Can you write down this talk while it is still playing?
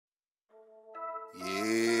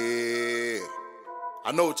Yeah.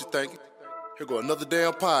 I know what you're thinking. Here go another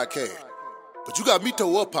damn podcast. But you got me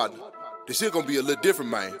toe up, partner. This shit gonna be a little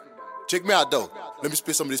different, man. Check me out, though. Let me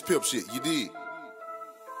spit some of this pimp shit. You did.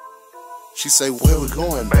 She say, where we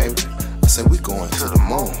going, baby? I say, we going to the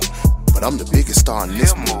moon. But I'm the biggest star in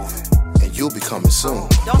this movie. And you'll be coming soon.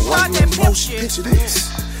 Don't start that pimp shit. Picture this.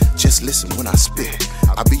 Just listen when I spit.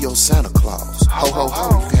 I be your Santa Claus. Ho, ho,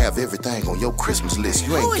 ho. You can have everything on your Christmas list.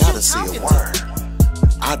 You ain't gotta say a word.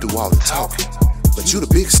 I do all the talking. But you the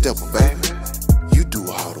big stepper, baby. You do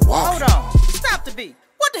all the walking. Hold on. Stop the beat.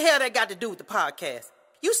 What the hell that got to do with the podcast?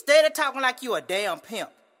 You steady talking like you a damn pimp.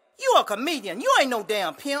 You a comedian. You ain't no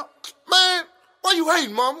damn pimp. Man, why you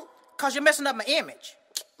hating, mama? Cause you're messing up my image.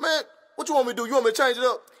 Man, what you want me to do? You want me to change it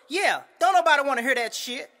up? Yeah, don't nobody want to hear that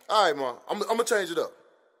shit. All right, Mom. I'm gonna change it up.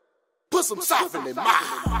 Put some sauce in it,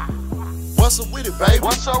 ma. What's up with it, baby?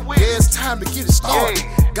 What's up with it? Yeah, it's time to get it started.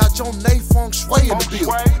 Yeah. Got your name feng shui in the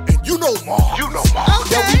building. And you know Ma. You know Ma.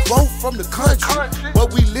 Okay. Yeah, we both from the country,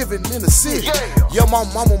 but we living in the city. Yeah. Yeah, my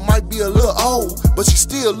mama might be a little old, but she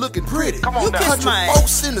still looking pretty. Come on You now. kiss Country my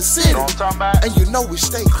folks in the city. You know what I'm talking about? And you know we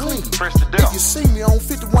stay clean. Fresh to death. If you see me on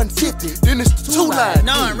 5150, then it's the 2-line.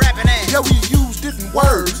 No, I'm rapping ass. Yeah, we use different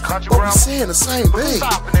words, Country but we grammar. saying the same Put thing. some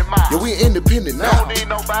stop in their mouth. Yeah, we independent They now, don't need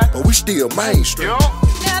nobody. but we still mainstream. Yo.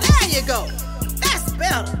 Now there you go. That's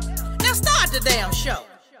better. Now start the damn show.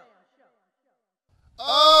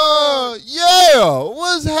 Yeah,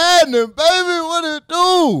 what's happening, baby? What it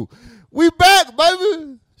do? We back,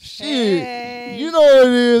 baby. Shit, Hey. you know what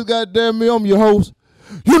it is, goddamn me. I'm your host.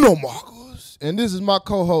 You know Marcus, and this is my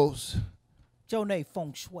co-host. Jonay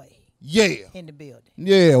Feng Shui Yeah, in the building.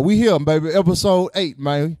 yeah, we here, baby. Episode 8,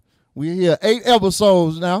 man. We here 8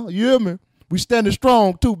 episodes now. You hear me? We standing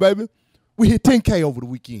strong too, baby. We hit 10K over the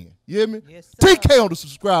weekend. You hear me? Yes, sir. 10K on the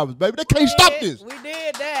subscribers, baby. They can't stop this. We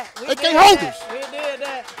did that. They can't hold us. We did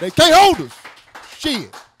that. They can't hold us. Shit.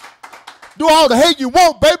 Do all the hate you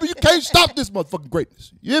want, baby. You can't stop this motherfucking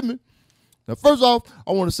greatness. You hear me? Now, first off,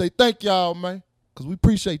 I want to say thank y'all, man, because we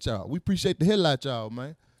appreciate y'all. We appreciate the hell out y'all,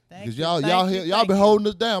 man. Thank Because you, y'all thank been you. holding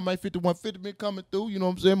us down, man. 5150 been coming through, you know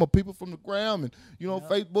what I'm saying? My people from the ground and, you know,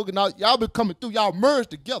 Facebook and all. Y'all been coming through. Y'all merged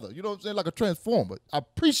together, you know what I'm saying, like a transformer. I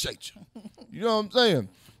appreciate you. You know what I'm saying?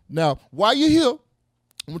 Now, while you're here,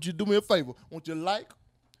 I want you to do me a favor. I want you to like,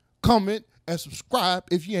 comment, and subscribe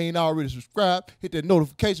if you ain't already subscribed. Hit that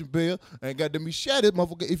notification bell and goddamn me share this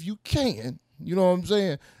motherfucker if you can. You know what I'm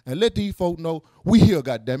saying? And let these folk know we here,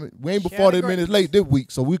 goddammit. We ain't but Share 40 the minutes greatness. late this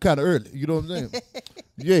week, so we kind of early. You know what I'm saying?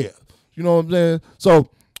 Yeah. You know what I'm saying? So,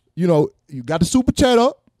 you know, you got the super chat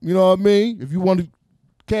up. You know what I mean? If you want to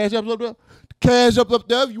cash up there, cash up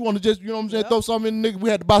there. If you want to just, you know what I'm saying, throw something in the nigga. We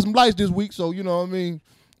had to buy some lights this week, so you know what I mean?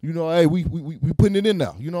 You know, hey, we putting it in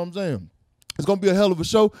now. You know what I'm saying? It's going to be a hell of a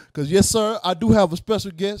show because, yes, sir, I do have a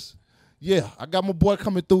special guest. Yeah, I got my boy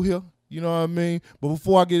coming through here. You know what I mean? But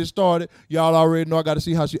before I get it started, y'all already know I got to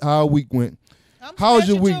see how our week went. I'm How was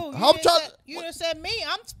your special week? too. How You done said me.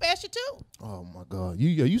 I'm special too. Oh, my God.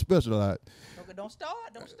 You special a lot. Okay, don't start.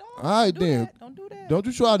 Don't start. All right, Don't do then. that. Don't do that. Don't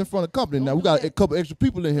you try it in front of company. Don't Now, we do got that. a couple extra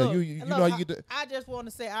people in here. Look, You look, know how you get that? I just want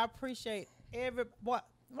to say I appreciate every boy.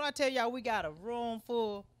 When I tell y'all we got a room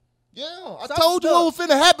full. Yeah, I Some told you stuff. what was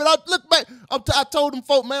finna happen. I look back. I told them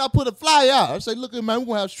folk, man, I put a flyer out. I say, look at man, we're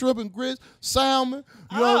gonna have shrimp and grits, salmon.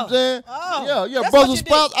 You know what I'm saying? Yeah, That's brothers what you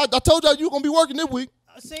sprouts. I told y'all you were gonna be working this week.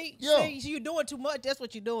 See, Yeah. see, you doing too much. That's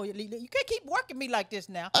what you're doing. You can't keep working me like this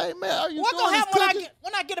now. Hey man, are you What doing gonna this happen cooking?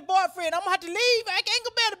 when I get a boyfriend? I'm gonna have to leave. I ain't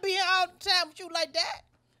gonna be able to be here all the time with you like that.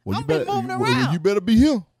 Well, I'm be moving well, around. you better be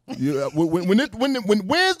here. Yeah, when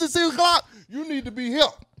Wednesday 6 o'clock, you need to be here,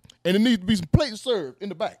 and it needs to be some plates served in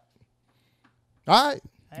the back. All right,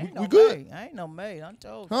 I ain't we no good. maid. I ain't no maid. I'm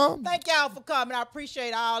told you. Huh? Thank y'all for coming. I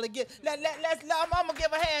appreciate all the I'm gonna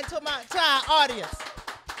give a hand to our audience.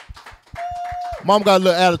 Mom got a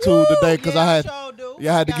little attitude today because yeah, I had, sure do.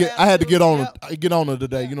 yeah, I had to Got get on attitude, get on her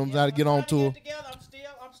today. You know what I'm saying? I had to get on to her. I'm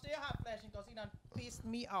still hot flashing because he done pissed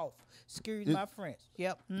me off. Excuse my French.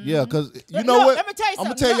 Yep. Yeah, because you Look, know what? Let me tell you I'm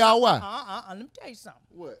something. gonna tell y'all why. Let me tell you something.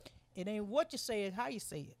 What? It ain't what you say, it's how you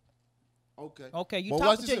say it. Okay. Okay, you Well, talk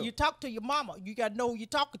watch to yourself. you talk to your mama. You gotta know who you're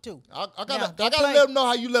talking to. I Now, gotta don't play. let them know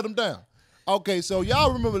how you let them down. Okay, so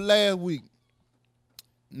y'all remember last week.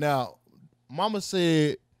 Now, Mama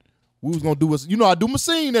said we was gonna do us. You know, I do my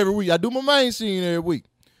scene every week. I do my main scene every week.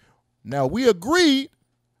 Now we agreed,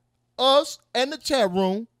 us and the chat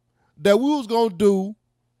room, that we was gonna do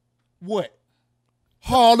what?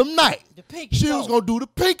 Harlem Night. The pinky She toe. was gonna do the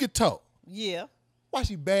pinky toe. Yeah. Why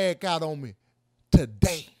she back out on me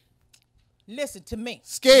today? Listen to me.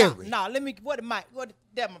 Scary. Nah, let me. What that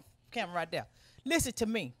my camera right there. Listen to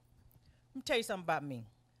me. Let me tell you something about me.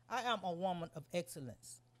 I am a woman of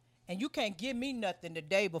excellence. And you can't give me nothing the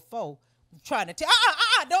day before trying to tell,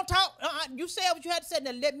 don't talk. You said what you had to say,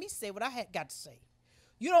 now let me say what I had got to say.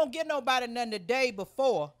 You don't give nobody nothing the day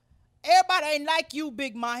before. Everybody ain't like you,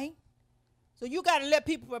 big man. So you got to let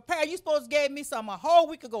people prepare. You supposed to give me something a whole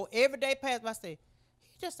week ago. Every day passed by, I said,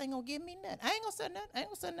 he just ain't going to give me nothing. I ain't going to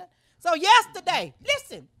say nothing. So yesterday,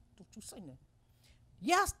 listen, don't you say nothing.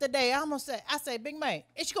 Yesterday, I say, big man,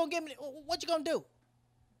 is she going to give me, what you going to do?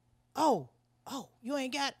 Oh, you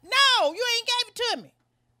ain't got it? No, you ain't gave it to me.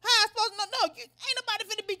 How I supposed to know? No, ain't nobody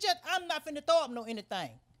finna be just, I'm not finna throw up no anything.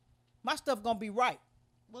 My stuff gonna be right.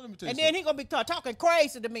 Well, let me tell you and then he gonna be talking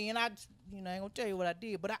crazy to me, and I ain't gonna tell you what I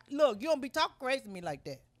did. But look, you don't be talking crazy to me like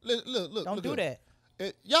that. Look. Don't do that.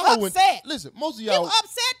 Y'all upset. Listen, most of y'all. You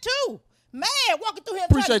upset too. Mad walking through here.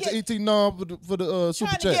 Appreciate the ET nom for the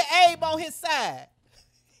super chat. Trying to get Abe on his side.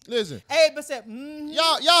 Listen, Abe said,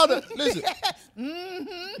 y'all listen.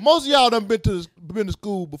 Most of y'all done been to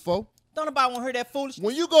school before. Don't nobody want to hear that foolishness.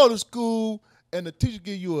 When you go to school and the teacher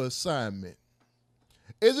give you an assignment,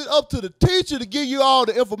 is it up to the teacher to give you all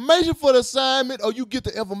the information for the assignment, or you get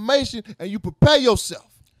the information and you prepare yourself?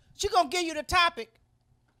 She gonna give you the topic,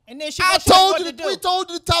 and then she. We told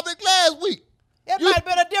you the topic last week. It might have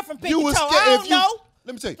been a different pinky toe. I don't know.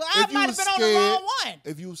 Let me tell you. So I might have been on the wrong one.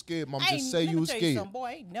 If you was scared, Mama, just say you was scared. Some boy,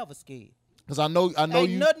 I ain't never scared. Cause I know ain't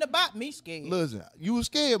you. Nothing about me scared. Listen, you was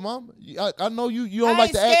scared, Mama. I know you don't I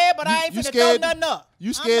like to act. Scared, but I ain't finna throw nothing up.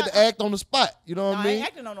 You scared to act on the spot. You know what I mean? I ain't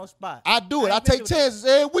acting on no spot. I do it. I take chances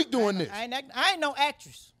every week doing this. I ain't no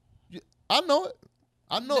actress. I know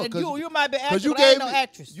it. You might be actress, but I ain't no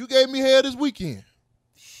actress. You gave me hair this weekend.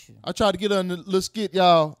 I tried to get her in the little skit,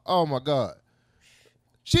 y'all. Oh my God.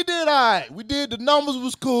 She did all right. We did, the numbers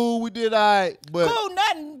was cool. We did all right. But cool,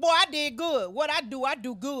 nothing. Boy, I did good. What I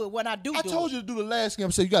do good when I do I told you to do the last game.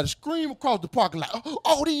 I said you got to scream across the parking lot.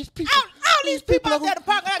 Oh, these people. All these people out there in the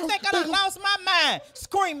parking lot think I done lost my mind.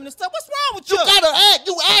 Screaming and stuff. What's wrong with you? You got to act.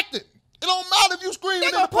 You acting. It don't matter if you screaming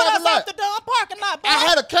in the parking lot. They gonna put us out the damn parking lot, boy. I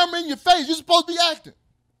had a camera in your face. You supposed to be acting.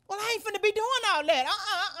 Well, I ain't finna be doing all that.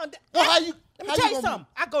 Well, let me tell you something.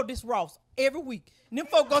 I go this Ross every week. And them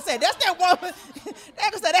folks gonna say, that's that woman. They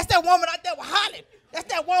gonna say, that's that woman out there with hollering.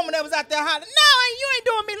 That's that woman that was out there hollering. No, you ain't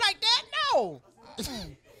doing me like that.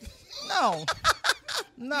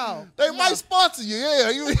 No. They might sponsor you,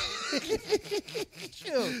 yeah.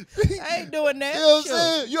 Sure. I ain't doing that. You know what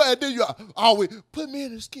I'm saying? And then you always put me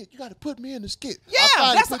in the skit. You gotta put me in the skit. Yeah,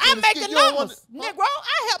 I make the numbers. Negro,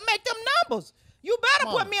 I help make them numbers. You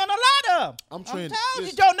better put me on a lot of them. I'm telling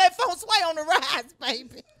you, Joe, that phone sway on the rise,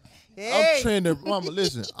 baby. Hey. I'm trending, Mama,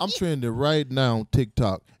 listen, I'm trending right now on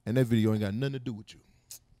TikTok, and that video ain't got nothing to do with you.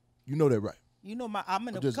 You know that, right? You know I'm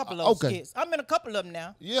in a couple of skits. I'm in a couple of them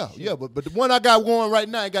now. Yeah, but the one I got going right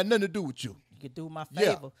now ain't got nothing to do with you. You can do my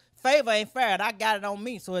favor. Yeah. Favor ain't fair, and I got it on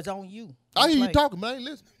me, so it's on you. I hear you talking, but I ain't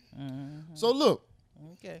listening. Mm-hmm. So look.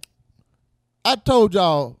 Okay. I told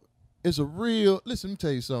y'all it's a real, listen, let me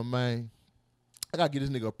tell you something, man. I gotta give this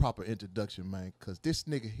nigga a proper introduction, man, because this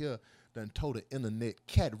nigga here done told the internet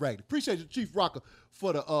cat ragged. Appreciate you, Chief Rocker,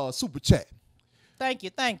 for the super chat. Thank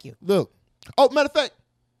you. Look. Oh, matter of fact,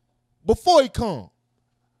 before he come,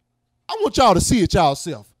 I want y'all to see it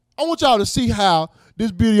yourself. I want y'all to see how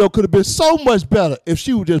this video could have been so much better if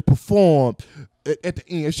she would just perform at the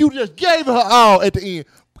end. If she would just gave her all at the end.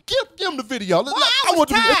 Give him the video. Boy,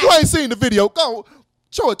 if you ain't seen the video, go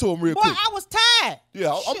show it to him real quick. Boy, I was tired.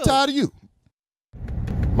 Yeah, I'm tired of you.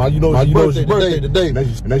 Ma, you know it's your birthday today. And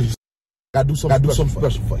that's you gotta do something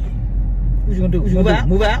special for you. What you gonna do?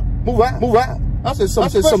 Move out? I said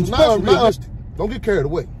something special. Now, don't get carried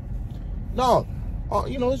away. No,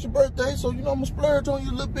 it's your birthday, so I'm gonna splurge on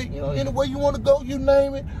you a little bit. Any way you wanna go, you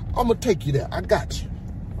name it, I'm gonna take you there. I got you.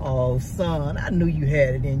 Oh, son, I knew you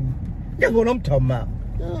had it in you. That's what I'm talking about.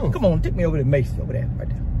 Yeah. Come on, take me over to Macy's over there, right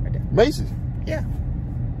there. Macy's? Yeah.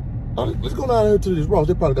 Let's go down here to this Ross.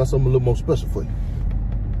 They probably got something a little more special for you.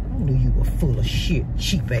 I knew you were full of shit,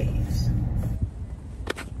 cheap ass.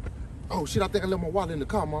 Oh, shit, I think I left my wallet in the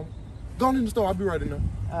car, Mama. Go on in the store. I'll be right in there.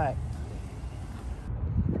 All right.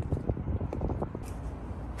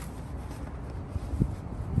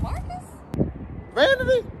 Marcus?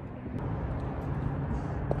 Vanity?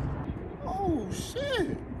 Oh,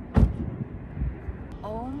 shit.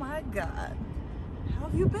 Oh, my God. How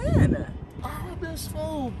have you been? Oh, I've been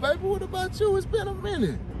smooth, baby. What about you? It's been a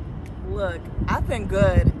minute. Look, I've been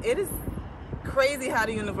good. It is crazy how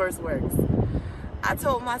the universe works. I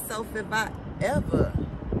told myself if I ever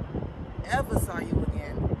saw you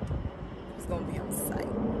again, it was going to be on sight.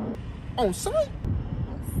 On sight?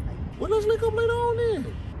 On sight. Well, let's link up later on then.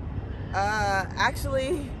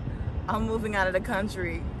 Actually, I'm moving out of the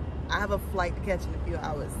country. I have a flight to catch in a few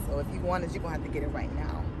hours. So if you want it, you're going to have to get it right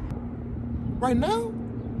now. Right now?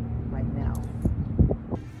 Right now.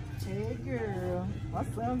 Hey, girl. My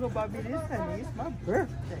son go buy me this, honey. It's my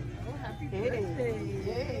birthday. Oh, happy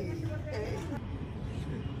Hey.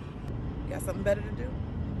 You got something better to do?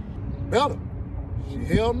 Better. Shit,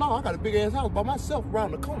 hell no. I got a big ass house by myself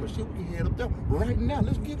around the corner. Shit, we can head up there right now.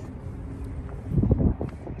 Let's get it.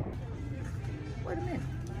 Wait a minute.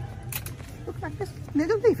 Looks like this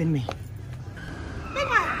nigga leaving me. Big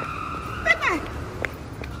man! Big man!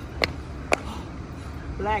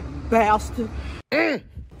 Black bastard.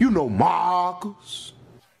 You know Marcus.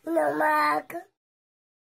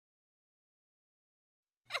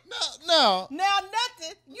 Now, Now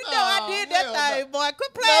nothing. You know I did hell that thing, boy.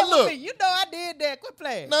 Quit playing Now, look. with me. You know I did that. Quit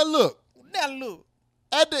playing. now look. Now look.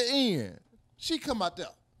 At the end, she come out there.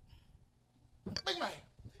 Big man.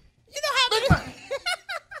 You know how Big many? man.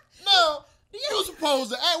 No, you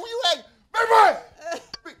supposed to act when you act. Big man.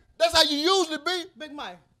 That's how you usually be. Big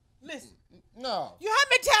Mike, listen. No. You how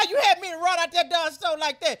many times you had me to run out that darn store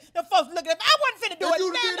like that? The folks looking at me. I wasn't finna do If it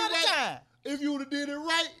you'd have now did it another right, time. if you would have did it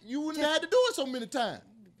right, you wouldn't have had to do it so many times.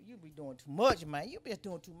 You be doing too much, man. You be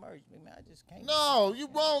doing too much, big man. I just can't. No, you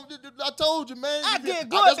wrong. I told you, man. I You did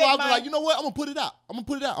good, That's why Big I was Mike. like, you know what? I'm gonna put it out. I'm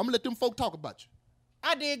gonna let them folk talk about you.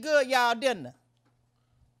 I did good, y'all, didn't I?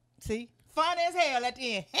 See? Fun as hell at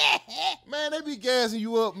the end. Man, they be gassing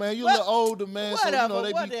you up, man. You a Well, little older, man. Whatever, so,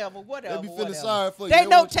 you know, whatever. They be feeling sorry for you. They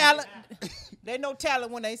no want you- talent. They no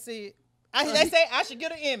talent when they see it. They say I should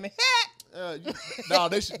get an Emmy. No,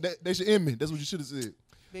 they should end me. That's what you should have said.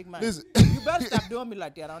 Big man. Listen. You better stop doing me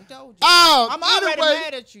like that. I told you. Oh, I'm already anyway.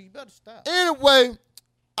 mad at you. You better stop. Anyway,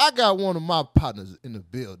 I got one of my partners in the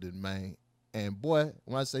building, man. And boy,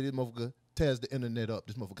 when I say this motherfucker tears the internet up,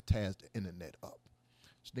 this motherfucker tears the internet up.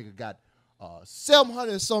 This nigga got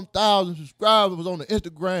 700 and some thousand subscribers on the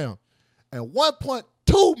Instagram and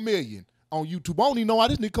 1.2 million on YouTube. I don't even know why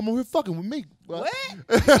this nigga come over here fucking with me. Bro. What?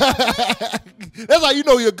 That's how you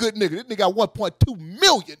know you're a good nigga. This nigga got 1.2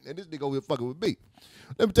 million and this nigga over here fucking with me.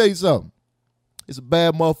 Let me tell you something. It's a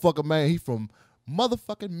bad motherfucker, man. He from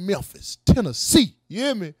motherfucking Memphis, Tennessee. You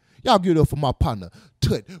hear me? Y'all give it up for my partner,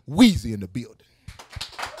 Tutweezy in the building.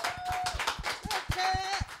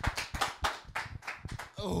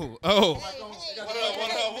 Oh. What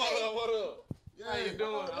up? How you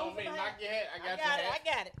doing? I don't mean knock your hat. I got your hat. I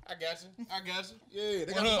got it. I got you. Yeah,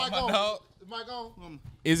 they got What the up, mic my on. dog? The mic on?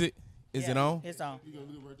 Is it? Is it on? It's on. You gonna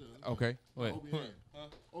look right there. Okay. Wait. Over your hand.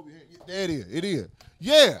 Over your hand. There it is. It is.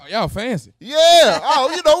 Yeah. Oh, y'all fancy. Yeah.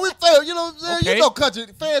 Oh, you know, we fail. You know what I'm saying? Okay. You know country,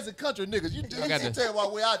 fancy country niggas. You I got can the- tell by the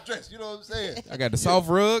way I dress. You know what I'm saying? I got the soft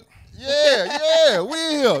rug. Yeah. We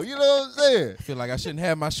here. You know what I'm saying? I feel like I shouldn't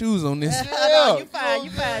have my shoes on this. No, you fine. You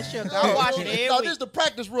fine, sugar. I watch it every No, week. this is the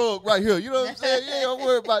practice rug right here. You know what I'm saying? Yeah, don't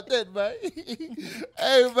worry about that, man.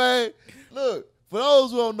 Hey, man. Look, for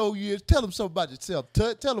those who don't know who you is, tell them something about yourself.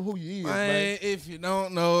 Tell them who you is, man. Man, if you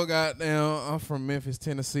don't know, goddamn, I'm from Memphis,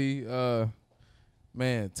 Tennessee.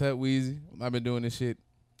 Man, Tutweezy. I've been doing this shit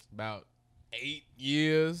about 8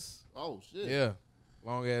 years. Oh, shit. Yeah,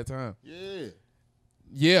 long ass time. Yeah.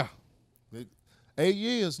 Yeah. 8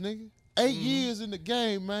 years, nigga. 8 years in the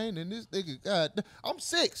game, man. And this nigga, God, I'm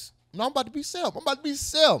 6. No, I'm about to be 7. I'm about to be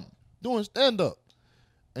 7 doing stand-up.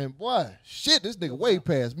 And boy, shit, this nigga way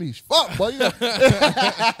past me. Fuck, boy. You know?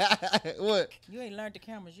 What? You ain't learned the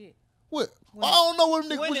cameras yet. What? I don't know what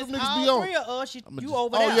them When niggas, it's which them niggas all be on. three of us, you just-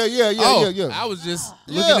 over Oh, there. yeah. I was just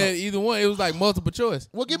Yeah. looking at either one. It was like multiple choice.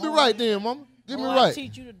 Well, get me right then, mama. Get me Boy, I'll right.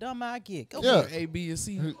 teach you the dumb I get. Go Yeah. A, B, and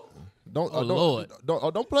C. Don't, Oh, Lord.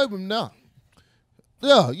 don't play with him now.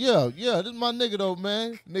 Yeah. This is my nigga though,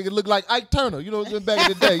 man. Nigga look like Ike Turner. You know what I'm saying? Back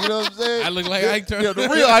in the day. You know what I'm saying? I look like Ike Turner. Yeah, the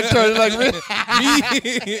real Ike Turner, like me.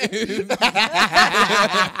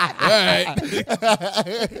 All right.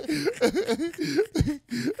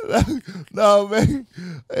 No, man.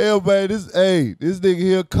 Hell, man, this nigga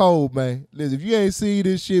here cold, man. Listen, if you ain't seen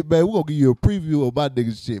this shit, man, we're gonna give you a preview of my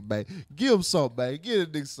nigga shit, man. Give him something, man. Give a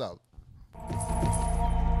nigga something.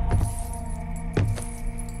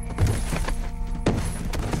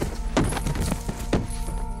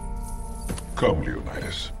 Come,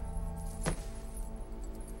 Leonidas.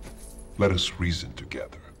 Let us reason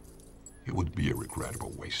together. It would be a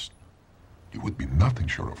regrettable waste. It would be nothing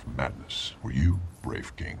short of madness for you,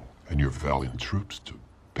 brave king, and your valiant troops to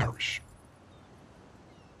perish.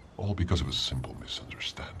 All because of a simple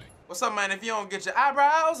misunderstanding. What's up, man? If you don't get your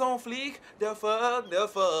eyebrows on fleek, the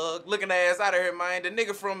fuck. Looking ass out of here, man. The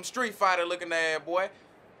nigga from Street Fighter looking ass, boy.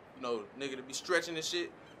 You know, nigga to be stretching and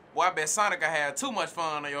shit. Boy, I bet Sonic I had too much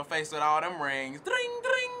fun on your face with all them rings. Dring,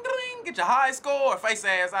 dring, dring. Get your high score or face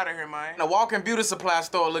ass out of here, man. A walking beauty supply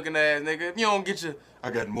store looking ass, nigga. If you don't get your... I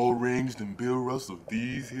got more rings than Bill Russell.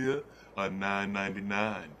 These here are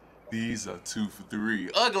 $9.99. These are 2 for $3.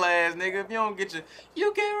 Ugly ass, nigga. If you don't get your...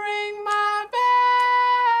 You can ring my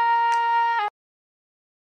bell.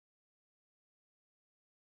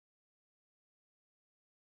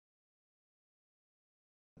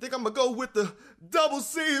 I think I'm gonna go with the double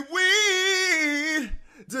seaweed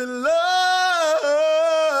deluxe.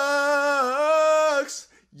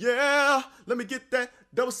 Yeah, let me get that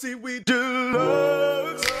double seaweed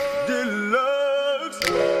deluxe, deluxe,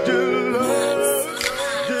 deluxe,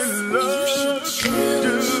 deluxe,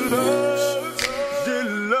 deluxe,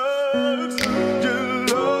 deluxe,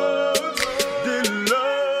 deluxe,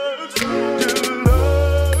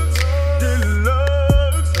 deluxe,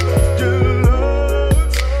 deluxe,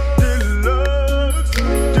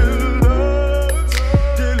 deluxe,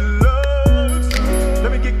 deluxe.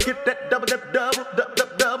 Let me get that double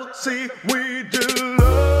seaweed deluxe.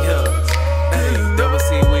 Yeah, hey, double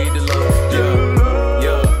seaweed deluxe. Yeah,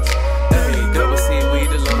 yeah, hey, double seaweed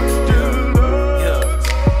deluxe. Yeah, yeah,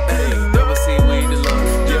 hey, double seaweed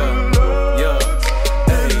deluxe. Yeah, yeah,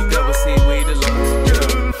 hey, double seaweed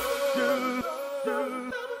deluxe.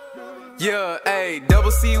 Yeah, hey,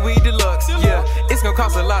 double seaweed deluxe. Yeah, it's gonna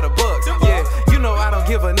cost a lot of bucks. Yeah, you know I don't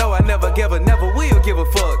give a no, I never give a, never will give a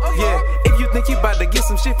fuck. Yeah, if you think you about to get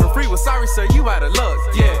some shit for free, well sorry sir, you out of luck.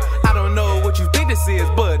 Yeah, I don't know what you think this is,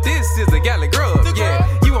 but this is a galley grub. Yeah,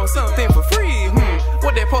 you want something for free?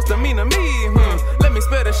 What that supposed to mean to me? Let me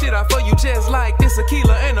spell the shit out for you just like this a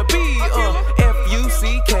Keela and a B.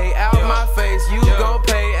 F-U-C-K out my face, you gon'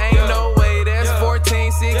 pay. Ain't no way that's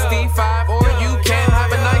 1465 or you can't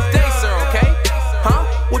have a nice day, sir, okay? Huh?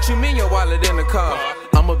 What you mean your wallet in the car?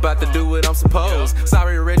 I'm about to do what I'm supposed.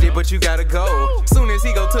 Sorry, Reggie, but you gotta go. Soon as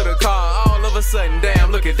he go to the car, all of a sudden,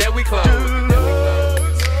 damn, look at that, we close.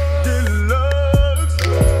 Deluxe,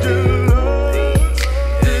 deluxe,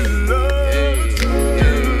 deluxe.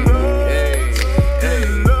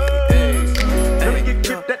 Let me get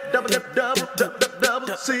that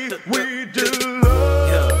double seaweed deluxe.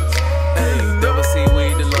 Yeah, hey, double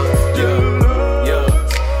seaweed deluxe. Yeah, yeah,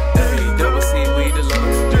 hey, double seaweed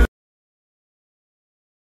deluxe.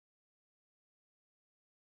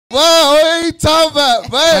 Whoa, what you talking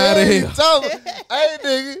about, man? Outta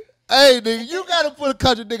here. Hey, nigga, you gotta put a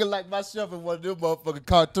country nigga like myself in one of them motherfucking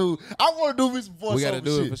cartoons. I wanna do me some voiceover We gotta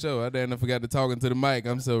do shit. it for sure. I damn forgot to talk into the mic.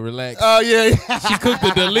 I'm so relaxed. Oh, yeah. She cooked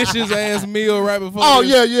a delicious ass meal right before Oh,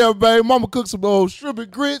 this. yeah, baby. Mama cooked some old shrimp and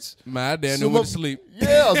grits. Man, I damn near went to sleep.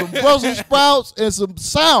 Yeah, some Brussels sprouts and some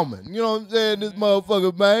salmon. You know what I'm saying? This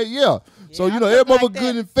motherfucker, man. Yeah. So, you know, I every cook motherfucker like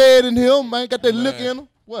good that. and fed in him, man. Got that lick in him.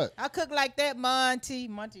 What? I cook like that, Monty,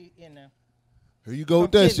 you know. Here you go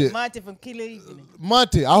with that shit. Monty from Keela.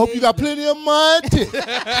 Monty. I hope you got plenty of Monty.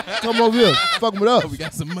 Come over here. Fuck with us. We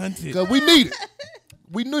got some Monty. Cause we need it.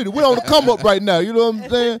 We need it. We're on the come up right now. You know what I'm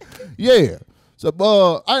saying? Yeah.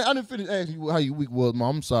 So, I didn't finish asking you how your week was,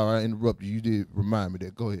 Mom. I'm sorry I interrupted you. You did remind me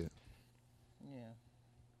that. Go ahead. Yeah.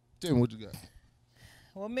 Tell me what you got.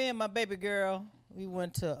 Well, me and my baby girl, we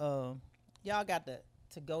went to y'all got to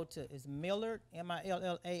go to is Millard,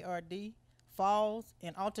 Millard Falls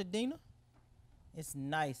in Altadena. It's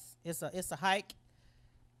nice. It's a hike.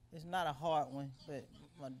 It's not a hard one, but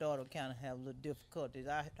my daughter kind of have a little difficulties.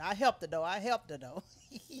 I helped her though.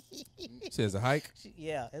 Says a hike.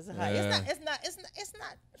 Yeah, it's a hike. It's not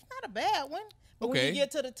a bad one. But when Okay. you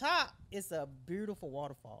get to the top, it's a beautiful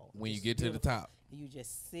waterfall. When you It's get to the beautiful. top. You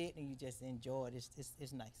just sit and you just enjoy it.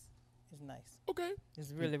 It's nice. It's nice. Okay.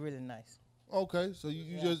 It's really, really nice. Okay, so you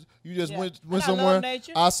Yeah. just Yeah. went And I love somewhere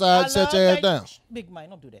nature. outside, I set love your ass nature. down. Shh, Big man,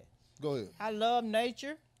 don't do that. Go ahead. I love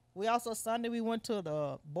nature. We also Sunday we went to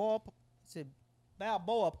the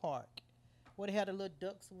Balboa Park, where they had the little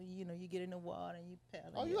ducks. Where you get in the water and you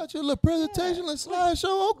paddle. Oh, you got your little presentation, little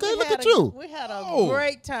slideshow. Okay, We look had at you. We had a Oh.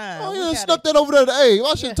 great time. Oh, We you done had stuck that over there to A.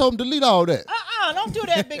 I should have told him to delete all that. Don't do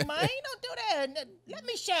that, big man. Don't do that. Let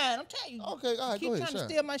me shine. I'm telling you. Okay, all right, Keep go ahead, trying to shine.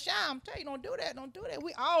 steal my shine. I'm telling you, don't do that. Don't do that.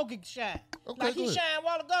 We all can shine. Okay, Like go he ahead. shined a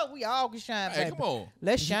while ago. We all can shine, Hey, baby. come on.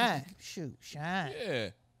 Let's shine. Shoot, shine. Yeah.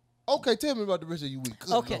 Okay, tell me about the rest of your week.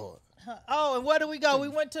 Good Okay. Lord. Oh, and where do we go? We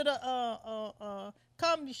went to the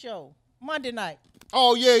comedy show Monday night.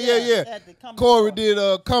 Oh, yeah. At the comedy Corey store. did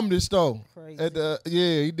a comedy store.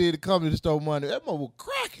 Crazy. He did a comedy store Monday. That mother was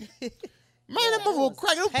cracking. Man, that mother was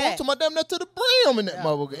cracking. It was packed. to my damn near to the brim in that Yeah,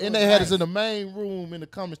 motherfucker. it And was they had nice. us in the main room in the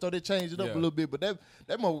comedy store. They changed it up Yeah. a little bit, but that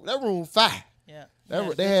room fire. Yeah. That-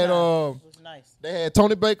 Yes, they good had, time. It was nice. They had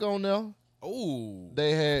Tony Baker on there. Oh.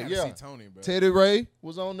 They had See Tony, bro. Teddy Ray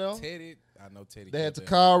was on there. Teddy. I know Teddy. They had killed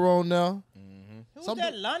that. Takara on there. Who's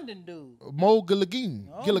that London dude? Mo Gilligan.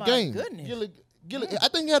 Oh, Gilligan. my goodness. I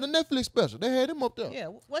think he had a Netflix special. They had him up there. Yeah,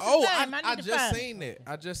 what's his name? I just seen that.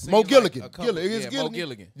 I just seen Mo like, Gilligan. a couple- Mo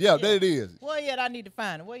Gilligan. Yeah, there it is. Where yet? I need to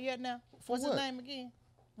find him. Where yet now? What's his what? name again?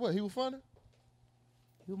 What, he was funny?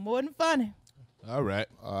 He was more than funny. All right.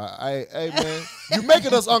 Hey, man, you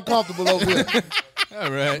making us uncomfortable over here.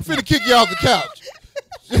 All right. I'm finna kick you off the couch.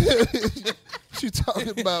 She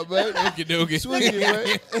talking about, man. Okie dokie. Swinging, man.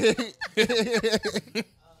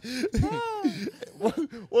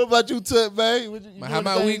 What about you, Tut, man? How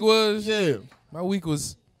my week was? Yeah. My week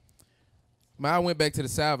was. I went back to the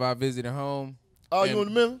South. I visited home. Oh, you in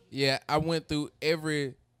the middle? Yeah, I went through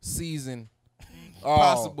every season Oh.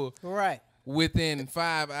 possible Right. within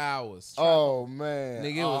 5 hours. Oh, man.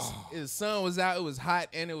 Nigga, the sun was out, it was hot,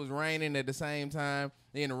 and it was raining at the same time.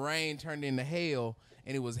 Then the rain turned into hail,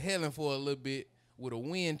 and it was hailing for a little bit with a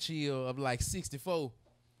wind chill of like 64.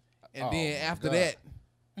 And then after that,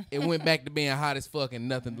 it went back to being hot as fuck and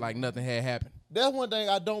nothing had happened. That's one thing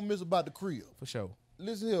I don't miss about the crib. For sure.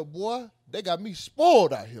 Listen here, boy. They got me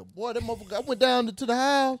spoiled out here, boy. That motherfucker, I went down to the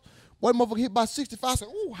house. Boy, that motherfucker hit by 65. I said,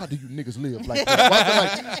 ooh, how do you niggas live like that? Boy, I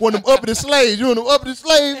feel like one of them uppity slaves. You know them uppity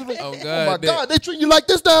slaves? Oh, God. Oh, my God. They treat you like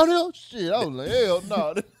this down here? Shit, I was like, hell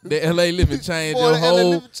no. The LA living changed Boy, your the LA whole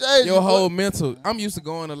living changed your you, whole boy. mental. I'm used to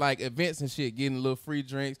going to like events and shit, getting little free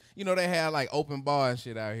drinks. You know, they have like open bar and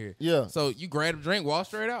shit out here. Yeah. So you grab a drink, walk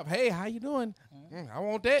straight up. Hey, how you doing? I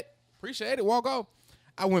want that. Appreciate it. Walk off.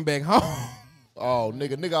 I went back home. Oh,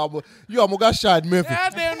 nigga, you almost got shot in Memphis. I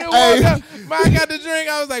damn near Hey. walked up. I got the drink.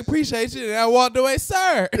 I was like, appreciate you. And I walked away,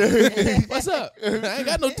 sir. What's up? I ain't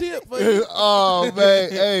got no tip for you. Oh, man.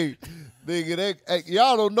 Hey, nigga,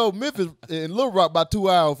 y'all don't know Memphis and Little Rock about 2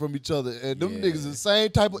 hours from each other. And them niggas is the same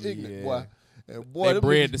type of ignorant, boy. And boy, They them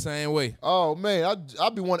bred niggas- the same way. Oh, man, I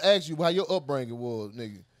be wanting to ask you how your upbringing was,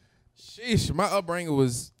 nigga. Sheesh, my upbringing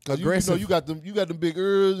was Cause aggressive. you know you got them big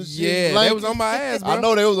ears and shit. Yeah, they lanky. was on my ass, bro. I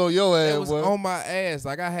know they was on your ass, It was boy. on my ass.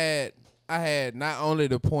 Like I had not only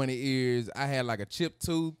the pointed ears, I had like a chipped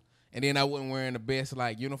tooth, and then I wasn't wearing the best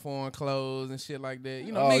like uniform clothes and shit like that.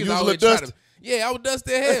 You know, Oh, niggas you was a always little try to. Yeah, I was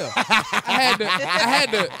dusty as hell. I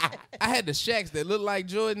had the Shaqs that look like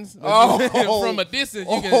Jordans. Oh. From a distance,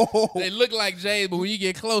 they look like J's, but when you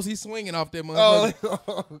get close, he's swinging off that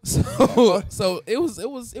motherfucker. So it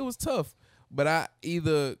was tough. But I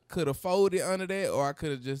either could have folded under that, or I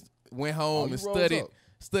could have just went home you and rose up.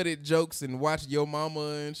 studied jokes and watched Yo Mama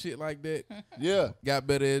and shit like that. Yeah. Got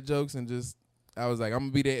better at jokes and just I was like, I'm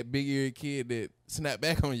gonna be that big eared kid that snap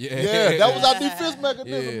back on you. Yeah, that was our defense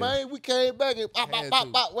mechanism, Yeah. man. We came back and pop, Had pop,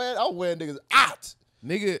 to. pop, man. I was wearing niggas out.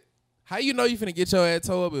 Nigga, how you know you finna get your ass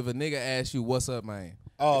towed up if a nigga asks you what's up, man?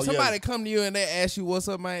 Oh, if somebody come to you and they ask you what's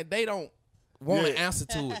up, man, they don't want an Yeah. answer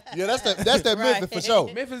to it. Yeah, that's that Memphis for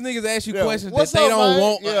sure. Memphis niggas ask you Yeah. questions What's that they up, don't man?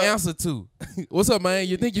 want Yeah. an answer to. What's up, man?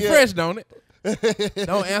 You think you Yeah. fresh, don't it?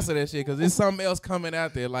 Don't answer that shit because there's something else coming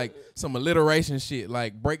out there, like some alliteration shit,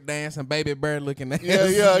 like breakdancing, baby bear looking ass.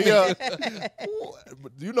 Yeah. Ooh,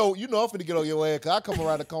 but you know, I'm finna get on your ass because I come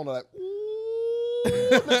around the corner like, ooh,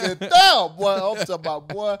 look at that, boy. I'm talking about,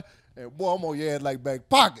 boy. And boy, I'm on your ass like back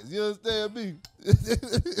pockets. You understand me?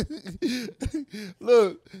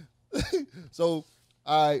 Look. So,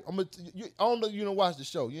 I don't know you don't watch the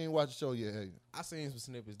show. You ain't watch the show yet, have you? I seen some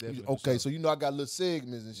snippets, definitely. Okay, so you know I got little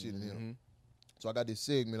segments and shit in here. Mhm. So I got this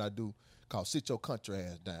segment I do called Sit Your Country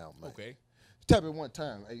Ass Down, man. Okay. Tap it one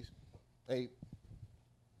time, Ace. Abe.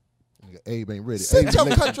 Nigga, Abe ain't ready. Sit your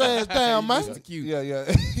country ass down, man. Mr. Cute. Yeah.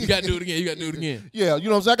 You gotta do it again. Yeah, you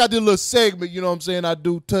know what I'm saying? I got this little segment, you know what I'm saying? I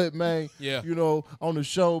do Tut, man. Yeah. You know, on the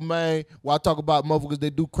show, man, where I talk about motherfuckers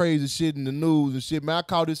that do crazy shit in the news and shit, man. I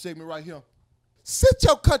call this segment right here. Sit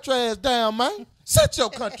your country ass down, man. Sit your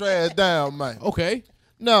country ass down, man. Okay.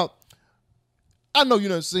 Now, I know you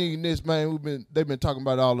done seen this, man. They've been talking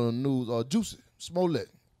about it all on the news. Juicy Smollett.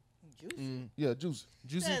 Juicy? Yeah, Juicy.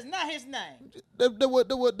 That's not his name. That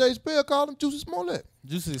what Dave Spell called him, Juicy Smollett.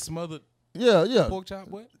 Juicy smothered Yeah. pork chop,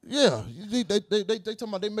 what? Yeah. They talking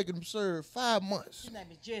about they making him serve 5 months. His name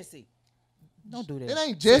is Jesse. Don't do that. It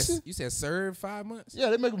ain't Jesse. You said serve 5 months?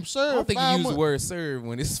 Yeah, they make him serve I don't think 5 you use months. the word serve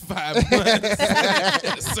when it's 5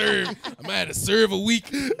 months. Serve. I might have to serve a week.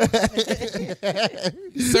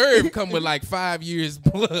 Serve come with like 5 years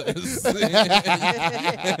plus.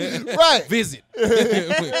 Right. Visit.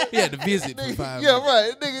 He had to visit for 5 Yeah, months.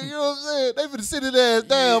 right. Nigga, you know what I'm saying? They finna sit his ass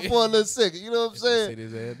down for a little second. You know what I'm saying? Sit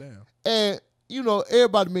his ass down. And, you know,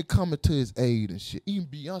 everybody been coming to his aid and shit. Even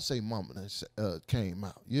Beyonce mama done, came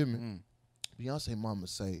out. You hear me? Beyonce mama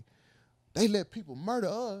say, they let people murder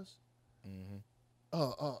us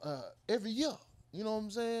every year. You know what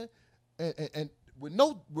I'm saying? And with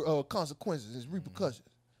no consequences and repercussions,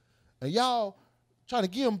 and y'all trying to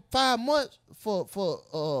give him 5 months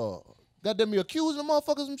for goddamn me accusing the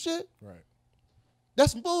motherfuckers some shit. Right.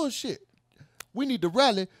 That's some bullshit. We need to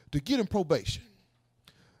rally to get him probation.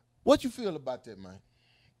 What you feel about that, man?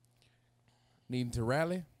 Needing to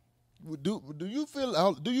rally? Do you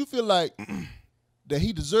feel like that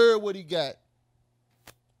he deserved what he got?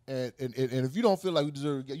 And if you don't feel like we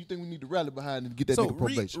deserve it, you think we need to rally behind him and get that nigga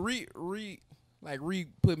probation?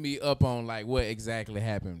 Put me up on like what exactly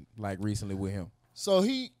happened like recently with him. So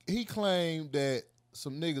he claimed that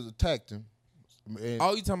some niggas attacked him. And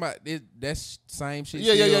you talking about that's same shit?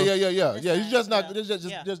 Yeah. That's He's just not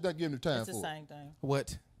yeah. just not giving him time It's for the it. same thing.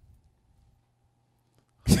 What?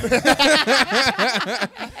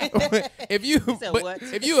 If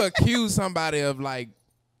you accuse somebody of like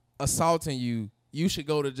assaulting you, you should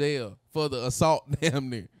go to jail for the assault damn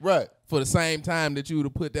near. Right. For the same time that you would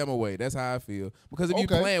have put them away. That's how I feel. Because if you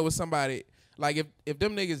playing with somebody, like if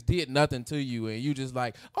them niggas did nothing to you and you just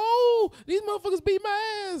like, oh, these motherfuckers beat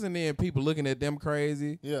my ass, and then people looking at them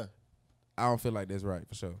crazy. Yeah. I don't feel like that's right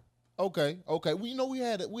for sure. Okay. Well, we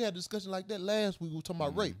had a discussion like that last week. We were talking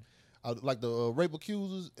about rape. Like the rape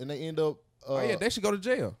accusers, and they end up. They should go to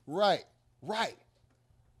jail. Right.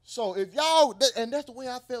 So if y'all, and that's the way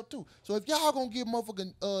I felt too. So if y'all gonna give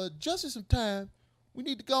motherfucking justice some time, we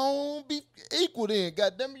need to go on be equal then.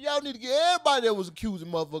 Goddamn it, y'all need to get everybody that was accusing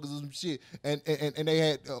motherfuckers of some shit, and they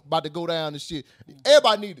had about to go down and shit.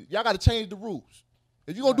 Everybody need it. Y'all got to change the rules.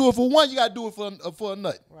 If you gonna do it for one, you gotta do it for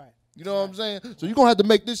another. Right. You know what I'm saying? So you gonna have to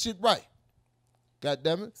make this shit right. God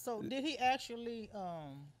damn it. So did he actually?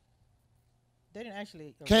 They didn't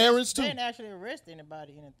actually. Karen's too. They didn't actually arrest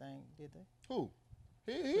anybody, anything, did they? Who?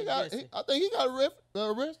 I think he got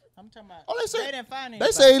arrested. I'm talking about. Oh, they didn't find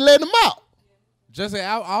anybody. They say he let him out. Just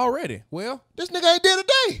out already. Well, this nigga ain't did a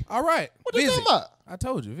day. All right. What you talking about? I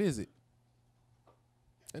told you, visit.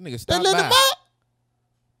 That nigga They stopped let by. him out.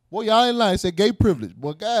 Boy, y'all ain't lying. Say gay privilege.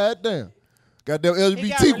 Boy, goddamn. Goddamn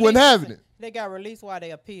LGBT wasn't having it. They got released while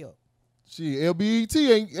they appealed. Shit, LBET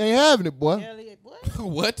ain't having it, boy.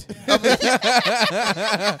 What?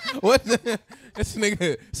 What? This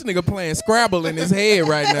nigga playing Scrabble in his head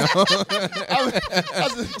right now.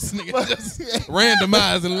 This nigga just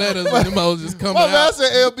randomizing letters and them hoes just coming out. I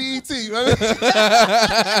said LBET.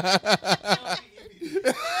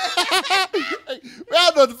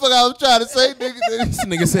 I know what the fuck I was trying to say, nigga. This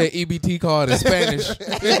nigga said EBT card in Spanish.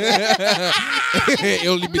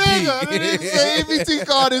 LBT. Nigga say EBT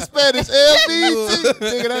card in Spanish. LBET.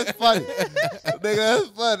 Nigga, that's funny.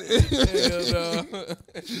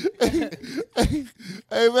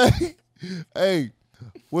 Hey, man. Hey,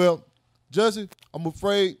 well, Justin, I'm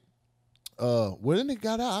afraid. When they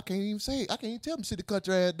got out, I can't even say it. I can't even tell him sit the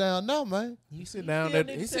country ass down now, man. He sit down at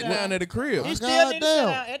the crib. He still need to sit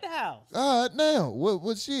down at the house. God damn.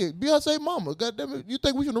 What shit? Beyonce mama. Goddamn it. You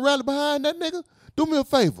think we should rally behind that nigga? Do me a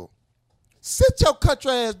favor. Sit your country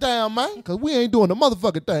ass down, man. Cause we ain't doing the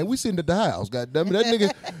motherfucking thing. We sitting at the house. Goddamn it.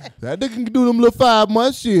 That nigga can do them little 5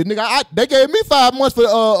 months. Shit, nigga. They gave me 5 months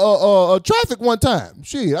for traffic one time.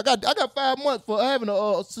 Shit, I got 5 months for having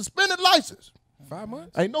a suspended license. 5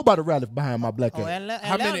 months? Ain't nobody rally behind my black ass.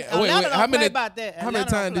 How many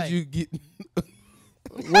times did you get?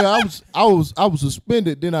 Well, I was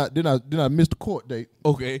suspended. Then I missed the court date.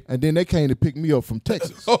 Okay. And then they came to pick me up from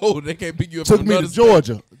Texas. Oh, they can't pick you up. Took me to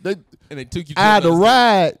Georgia. And they took you. To I had to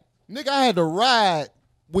ride, nigga. I had to ride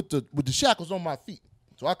with the shackles on my feet,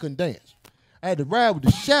 so I couldn't dance. I had to ride with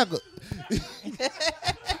the shackles.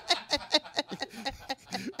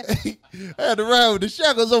 I had to ride with the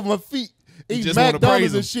shackles on my feet. Eat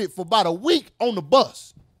McDonald's and shit for about a week on the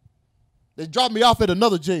bus. They dropped me off at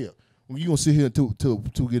another jail. Well, you gonna sit here until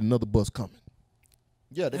get another bus coming.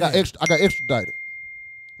 Yeah, they got extra. I got extradited.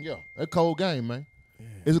 Yeah, a cold game, man. Yeah.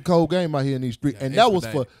 It's a cold game out here in these streets, and that was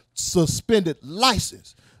for suspended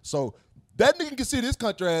license. So that nigga can sit his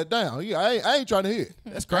country ass down. Yeah, I ain't trying to hear it.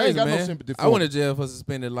 That's crazy, I ain't got man. no sympathy for I went to jail for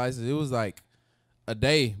suspended license. It was like a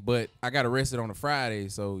day, but I got arrested on a Friday,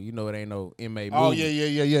 so you know it ain't no inmate movement. Oh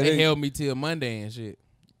yeah. They held me till Monday and shit.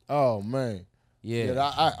 Oh man. Yeah.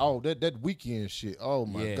 That weekend shit. Oh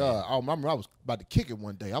my God. I remember I was about to kick it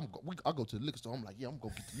one day. I go to the liquor store. I'm like, yeah, I'm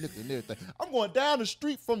gonna get the liquor and everything. I'm going down the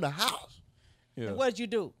street from the house. Yeah. And what'd you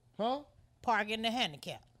do? Huh? Park in the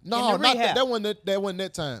handicap. No, not that. That wasn't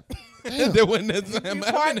that time. That wasn't that time. You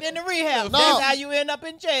parked in the rehab. No. That's how you end up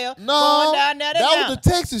in jail. No, going down there that was the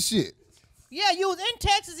Texas shit. Yeah, you was in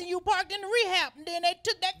Texas and you parked in the rehab, and then they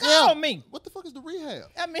took that car on me. What the fuck is the rehab?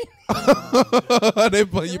 I mean,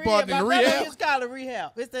 you parked in the rehab? It's called a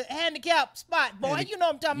rehab. It's the handicap spot, boy. You know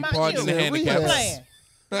what I'm talking about. Parked in the handicap.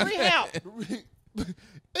 Rehab.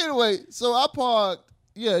 Anyway, so I parked.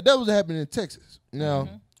 Yeah, that was happening in Texas. Now,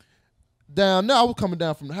 down there, I was coming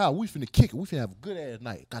down from the house. We finna kick it. We finna have a good ass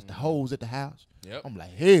night. Got the hoes at the house. Yep. I'm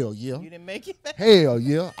like, hell yeah. You didn't make it? Hell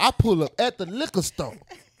yeah. I pull up at the liquor store.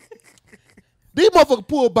 These motherfuckers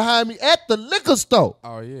pull behind me at the liquor store.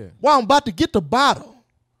 Oh, yeah. While I'm about to get the bottle.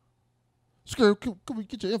 Skirt, can we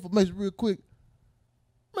get your information real quick?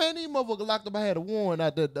 Man, these motherfuckers locked up. I had a warrant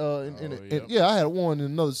out there. Yeah, I had a warrant in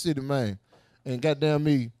another city, man. And goddamn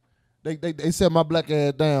me, they set my black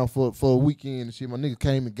ass down for a weekend and shit. My nigga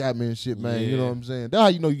came and got me and shit, man. You know what I'm saying? That's how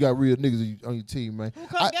you know you got real niggas on your team, man. Who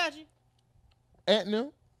come got you? Aunt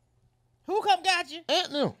them. Who come got you?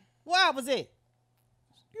 Aunt them. Why was it?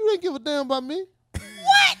 You didn't give a damn about me.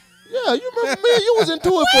 What? Yeah, you remember me? You was into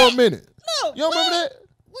it for a minute. Look, you don't remember that?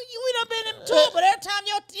 We done been into it, but every time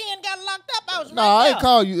your 10 got locked up, I was Nah, I ain't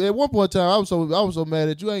call you. At one point in time, I was so mad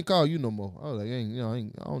at you. I ain't call you no more. I was like, I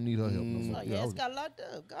don't need her help no more. Oh, yeah, it's got locked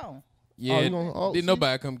up. Gone. Yeah, didn't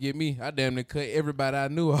nobody come get me. I damn near cut everybody I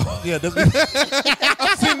knew off. Yeah, that's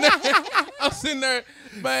I'm sitting there,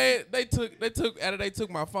 man. They took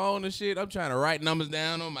my phone and shit. I'm trying to write numbers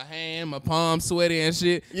down on my hand, my palms sweaty and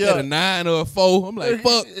shit. Yeah, a 9 or a 4. I'm like,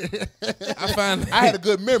 fuck. I had a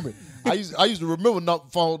good memory. I used to remember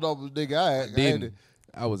phone numbers, nigga.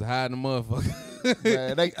 I was hiding the motherfucker.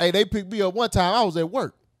 Man, they picked me up one time. I was at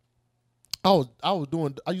work. I used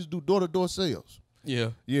to do door-to-door sales. Yeah.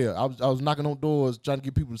 I was knocking on doors trying to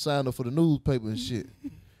get people to sign up for the newspaper and shit.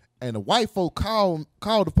 And the white folk called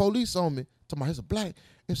the police on me. Talking about it's a black.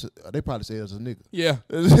 They probably say it's a nigga. Yeah.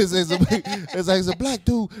 It's a black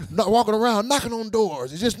dude not walking around knocking on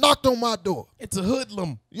doors. He just knocked on my door. It's a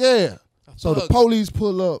hoodlum. Yeah. So the police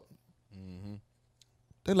pull up.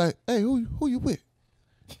 They like, hey, who you with?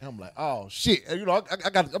 And I'm like, oh shit. And,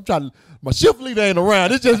 I'm trying to. My shift leader ain't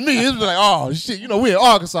around. It's just me. It's like, oh shit. We in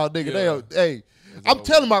Arkansas, nigga. Yeah. I'm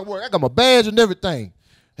telling my work. I got my badge and everything.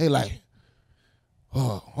 They like,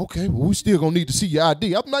 oh, okay. Well, we still gonna need to see your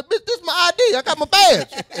ID. I'm like, bitch, this is my ID. I got my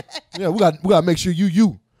badge. Yeah, we got to make sure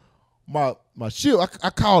you. My shift.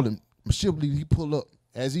 I called him. My shift leader. He pull up.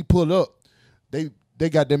 As he pull up, they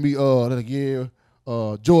got them be Georgia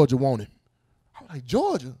want him. I'm like,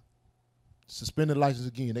 Georgia? Suspended license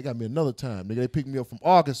again. They got me another time. Nigga, they picked me up from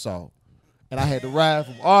Arkansas. And I had to ride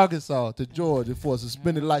from Arkansas to Georgia for a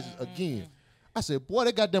suspended license again. I said, boy,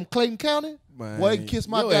 they got them Clayton County. Man, boy, they can kiss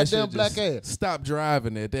my goddamn black ass. Stop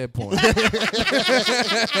driving at that point.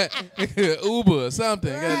 Uber or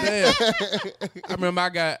something. Goddamn. I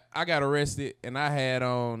remember I got arrested and I had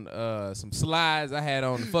on some slides. I had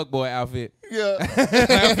on the fuckboy outfit. Yeah.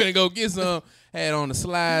 I'm finna go get some. Had on the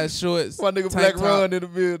slides, shorts. My nigga Black Ron in the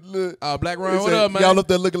middle. Look. Black Ron, what up, man? Y'all up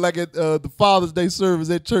there looking like at the Father's Day service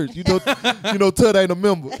at church. Tut ain't a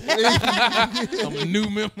member. I'm a new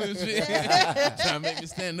member and shit. Trying to make me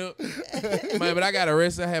stand up. Man, but I got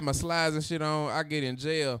arrested. I had my slides and shit on. I get in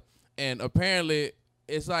jail. And apparently,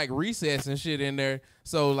 it's like recess and shit in there.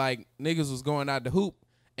 So, like, niggas was going out to hoop.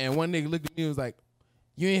 And one nigga looked at me and was like,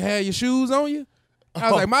 you ain't had your shoes on you? I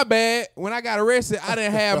was like, my bad. When I got arrested, I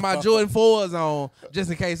didn't have my Jordan 4s on just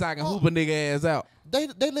in case I can hoop a nigga ass out. They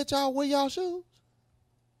let y'all wear y'all shoes?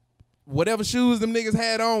 Whatever shoes them niggas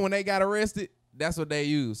had on when they got arrested, that's what they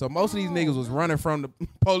used. So most of these niggas was running from the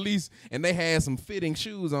police and they had some fitting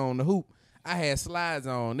shoes on the hoop. I had slides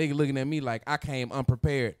on. Nigga looking at me like I came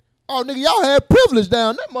unprepared. Oh, nigga, y'all had privilege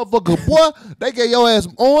down that motherfucker, boy. They gave your ass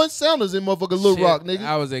some orange sandals in motherfucker Little Rock, nigga.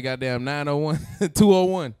 I was at goddamn 901,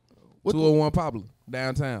 201. 201 Poplar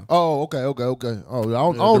downtown. Oh, okay. Oh, I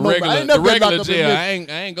don't know. I ain't never the regular up jail. I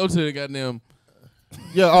ain't go to the goddamn.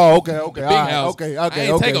 Yeah. Oh, okay. Big house. Okay. I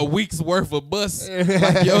ain't take a week's worth of bus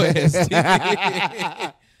like your ass.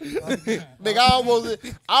 Nigga, I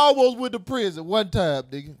almost went to prison one time,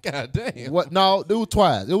 nigga. God damn. What? No, it was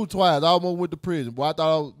twice. I almost went to prison. Boy, I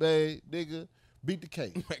thought I was bad, nigga. Beat the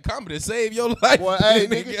case. Comedy saved your life. Boy, hey,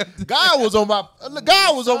 nigga. God was on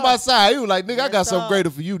my side. He was like, nigga, I got something greater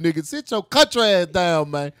for you, nigga. Sit your country ass down,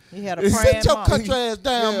 man. He had a praying Sit your mama. country ass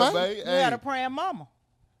down, man. He had a praying mama.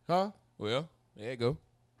 Huh? Well, there you go.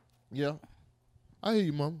 Yeah. I hear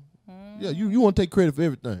you, mama. Yeah, you want to take credit for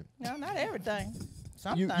everything. No, not everything.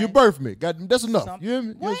 You birthed me. God, that's enough. You hear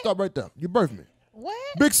me? You stop right there. You birthed me. What?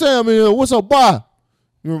 Big Sam in here. What's up, boy?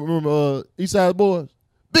 You remember Eastside Boys?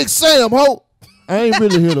 Big Sam, ho. I ain't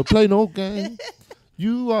really here to play no game.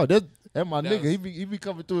 You are. That's my nigga. He be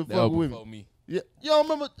coming through and fucking with me. Yeah. You don't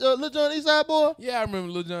remember Lil Jon Eastside Boy? Yeah, I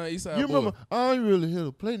remember Lil Jon Eastside Boy. You remember? I ain't really here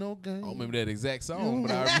to play no game. I don't remember that exact song,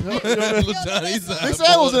 but I remember Lil Jon Eastside Boy. Big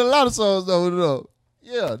Sam was in a lot of songs though.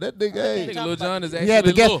 Yeah, that nigga. I think Lil Jon is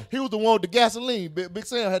actually he was the one with the gasoline. Big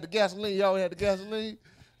Sam had the gasoline. Y'all had the gasoline.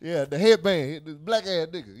 Yeah, the headband, the black ass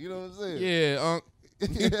nigga. You know what I'm saying? Yeah, you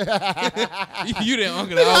that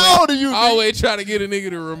uncle Nigga, that how old are you, nigga? always try to get a nigga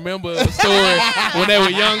to remember a story when they were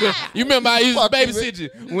younger. You remember I used to Fuck you, babysit you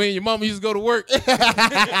when your mama used to go to work?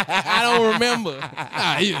 I don't remember.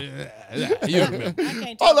 Nah, you remember. I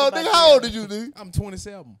can't talk Hold on, about nigga. How old that. are you, nigga? I'm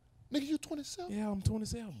 27. Nigga, you 27? Yeah, I'm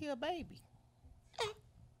 27. He a baby.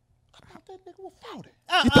 I thought that nigga was 40.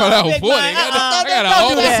 You thought I was 40. I got an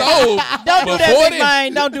old soul. Don't do but that, 40? big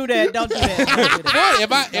man. Don't do that. Don't do that. Don't do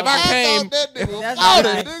that. If I came, That nigga was That's 40,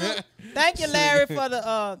 right. nigga. Thank you, Larry, for the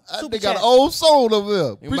That super nigga got chat. an old soul over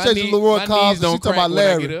there. Appreciate you, Leroy my Cobbs. knees She don't talking crack about when I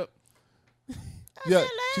Larry. get up. Yeah,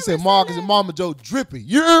 she said Marcus and Mama Joe drippy.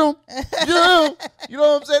 You hear him? You hear him? You know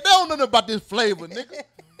what I'm saying? They don't know nothing about this flavor, nigga. They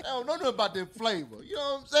don't know nothing about this flavor. You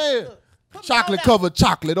know what I'm saying? Put me Chocolate on now. covered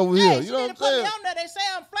chocolate over Hey, here. You know what I'm saying? Put me on there. They say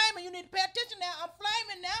I'm flaming. You need to pay attention now. I'm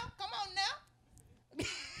flaming now. Come on now.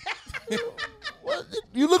 What?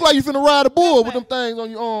 You look like you finna ride a bull with them things on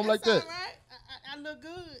your arm like That's that. all right. I look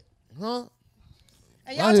good. Huh? And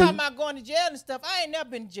I y'all hear talking you. about going to jail and stuff. I ain't never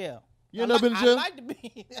been to jail. You ain't never been to jail? I like to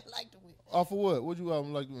be. I like to win. Oh, for what? What you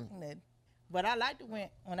like doing? But I like to win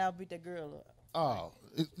when I beat that girl up. Oh,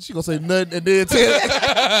 she gonna say nothing and then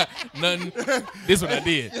tell Nothing. This what I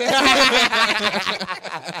did.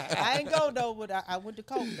 I ain't go though, but I went to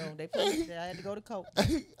court though. They put me there. I had to go to court.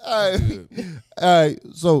 All right.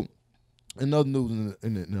 So, in other news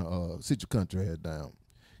in the City Country head down,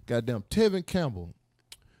 goddamn Tevin Campbell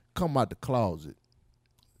come out the closet,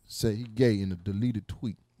 say he gay in a deleted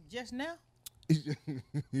tweet. Just now?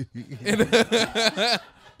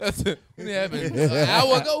 That's it. When it happened an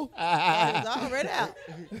hour ago. It's already out.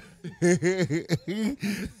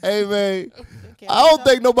 Hey man, I don't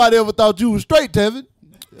think nobody ever thought you was straight, Tevin.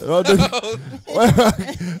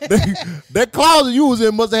 That closet you was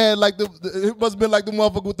in must have had like it must have been like the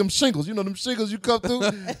motherfucker with them shingles. You know them shingles you come through.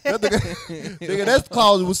 Nigga, that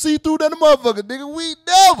closet was see through than the motherfucker. Nigga, we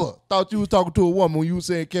never thought you was talking to a woman when you was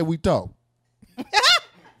saying, "Can we talk?"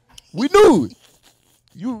 We knew it.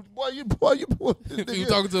 You talking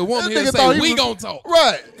to a woman, he'll say, "We gonna talk."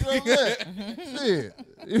 Right. You know what I'm saying?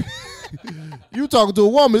 Yeah. You talking to a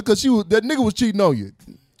woman because that nigga was cheating on you.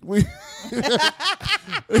 We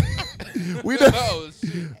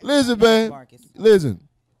listen, man. Listen.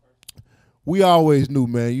 We always knew,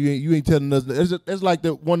 man. You ain't telling us. It's like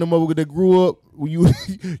that one of them motherfuckers that grew up. When you had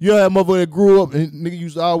a motherfucker that grew up and nigga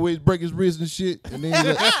used to always break his wrist and shit. And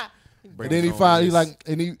then he like,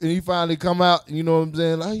 and then he finally come out. And you know what I'm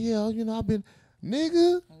saying? Like, yeah, you know, I've been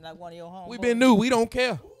nigga. Like one of your homeboys. We been new. We don't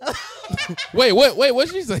care. Wait, what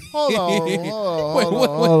she say? Hold on.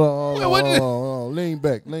 Lean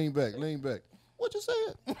back. What you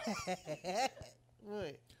said?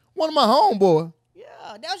 What? One of my homeboy. Yeah,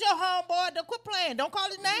 that was your homeboy. Don't quit playing. Don't call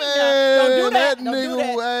his name. Man, Don't do that. Don't nigga, do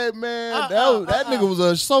that. hey man, that nigga was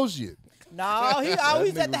an associate. No, he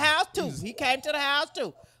always at the house too. He came to the house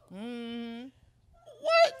too. What?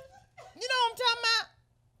 You know what I'm talking about?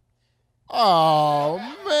 Oh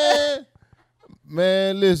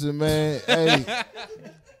man, listen, man. Hey,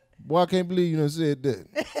 boy, I can't believe you done said that.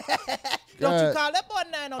 Don't you call that boy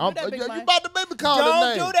name? Don't do that, big you man. about to make me call Don't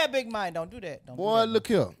that name. do that, big man. Don't do that. Don't Boy, do that. look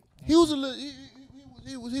here. He was a little.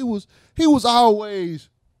 He was always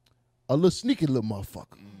a little sneaky little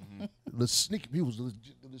motherfucker. A little sneaky. He was a little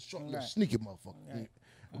short, little sneaky motherfucker. Right.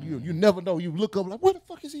 You never know. You look up like, where the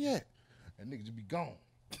fuck is he at? That nigga just be gone.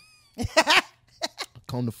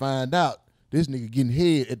 Come to find out, this nigga getting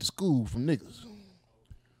head at the school from niggas.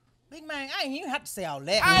 Big man, I ain't even have to say all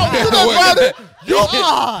that. You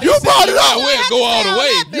brought it up. We'll go all the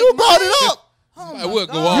way. You brought it up. I will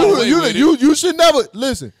go all the way with it. You should never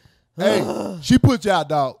listen. Hey, she put you out,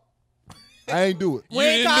 dog. I ain't do it. We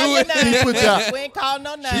ain't calling your name. She put you out. We ain't calling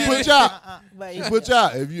no name. She put you out. But She put you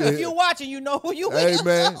out. If you watching, you know who you hey is.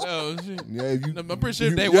 man. Oh shit. Yeah, if you, I'm pretty sure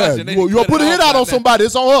if they yeah, watching, they you cut put a it hit off out by on now. somebody,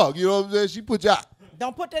 it's on her. You know what I'm saying? She put you out.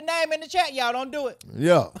 Don't put the name in the chat, y'all. Don't do it.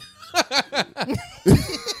 Yeah.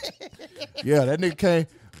 Yeah, that nigga came.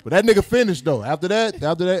 But that nigga finished though. After,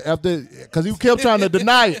 because he kept trying to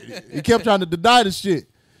deny it. He kept trying to deny the shit.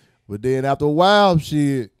 But then after a while,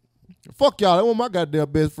 shit, fuck y'all. That was my goddamn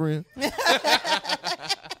best friend.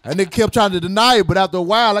 That nigga kept trying to deny it, but after a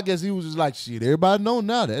while, I guess he was just like, shit, everybody know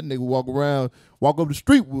now. That nigga walk up the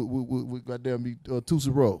street with goddamn Tusa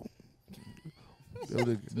Road.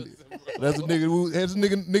 That's a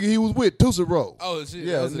nigga he was with, Tusa Road. Oh shit,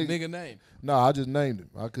 Yeah, that was a nigga name. No, I just named him.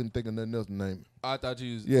 I couldn't think of nothing else to name him. I thought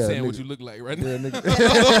you was Yeah, saying nigga. what you look like right now. Yeah, nigga.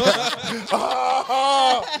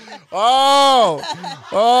 oh.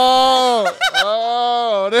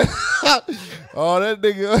 Oh, that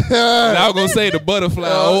nigga. And I was gonna say the butterfly.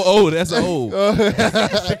 That's an O.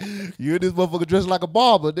 You and this motherfucker dressed like a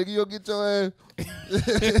barber, nigga. You'll get your ass.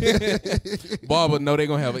 Barber know they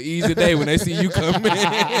gonna have an easy day when they see you come in. Come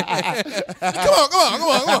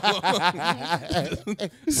on.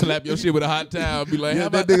 Slap your shit with a hot towel. Be like, Yeah, how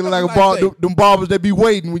that about nigga like a barber. Them barbers that be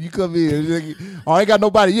waiting when you come in. Oh, I ain't got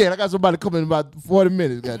nobody yet. I got somebody coming in about 40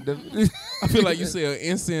 minutes. Goddamn. I feel like you sell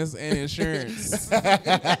incense and insurance.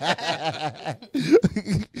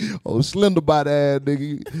 Oh, slender body ass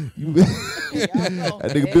nigga.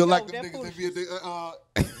 That nigga built like the niggas that be at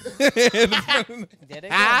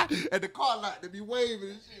the at the car lot. They be waving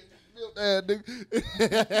and shit. Built ass nigga.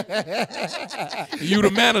 You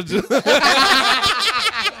the manager.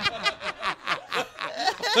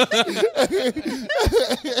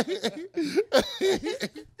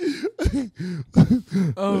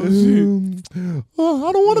 Oh shit! Oh,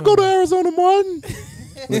 I don't want to go to Arizona, Martin.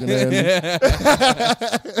 Looking at him.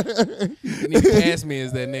 And he passed me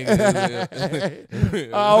as that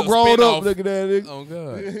nigga. All grown up looking at it. Oh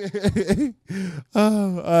God.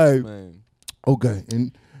 All right. Man. Okay,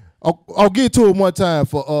 and I'll get to it one time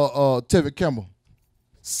for Tevin Campbell.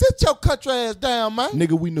 Sit your country ass down, man.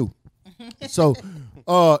 Nigga, we knew. So,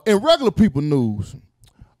 in regular people news,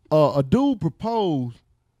 a dude proposed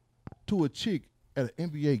to a chick at an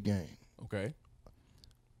NBA game. Okay.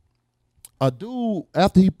 A dude,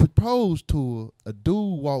 after he proposed to her, a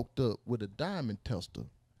dude walked up with a diamond tester,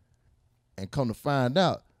 and come to find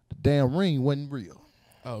out, the damn ring wasn't real.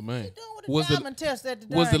 Oh man. Was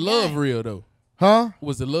the love real though? Huh?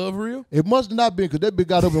 Was the love real? It must have not been, because that bitch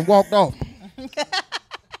got up and walked off.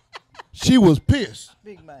 She was pissed.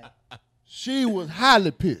 Big man. She was highly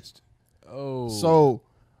pissed. Oh. So,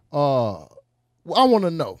 I want to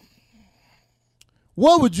know,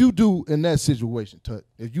 what would you do in that situation, Tut,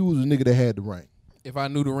 if you was a nigga that had the ring? If I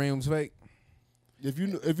knew the ring was fake? If you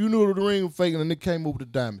knew the ring was fake and the nigga came over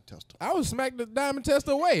with the diamond tester. I would smack the diamond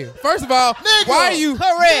tester away. First of all, Nigga, why are you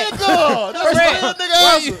correct? Nigga, that's Correct. real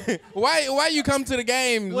nigga answer. why you come to the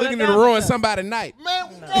game With looking a to ruin diamond somebody's night? Man,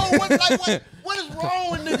 bro, what is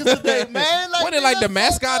wrong with niggas today, man? What, it like the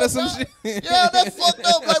mascot or some shit? shit? Yeah, that's fucked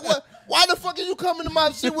up. Like, what? Why the fuck are you coming to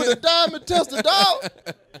my shit with a diamond tester, dog?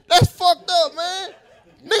 That's fucked up, man.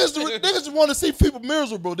 Niggas just want to see people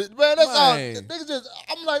miserable. Man, that's all. Niggas just,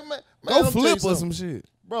 I'm like, man. Go let me tell you flip or something. some shit.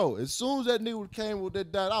 Bro, as soon as that nigga came with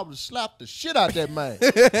that diamond, I would have slapped the shit out that man.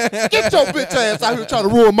 Get your bitch ass out here trying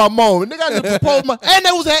to ruin my moment. Nigga, I just proposed and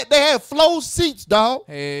they had flow seats, dog.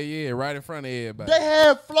 Hell yeah, right in front of everybody. They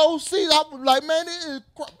had flow seats. I was like, man, this is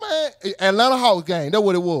Atlanta Hawks game. That's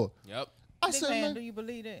what it was. Yep. I said, man, do you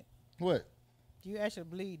believe that? What? Do you actually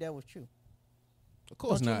believe that was true? Of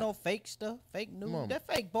course Don't not. you know fake stuff, fake news? Mama. That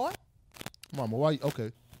fake, boy. Mama, why?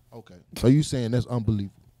 Okay. So you saying that's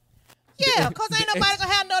unbelievable? Yeah, because ain't nobody going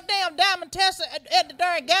to have no damn diamond tester at the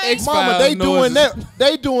darn game. X-Files Mama, they doing noises. that.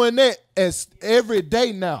 They doing that as every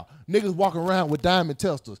day now. Niggas walking around with diamond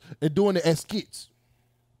testers and doing it as skits.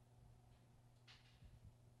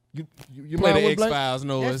 You Play mind the with Blake? X-Files That's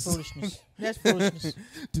noise. foolishness. That's foolishness.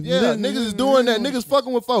 Yeah, niggas is doing that. Niggas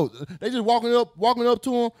fucking with folks. They just walking up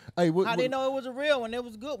to them. Hey, How they know it was a real one? It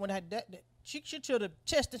was good one. She should have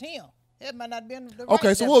tested him. That might not been the Okay,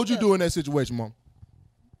 right so what would you tester. do in that situation, Mom?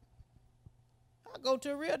 I go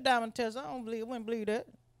to a real diamond test. I wouldn't believe that.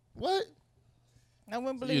 What? I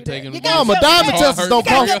wouldn't believe You that. taking You the gotta Mama, give them diamond a testers chance. don't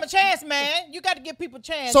You gotta cost. give them a chance, man. You got to give people a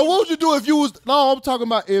chance. So what would you do if you was? No, I'm talking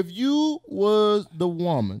about if you was the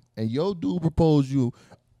woman and your dude proposed you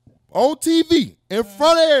on TV in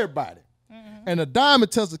front of everybody, and a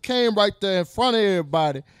diamond tester came right there in front of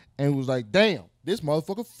everybody and was like, "Damn, this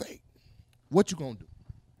motherfucker fake." What you gonna do?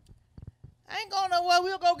 I ain't going nowhere.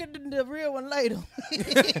 We'll go get the real one later.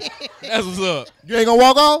 That's what's up. You ain't gonna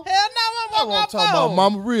walk off? Hell no, I I'm want to talk gonna about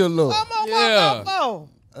mama real love. I'm gonna Yeah. walk off.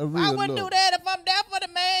 A real I wouldn't love. do that if I'm there for the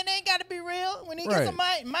man. They ain't got to be real. When he Right. gets some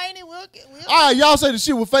money, we'll get. All right, y'all say the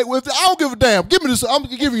shit was fake. Well, I don't give a damn. Give me this. I'm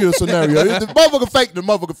giving you a scenario. If the motherfucker fake, the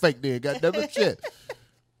motherfucker fake. Then, goddamn it, shit.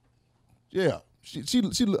 Yeah, she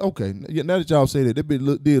okay. Yeah, now that y'all say that, that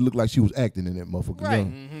bitch did look like she was acting in that motherfucker. Right.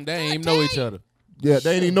 Mm-hmm. They ain't even know each other. Yeah,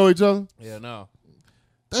 they ain't even know each other. Yeah, no.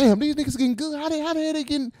 Damn, these niggas getting good. How the hell they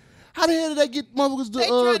getting? How the hell did they get motherfuckers to They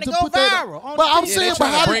trying to go put that? viral on But I'm TV. Yeah, saying, they but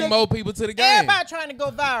trying how to did bring they? more people to the game. Everybody trying to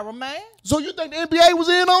go viral, man. So you think the NBA was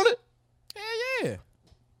in on it? Hell yeah.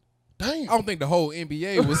 Damn. I don't think the whole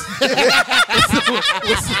NBA was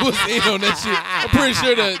was in on that shit. I'm pretty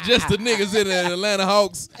sure that just the niggas in the Atlanta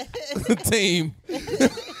Hawks team,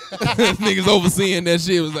 niggas overseeing that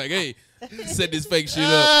shit was like, hey, set this fake shit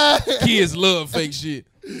up. Kids love fake shit.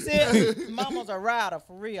 He said, "Mama's a rider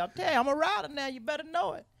for real." I'm telling you, I'm a rider now. You better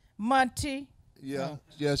know it, Monty. Yeah,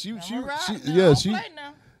 yeah. She Play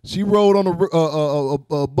now. she rode on a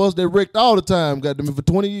bus that wrecked all the time. Got them for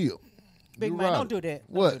 20 years. Big You man, right. don't do that.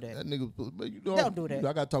 What? Don't do that. That nigga, but you know, Don't do that.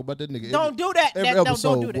 I gotta talk about that nigga. Don't do that. Every Don't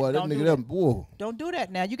episode, do that. boy. Don't That do nigga, that. whoa. Don't do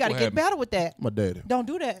that now. You got to What get happened? better with that. My daddy. Don't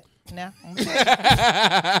do that now. Don't do that.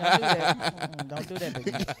 Don't do that,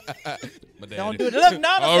 baby. Don't do that. Look,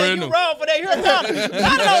 Nana said you wrong for that. You heard her talking.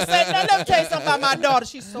 Nana don't say nothing. Let me tell you something about my daughter.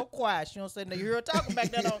 She's so quiet. She don't say nothing. You hear her talking back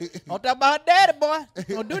there. Don't talk about her daddy, boy.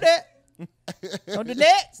 Don't do that. Don't do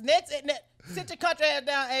next. Sit your country ass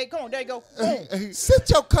down. Hey, come on. There you go. Boom. Sit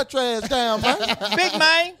your country ass down, man. Big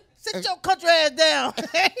man. Sit your country ass down.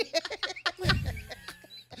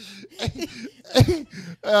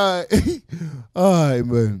 All right,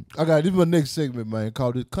 man. This is my next segment, man,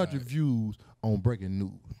 called the Country Views on Breaking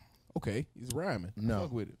News. Okay, he's rhyming. No.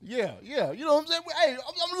 Fuck with it. Yeah. You know what I'm saying? Hey,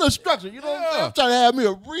 I'm a little structured. You know what I'm saying? I'm trying to have me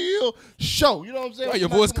a real show. You know what I'm saying? Why your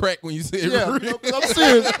voice cracked when you said Yeah, real? you know, 'cause I'm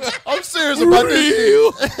serious. I'm serious about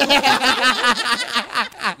this.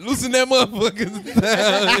 Loosen that motherfucker.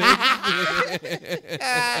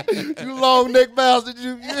 You long neck bastard.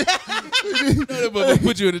 You. That motherfucker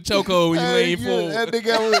put you in the chokehold when you lean forward. That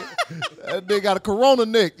nigga got a corona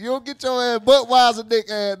neck. You don't get your ass Budweiser neck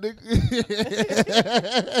ass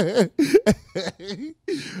nigga.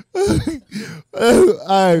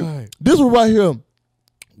 All right. This one right here,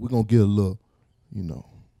 we're gonna get a little,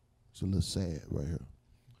 it's a little sad right here.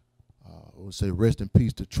 We'll say rest in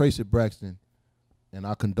peace to Tracy Braxton, and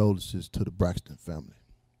our condolences to the Braxton family.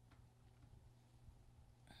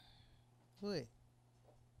 What?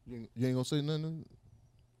 You ain't gonna say nothing?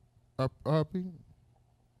 RP?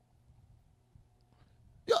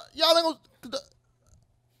 Y'all ain't gonna.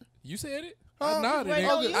 You said it? Huh?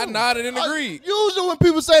 I nodded and agreed. Usually when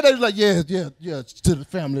people say that, it's like, yeah, to the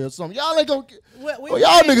family or something. Y'all ain't gonna. Well,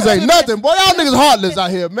 y'all niggas ain't nothing, boy. Y'all niggas heartless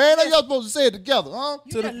out here, man. Y'all supposed to say it together, huh?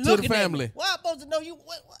 To the family. Why I'm supposed to know you?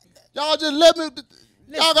 What? Y'all just let me.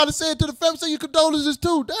 Y'all gotta say it to the family. Say your condolences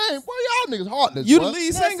too. Dang, boy, y'all niggas heartless. You boy. the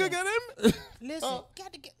lead singer, got him? Listen, you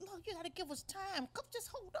gotta give us time. Come, just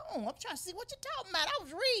hold on. I'm trying to see what you're talking about. I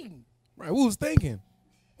was reading. Right, we was thinking.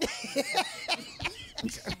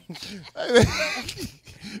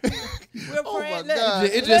 Oh my God.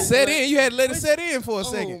 It just set in. You had to let it set in for a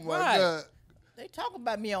second. Oh my God. They talk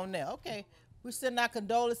about me on there. Okay, we send our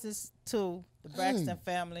condolences to the Braxton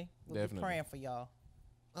family. We'll Definitely. be praying for y'all.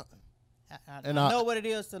 I And know what it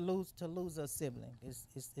is to lose a sibling.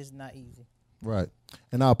 It's not easy. Right,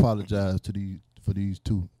 and I apologize for these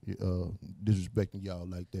two disrespecting y'all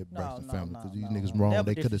like that, Braxton family, because these niggas wrong.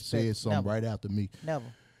 Never They could have said disrespect. something Never. right after me. Never.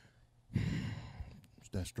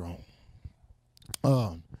 That's strong.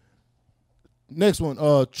 Next one,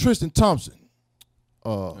 Tristan Thompson.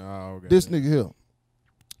 Okay. This nigga here.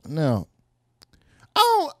 Now,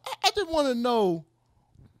 I just want to know,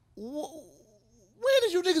 when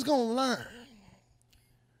is you niggas gonna learn?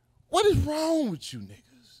 What is wrong with you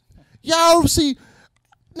niggas? Y'all see,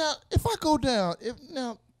 now if I go down,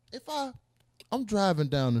 I'm driving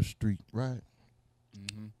down the street, right?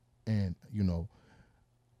 Mm-hmm. And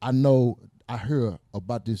I hear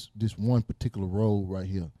about this one particular road right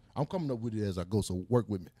here. I'm coming up with it as I go, so work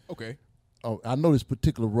with me. Okay. Oh, I know this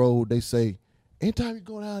particular road. They say anytime you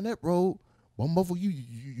go down that road, one motherfucker,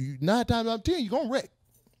 you 9 times out of 10 you gonna wreck.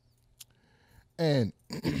 And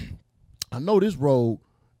I know this road,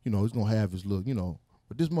 it's gonna have its look,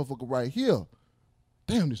 but this motherfucker right here,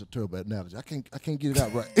 damn, this is a terrible analogy. I can't get it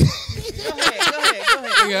out right. Go ahead.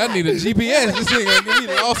 Nigga, I need a GPS. This nigga gonna get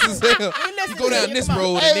me lost as hell. You go down this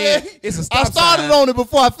road and then it's a stop I started sign. on it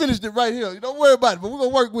before I finished it right here. Don't worry about it, but we're gonna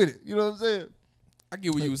work with it. You know what I'm saying? I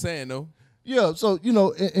get what you were saying though. Yeah, so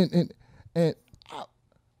and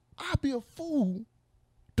I'd be a fool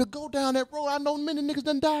to go down that road I know many niggas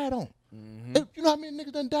done died on. Mm-hmm. You know how many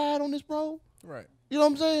niggas done died on this road? Right. You know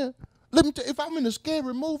what I'm saying? Let me tell you, if I'm in a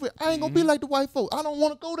scary movie, I ain't gonna be like the white folks. I don't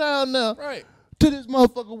want to go down there Right. to this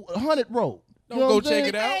motherfucker 100 road. Don't You know go what I'm check saying?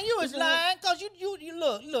 it out. Man, you was lying because you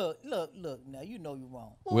look. Now you know you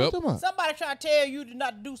wrong. What you talking about? Somebody try to tell you to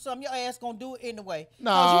not do something, your ass gonna do it anyway.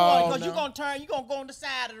 No, Because you gonna turn, you gonna go on the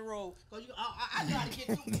side of the road. Cause I know how to get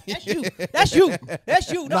through. That's you. That's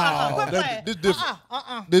you. This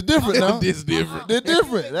different. This different now. This different. This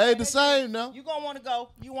different. They ain't the same now. You gonna want to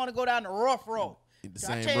go. You want to go down the rough road. The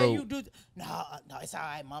So I same tell road. you do. No, it's all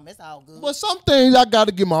right, mom. It's all good. But some things I got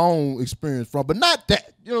to get my own experience from, but not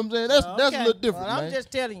that. You know what I'm saying? That's a little different, well, man. I'm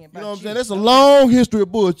just telling you about You know what I'm saying? That's a long history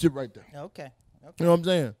of bullshit right there. Okay. You know what I'm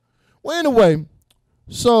saying? Well, anyway,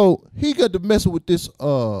 so he got to messing with this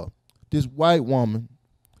white woman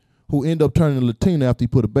who ended up turning Latina after he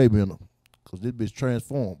put a baby in her. Because this bitch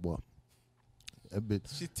transformed, boy. That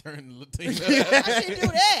bitch. She turned Latina. How she do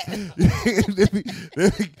that?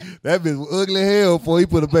 that bitch was ugly hell before he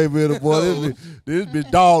put a baby in her, boy. This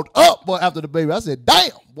bitch dogged up, boy, after the baby. I said,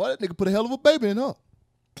 damn, boy, that nigga put a hell of a baby in her.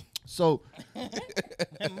 So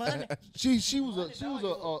she was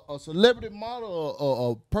a celebrity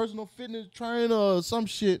model, a personal fitness trainer, or some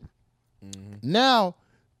shit. Mm-hmm. Now,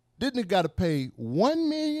 this nigga got to pay $1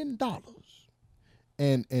 million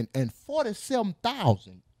and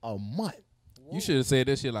 $47,000 a month. You should have said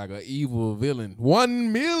that shit like an evil villain.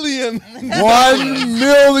 $1 million. $1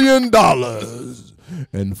 million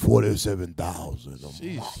and $47,000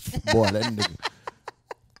 a month. Boy, that nigga.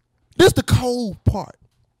 This the cold part.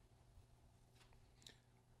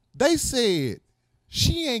 They said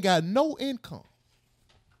she ain't got no income,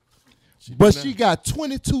 but she got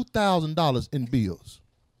 $22,000 in bills.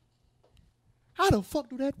 How the fuck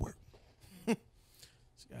do that work? She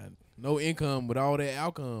got no income with all that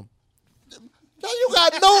outcome. Now you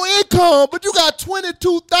got no income, but you got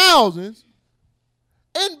 $22,000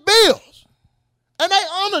 in bills, and they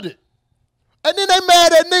honored it. And then they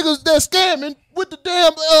mad at niggas that scamming with the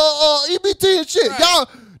damn EBT and shit. Right. Y'all,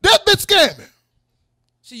 that bitch scamming.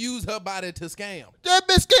 She used her body to scam. That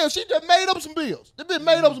bitch scam. She just made up some bills. That bitch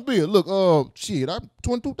made up some bills. Look, shit, I'm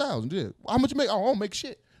 $22,000. Yeah. How much you make? Oh, I don't make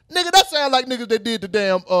shit. Nigga, that sound like niggas that did the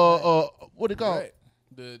damn what they call it?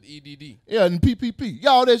 The EDD. Yeah, and PPP.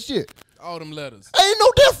 Y'all that shit. All them letters. Ain't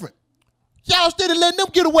no different. Y'all still letting them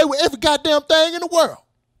get away with every goddamn thing in the world.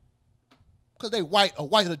 Cause they white or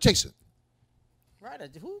white adjacent. Right,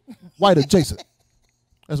 who? White adjacent.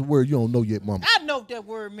 That's a word you don't know yet, mama. I know what that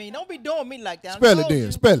word mean. Don't be doing me like that. Spell it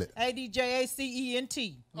then. Spell it.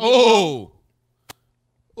 ADJACENT. Oh.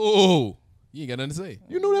 You ain't got nothing to say.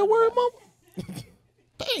 You know that word, mama?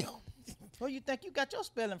 Damn. Where you think you got your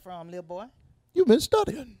spelling from, little boy? You been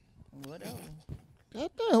studying. Whatever.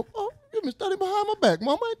 Goddamn. Oh, you been studying behind my back,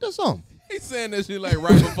 mama. Ain't that something? He's saying that shit like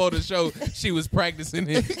right before the show. She was practicing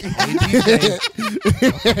it.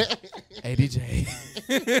 ADJ.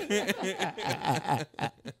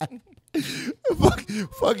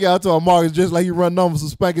 Fuck y'all talking Marcus just like you run numbers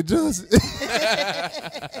with Spanky Johnson.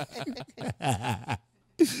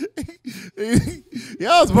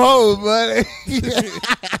 Y'all supposed, buddy.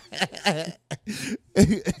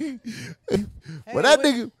 But that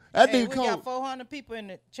nigga we got 400 people in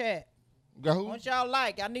the chat. Got who? Once y'all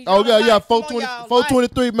like, I need. Oh yeah, like.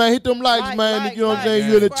 423, like. Man. Hit them likes, man. You know what I'm saying?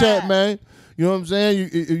 You in the chat, man. You know what I'm saying?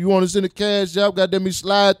 You want to send a cash out? Goddamn me,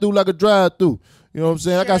 slide through like a drive through. You know what I'm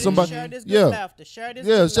saying? I got somebody. Share this good laughter. Share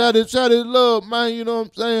this share this love, man. You know what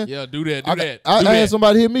I'm saying? Yeah, do that. I had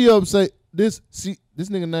somebody hit me up and say this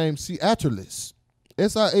nigga named Seattlelis,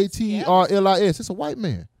 SIATERLIS. It's a white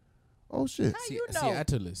man. Oh shit. How you know?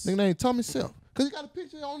 Seattlelis. Nigga named Tommy Self. Cause he got a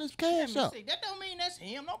picture on his cash out. That don't mean that's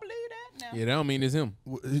him. Don't believe that now. Yeah, that don't mean it's him.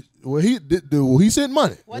 Well, he sent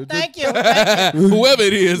money. Well, thank you. Whoever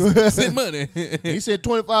it is, sent money. He said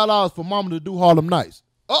 $25 for mama to do Harlem Nights.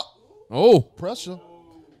 Oh. Pressure.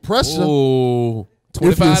 Oh.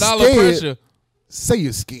 $25 pressure. Say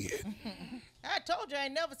you're scared. I told you I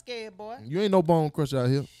ain't never scared, boy. You ain't no bone crusher out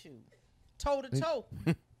here. Shoot. Toe to toe.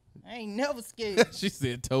 I ain't never scared. She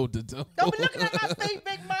said toe to toe. Don't be looking at my feet,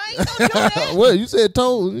 big man. Don't do that. Well, you said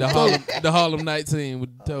toes. The Harlem Night team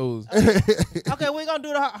with the toes. Okay, we're going to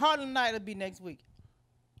do the Harlem Night. It'll be next week.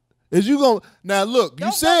 Is you going to... Now, look,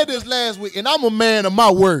 you said this last week, and I'm a man of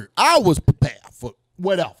my word. I was prepared for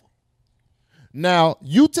whatever. Now,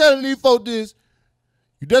 you telling these folks this,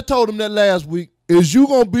 you just told them that last week, is you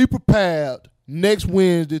going to be prepared next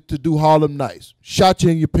Wednesday to do Harlem Nights? Shot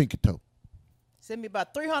you in your pinky toe. Send me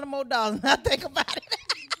about $300 more and I'll think about it.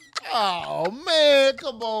 Oh, man.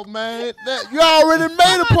 Come on, man. You already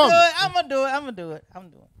made a promise. I'm going to do it.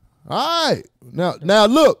 All right. Now,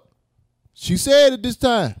 look. She said it this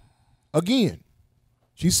time. Again.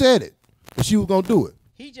 She said it. But she was going to do it.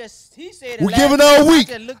 He said it. We're giving her a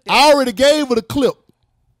week. I already gave her the clip.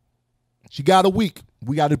 She got a week.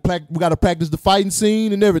 We got to practice the fighting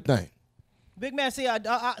scene and everything. Big man, see, I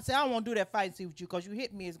don't want to do that fighting scene with you because you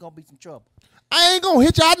hit me, it's going to be some trouble. I ain't gonna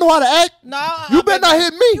hit you. I know how to act. No, you better not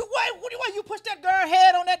hit me. You push that girl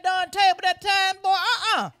head on that darn table that time, boy.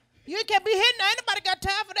 You can't be hitting. Ain't nobody got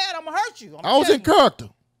time for that. I'm gonna hurt you. I was in character.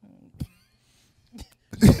 You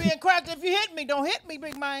be in character. If you hit me, don't hit me,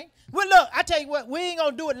 big man. Well, look, I tell you what, we ain't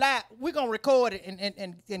gonna do it live. We gonna record it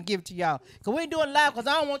and give it to y'all. Cause we ain't doing it live because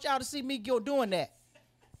I don't want y'all to see me doing that.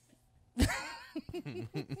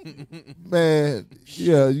 Man,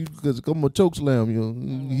 yeah, because I'm a choke slam. You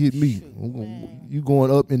hit me. You going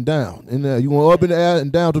up and down, and you going up in the air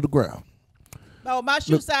and down to the ground. Oh, my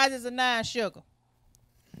shoe size is a 9 sugar.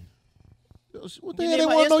 What the You hell need they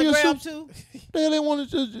my want to know your Instagram shoes? too? What the hell they want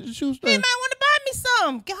to shoes? You might want to buy me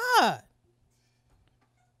some. God.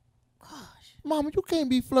 Mama, you can't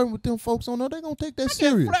be flirting with them folks on there. They gonna take that I can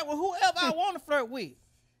serious. flirt with whoever I want to flirt with.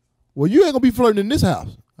 Well, you ain't gonna be flirting in this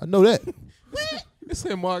house. I know that. It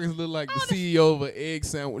said Marcus look like the CEO of an egg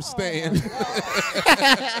sandwich stand.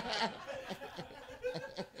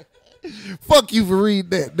 Fuck you for reading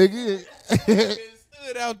that, nigga. It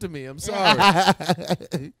stood out to me. I'm sorry. I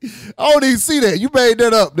don't even see that. You made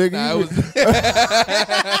that up, nigga.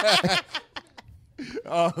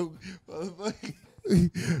 Nah,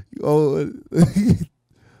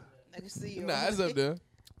 I can see you. Nah, it's up there.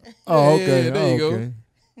 Oh, okay. Yeah, there you go.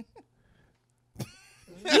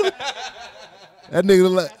 That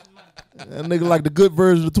nigga like the good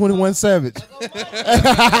version of 21 Savage.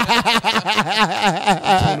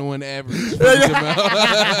 21 average.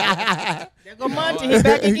 There go Monty. He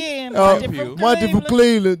back again. Monty from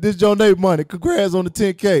Cleveland. This your name, Monty. Congrats on the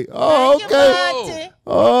 10K. Oh, Thank you, okay. Monty.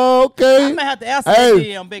 Oh, okay. I might have to answer that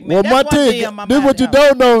DM, big man. Well, That's one Monty, DM I this might what you have.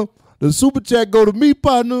 don't know. The super chat go to me,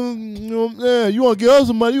 partner. You know what I'm saying? You want to give us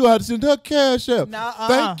some money, you have to send her cash out. No,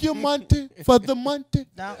 Thank you, Monty, for the Monty.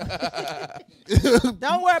 Don't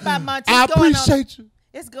worry about Monty. I It's going appreciate you.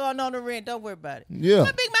 It's going on the rent. Don't worry about it. Yeah.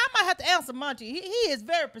 But big man, I might have to answer Monty. He is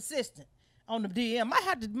very persistent on the DM. Might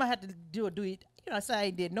have to do it. You know, I say I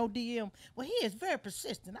ain't did no DM. Well, he is very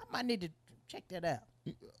persistent. I might need to check that out.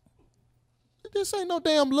 This ain't no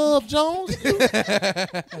damn Love Jones.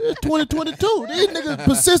 It's 2022. These niggas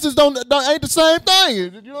persistence ain't the same thing.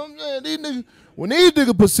 You know what I'm saying? These niggas, when these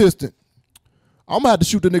niggas persistent, I'm gonna have to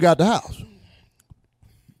shoot the nigga out the house.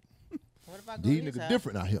 What if I go These to his niggas house?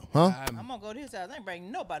 different out here, huh? I'm gonna go to his house. I ain't bring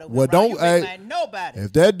nobody over. Well, around don't you, hey, big man, nobody.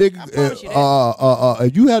 If that I nigga, promise you that.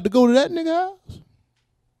 if you have to go to that nigga house,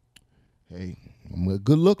 hey,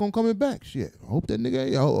 good luck on coming back. Shit, I hope that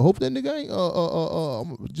nigga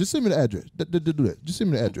ain't. Just send me the address. Do that. Just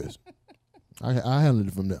send me the address. I handle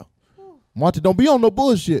it from there. Monty, don't be on no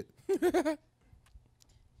bullshit.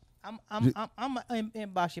 I'm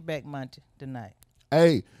inbox you back, Monty, tonight.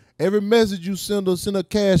 Hey, every message you send her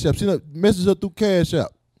cash app. Message her through cash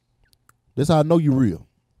app. That's how I know you real.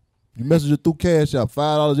 You message her through cash app,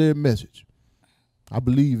 $5 every message. I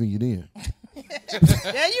believe in you then.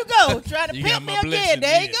 There you go. Try to You pimp got me my again. blessing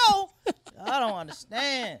There you then. go. I don't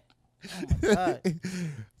understand. Oh my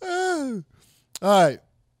God. All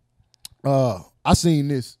right. I seen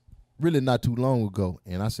this really not too long ago,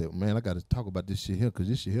 and I said, man, I got to talk about this shit here because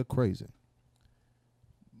this shit here crazy.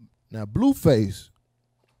 Now, Blueface,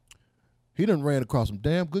 he done ran across some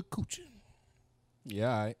damn good coochie.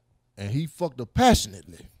 Yeah, all right. And he fucked her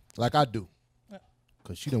passionately, like I do,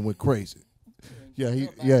 because she done went crazy.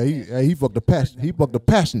 He fucked her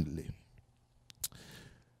passionately.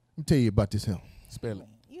 Let me tell you about this here. Spell it.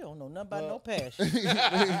 You don't know nothing about no passion.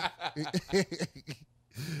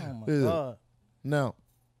 Oh my God. Now,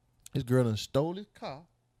 this girl done stole his car.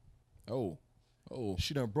 Oh.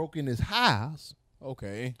 She done broke in his house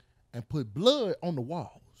Okay. and put blood on the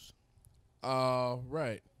walls.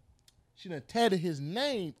 Right. She done tatted his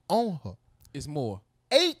name on her It's more.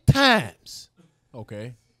 8 times.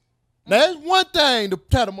 Okay. Now, that's one thing to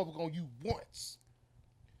tat a motherfucker on you once.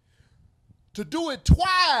 To do it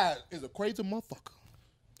twice is a crazy motherfucker.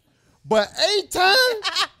 But 8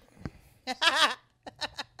 times?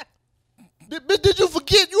 Did you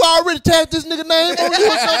forget you already tagged this nigga name on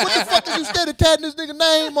you or something? What the fuck is you steady tagging this nigga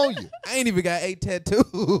name on you? I ain't even got 8 tattoos.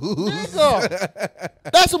 Nigga,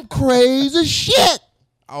 that's some crazy shit.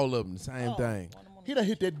 All of them, the same thing. He done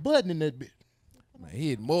hit that button in that bitch. Man, he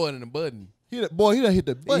hit more than a button. He done hit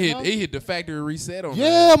the button. He hit the factory reset on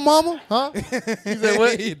Yeah, mama. Huh? He said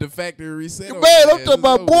what? He hit the factory reset on Man, her I'm ass. talking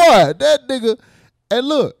about, It's over. boy, that nigga. And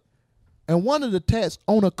look, and one of the tats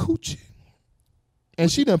on a coochie. And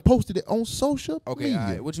she done posted it on social Okay, media. all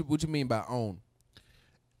right. What you mean by on?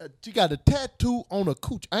 She got a tattoo on a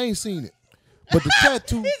coochie. I ain't seen it. But the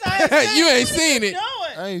tattoo, You ain't seen it.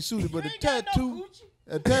 I ain't seen it, but the ain't got no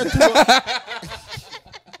tattoo,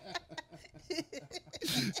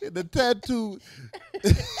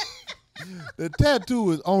 the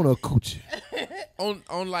tattoo is on a coochie.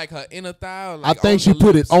 On like her inner thigh. Or I like think on she the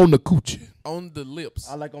put lips? it on the coochie. On the lips.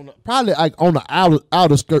 Probably like on the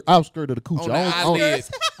outer skirt of the coochie. On the eyelid.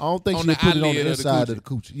 I don't think On she the put it on eyelid the of the inside of the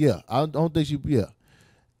coochie. Yeah, I don't think she. Yeah,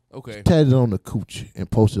 Okay. tatted it on the coochie and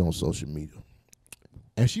posted it on social media.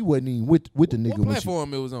 And she wasn't even with the nigga What when she.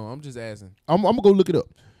 platform it was on? I'm just asking. I'm gonna go look it up.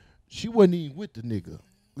 She wasn't even with the nigga.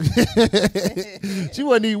 She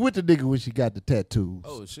wasn't even with the nigga when she got the tattoos.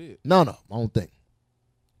 Oh shit. No, I don't think.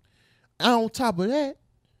 And on top of that,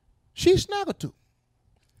 she snuggled too.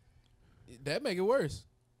 That make it worse.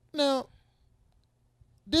 Now,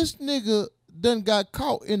 this nigga done got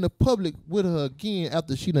caught in the public with her again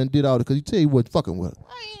after she done did all that, because he tell you he wasn't fucking with her.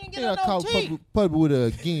 I ain't He getting got no caught teeth. public with her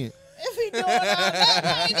again. If he doing all that,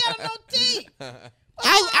 I ain't got no teeth.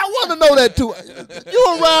 I want to know that too. You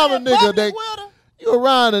around a nigga Public that with her? you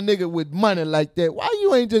around a nigga with money like that. Why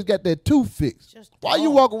you ain't just got that tooth fixed? Just Why you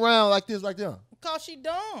dumb. walk around like this, like that? Because she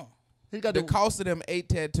dumb. He got The cost of them 8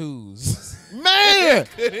 tattoos. man.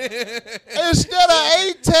 Instead of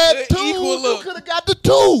 8 tattoos, Equal you look. could have got the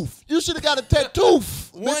tooth. You should have got a tattoo.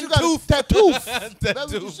 One you got tooth. a tattoo. Tattoo.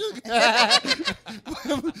 That's what you should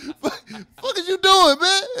What is you doing,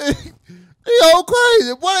 man? He all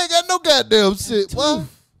crazy. Boy, ain't got no goddamn shit, boy.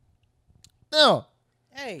 Now,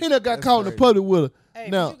 Hey, he done got caught in the public with her. hey,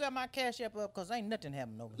 Now, but you got my cash app up because ain't nothing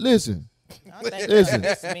happening over here. listen. I think Listen.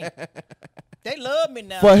 that's me. They love me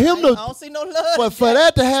now. For him I to- don't see no love. For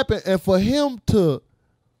that to happen and for him to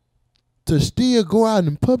still go out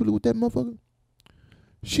in public with that motherfucker,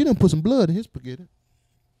 she done put some blood in his spaghetti.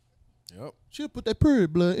 Yep. She done put that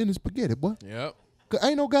period blood in his spaghetti, boy. Yep. Cause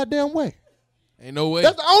ain't no goddamn way. Ain't no way.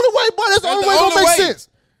 That's the only way, boy. That's the only way the gonna only make way. sense.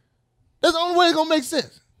 That's the only way it's gonna make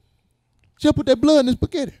sense. She'll put that blood in his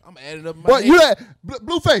spaghetti. I'm adding up my But neck. you had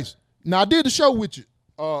Blueface. Now I did the show with you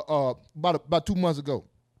about 2 months ago,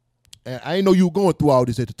 and I ain't know you were going through all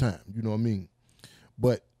this at the time. You know what I mean?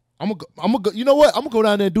 But I'm gonna go. You know what? I'm gonna go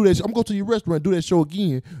down there and do that. I'm gonna go to your restaurant and do that show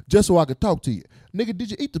again just so I can talk to you, nigga.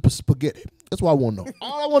 Did you eat the spaghetti? That's what I want to know.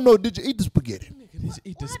 All I want to know, did you eat the spaghetti?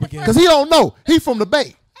 Eat the spaghetti. Cause he don't know. He from the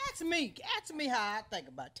Bay. Ask me how I think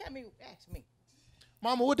about it. Tell me, ask me.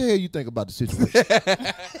 Mama, what the hell you think about the situation?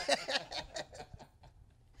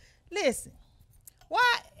 Listen,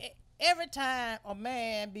 why every time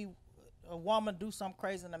a woman do something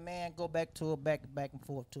crazy and a man go back to her, back and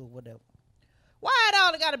forth to her, whatever. Why it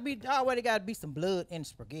already gotta be some blood in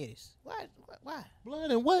spaghettis? Why?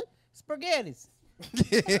 Blood and what? Spaghettis.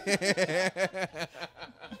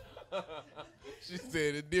 She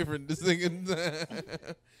said it different the second time.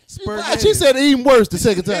 She said it even worse the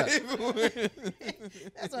second time.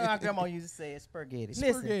 That's what my grandma used to say, spaghettis.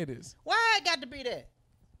 Listen, Spaghettis. why it got to be that?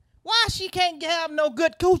 Why she can't have no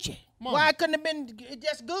good coochie? Mama. Why it couldn't have been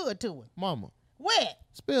just good to her? Mama, Wet.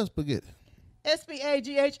 spell spaghetti.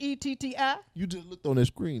 Spaghetti. You just looked on that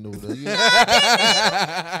screen over there. No,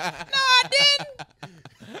 I didn't.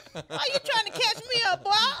 Why you trying to catch me up,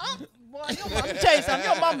 boy? Boy, let me tell you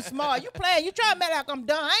something. Your mama smart. You playing. You trying to make like I'm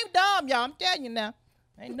dumb. I ain't dumb, y'all. I'm telling you now.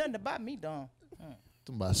 Ain't nothing about me dumb. Talking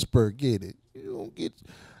about spaghetti. You don't get.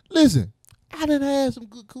 Listen, I done had some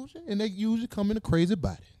good coochie, and they usually come in a crazy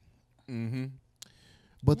body. Mm-hmm.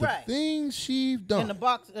 But Right. the things she's done. In the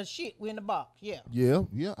box, shit. We in the box. Yeah. Yeah.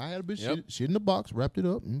 I had a bitch Yep. shit in the box, wrapped it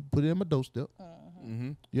up, and put it in my doorstep.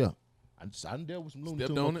 Mm-hmm. Yeah. I done dealt with some Looney Stepped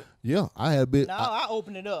Tunes. on it? Yeah, I had a bit. No, I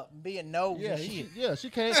open it up and being nosy Yeah, and shit.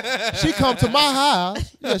 she came. She come to my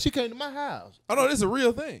house. Yeah, she came to my house. Oh no, this is a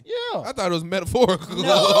real thing. Yeah. I thought it was metaphorical.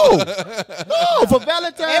 No, for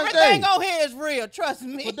Valentine's Everything Day. on here is real. Trust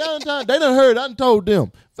me. For Valentine's, they done heard. I done told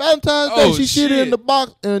them. Valentine's Day, Oh, she shit it in shit. the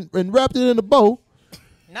box and wrapped it in the bow.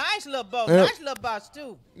 Nice little boat. Yeah. Nice little box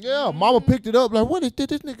too. Yeah, Mama picked it up like, what is this?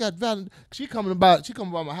 This nigga got Valentine's. She coming by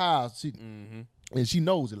my house, and she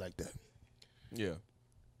knows it like that. Yeah.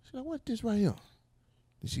 She's like, what's this right here?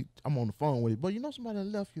 And I'm on the phone with it. But you know somebody that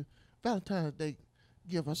left you Valentine's Day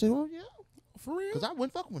gift. I said, oh yeah, For real? because I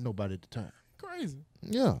wasn't fucking with nobody at the time. Crazy.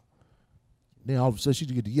 Yeah. Then all of a sudden she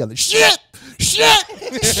just get to yelling, shit,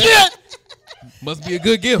 shit. Must be a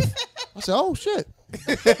good gift. I said, oh shit.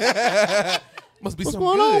 Must be What's something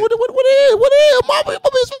going good. on? What is? Mama is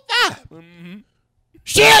some fire. Mm-hmm.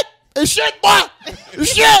 Shit! It's shit, boy!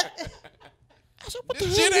 It's shit! I said, what the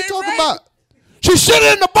hell shit you ain't talking right. about? She shit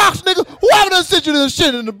in the box, nigga. Whoever done sent you this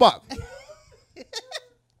shit in the box?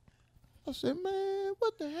 I said, man,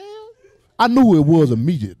 what the hell? I knew it was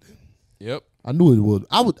immediately. Yep. I knew it was.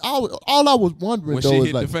 All I was wondering When though she is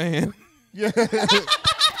hit like, the fan.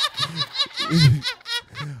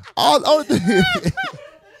 only thing,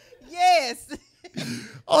 Yes.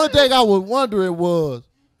 only thing I was wondering was,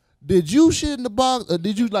 did you shit in the box or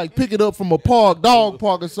did you like pick it up from a park, dog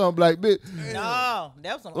park or something like that? No,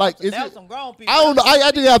 that was some Like, is that was it- some grown people. I don't know.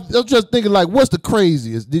 I'm just thinking like, what's the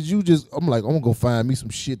craziest? Did you just? I'm like, I'm gonna go find me some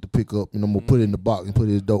shit to pick up, and I'm gonna put it in the box and put it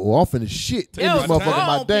in the door. Or I'm finna shit in That this was some motherfucker. My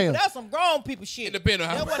grown damn. people. That's some grown people shit. It depends on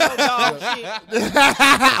how That wasn't no dog shit.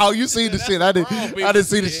 Oh, you seen the shit? I didn't. people I didn't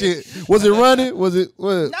see the shit. Was it running? Was it?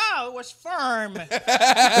 What? No, it was firm.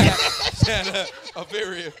 A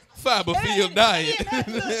very fiber-filled diet. That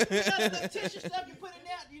little tissue stuff you put in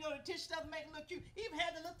there, you know, the tissue stuff make it look cute. He even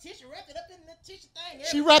had the little tissue wrapped it up in the tissue thing.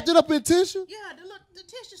 She wrapped it up in tissue. Yeah, the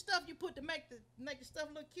tissue stuff you put to make the stuff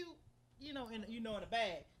look cute. you know, in the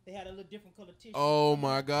bag, they had a little different color tissue. Oh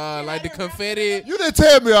my God! Like the confetti. You didn't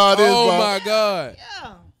tell me all this, Oh bro. my God!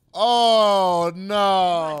 Yeah. Oh My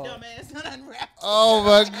no. dumb ass not unwrapped. Oh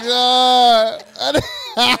my God.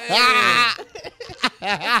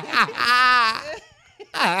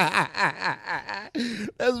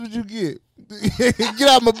 That's what you get. Get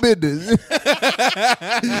out of my business.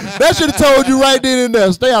 That should have told you right then and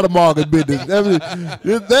there. Stay out of Marcus' business.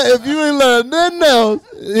 If you ain't learned nothing else,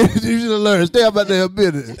 you should have learned. Stay out of their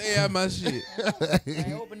business. Stay out my shit. I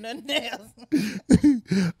ain't open nothing else.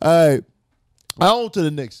 All right. On to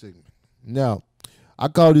the next segment. Now, I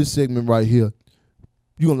call this segment right here.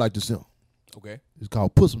 You gonna like this song? Okay. It's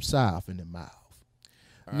called "Put Some Salve in Their Mouth."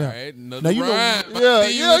 All Now- right. Another now you know- rhyme. yeah,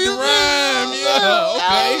 See you yeah, with you the rhyme. Yeah.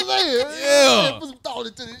 Okay. Yeah. Put some thought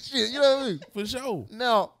into this shit. You know what I mean? For sure.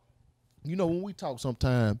 Now, you know when we talk,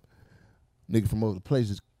 sometimes niggas from other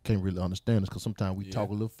places can't really understand us because sometimes we talk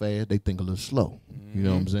a little fast, they think a little slow. You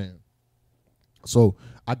know what I'm saying? So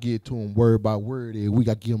I get to them word by word. Every week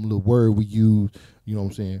I give them a little word we use. You know what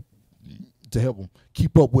I'm saying? To help them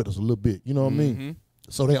keep up with us a little bit. You know what I mean?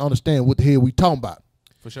 So they understand what the hell we talking about.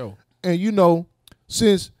 For sure. And you know,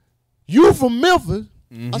 since you from Memphis,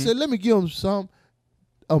 I said, let me give them some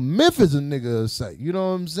a Memphis a nigga say. You know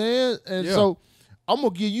what I'm saying? And so I'm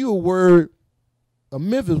going to give you a word, a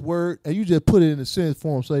Memphis word, and you just put it in a sentence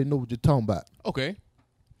form so they know what you're talking about. Okay.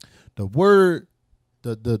 The word,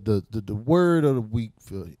 the word of the week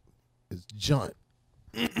for is junt.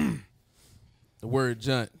 The word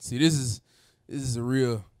junt. See, this is a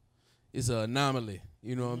real, it's an anomaly.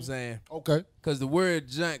 You know what I'm saying? Okay. Because the word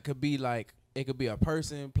junt could be like, it could be a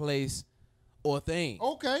person, place, or thing.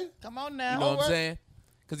 Okay. Come on now. You know what I'm saying?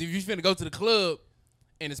 Because if you finna go to the club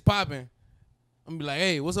and it's popping, I'm gonna be like,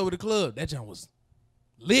 hey, what's up with the club? That junk was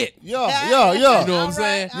lit. Yeah. You know what I'm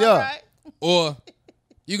saying? Yeah. Right. Or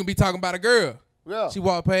you can be talking about a girl. Yeah. She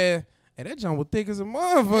walked past, and that junk was thick as a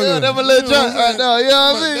motherfucker. Yeah, that was a little junt right now. You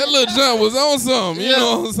know what I mean? That little junk was on something. You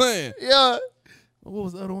know what I'm saying? Yeah. What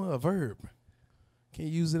was the other one? A verb. Can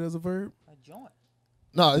you use it as a verb? A joint.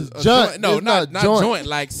 No, it's A junt. No, It's not joint. joint,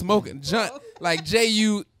 like smoking. Junt, like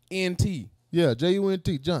J-U-N-T. Yeah,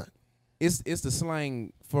 J-U-N-T, junt. It's the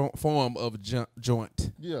slang form of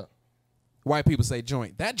joint. Yeah. White people say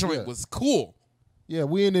joint. That joint was cool. Yeah,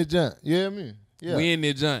 we in there junt. Yeah, I mean. Yeah. We in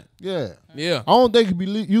there joint. Yeah. Yeah. I don't think it can be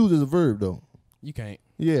used as a verb, though. You can't.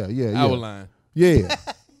 Yeah. Our line. Yeah.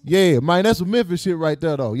 Yeah, man, that's some Memphis shit right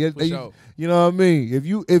there, though. Yeah, For sure. You know what I mean?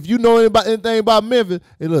 If you know anything about Memphis,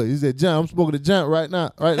 hey, look, he said, "John, I'm smoking the joint right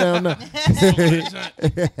now."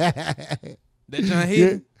 That John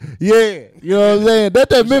hit. Yeah, you know what I'm saying? That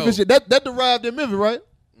For Memphis sure. shit. That derived in Memphis, right?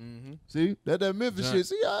 See, that Memphis shit.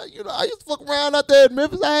 See, I used to fuck around out there in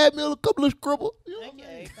Memphis. I had me a couple of scribbles. You know what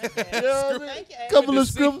I mean? You know what I mean? Couple of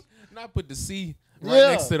scribbles. Not put the C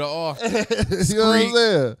right next to the R. You know what I'm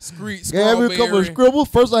saying? Screet, Gave me a couple of scribbles.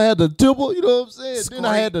 First, I had the tipple. You know what I'm saying? Then I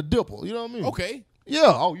Scrape. had the dipple. You know what I mean? Okay. Yeah.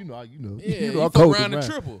 Oh, you know. Yeah, you know, you I fuck coach around the around.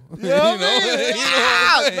 triple. You know what I mean? You know what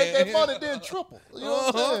Yeah. I'm Make saying? that money then triple. You know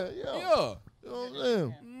what I'm saying? Yeah. Yeah. You know what I'm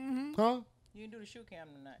saying? Huh? You can do the shoe cam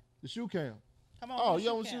tonight. The shoe cam. Come on. Oh, do the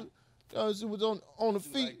you want shoe to cam. shoot? She was on the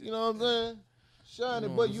feet. You know what I'm saying? Shiny, You know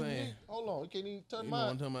but what I'm you saying? need. Hold on, you can't even turn You know what mine.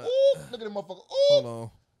 I'm talking about. Ooh, look at that motherfucker. Hold Ooh, on.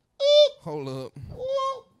 ooh, Hold up.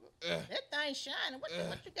 ooh. That thing shining. What you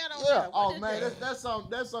got on Yeah. there? Oh What is man, that?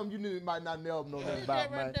 that's something you might not never know nothing is about,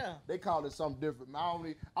 that right man. there? They call it something different.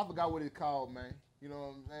 Man, I forgot what it's called, man. You know what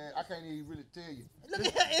I'm saying? I can't even really tell you. Look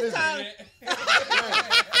at it's called.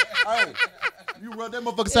 Hey, you run that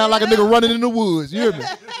motherfucker sound like a nigga running in the woods. You hear me?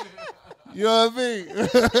 You know what I mean?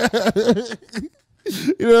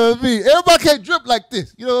 You know what I mean? Everybody can't drip like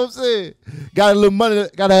this. You know what I'm saying? Got a little money,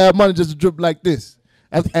 gotta have money just to drip like this.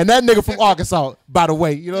 And that nigga from Arkansas, by the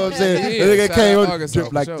way, you know what I'm saying? Yeah, that nigga shout came out on Arkansas, drip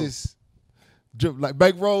for like sure. this. Drip like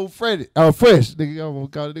Bankroll Freddy. Fresh. Nigga, I'm gonna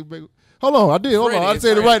call it nigga Bankroll. Hold on, I did. Hold on. I Freddie, said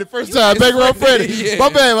it Freddie. right the first time. It's Bankroll Freddy. Freddie, yeah. My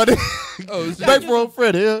bad, my nigga. Oh, shit. Bankroll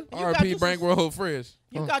Freddy, yeah. R.P. Bankroll Fresh.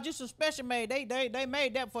 You got you some special made. They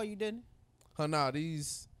made that for you, didn't they? Nah,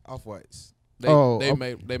 these off-whites. They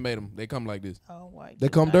made them. They come like this. Oh, white. They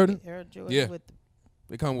come dirty? Air Jordan Yeah. with the-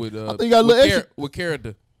 They come with I think you got a little extra. with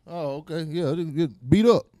character. Oh, okay. Yeah, they get beat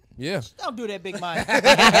up. Yeah. Don't do that, big Mike.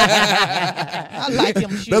 I like them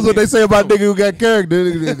shoes. That's what they say about nigga who got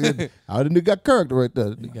character. I didn't got character right there.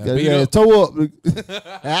 Got beat his up. toe up. Your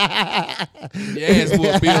ass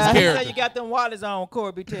whoop Bill's Say character. you got them wallets on.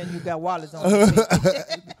 Corey be telling you got wallets on.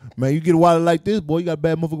 Man, you get a wallet like this, boy, you got a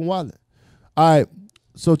bad motherfucking wallet. All right,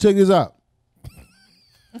 so check this out.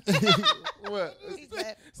 What? He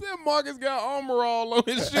said, Said Marcus got armor all on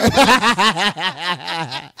his shoes.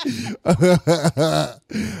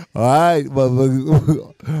 All right,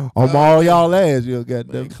 motherfucker. On all y'all ass, you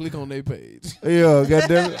goddamn. Click on their page. Yeah,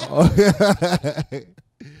 goddamn.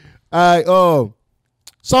 All right,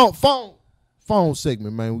 so phone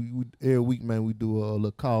segment, man. We every week, man, we do a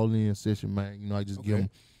little call in session, man. You know, I just give them,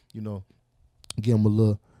 give them a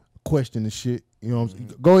little question and shit. You know what I'm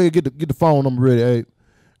saying? Go ahead, get the phone number ready, hey.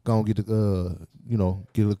 Go and get the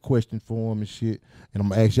get a question for them and shit. And I'm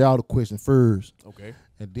gonna ask y'all the question first. Okay.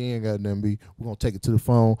 And then we're gonna take it to the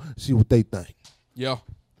phone, see what they think. Yeah.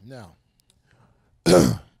 Now,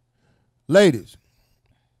 ladies,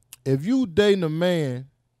 if you dating a man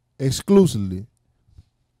exclusively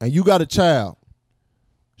and you got a child,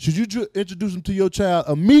 should you introduce him to your child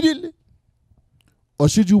immediately, or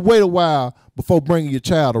should you wait a while before bringing your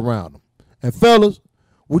child around him? And fellas,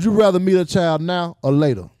 would you rather meet a child now or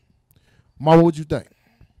later? Mama, what you think?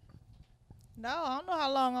 No, I don't know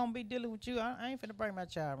how long I'm gonna be dealing with you. I ain't finna bring my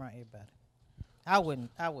child around everybody. I wouldn't.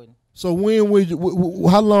 So when would you,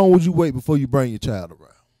 how long would you wait before you bring your child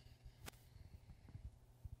around?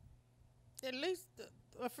 At least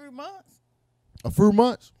a few months. A few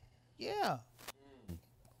months? Yeah.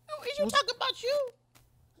 Is you talking about you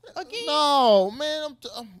again? No, man.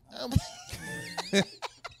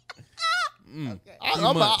 Okay.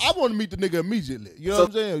 I want to meet the nigga immediately. You know what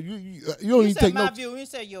I'm saying? You don't even take no. My view. You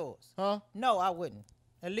said yours. Huh? No, I wouldn't.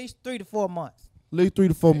 At least 3 to 4 months. At least 3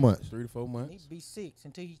 to 4 months. 3 to 4 months. Need to be 6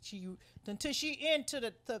 until she into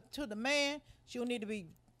the man. She'll need to be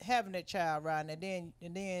having that child around, and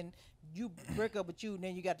then you break up with you, and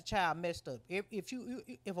then you got the child messed up. If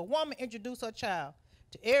a woman introduce her child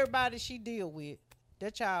to everybody she deal with,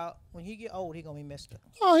 that child when he get old, he gonna be messed up.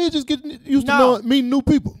 Oh, he just getting used to meeting new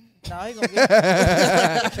people. No, he gonna get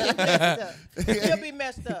messed up. He'll be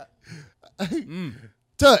messed up.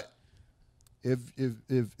 Tut, if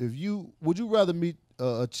you would you rather meet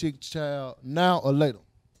a chick child now or later?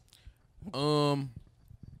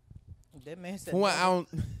 That man said I don't.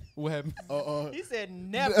 What happened? He said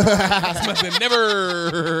never. I said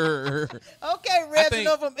never. Okay, Reggie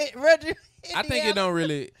from Reggie. I think it don't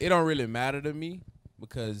really matter to me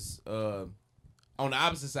because on the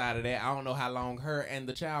opposite side of that, I don't know how long her and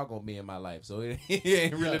the child gonna be in my life, so it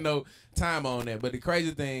ain't really no time on that. But the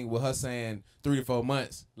crazy thing with her saying 3 to 4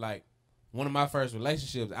 months, like one of my first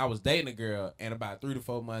relationships, I was dating a girl, and about 3 to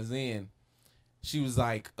 4 months in, she was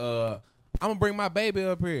like, "I'm gonna bring my baby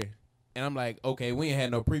up here." And I'm like, okay, we ain't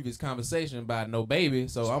had no previous conversation about no baby,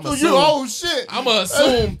 so I'm assuming. Oh shit! I'm gonna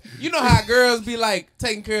assume. You know how girls be like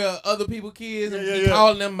taking care of other people's kids and be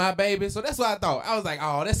calling them my baby. So that's what I thought. I was like,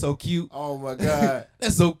 oh, that's so cute. Oh my god,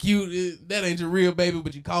 that's so cute. That ain't your real baby,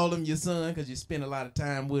 but you call him your son because you spend a lot of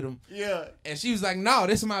time with him. Yeah. And she was like, no,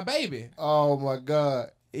 this is my baby. Oh my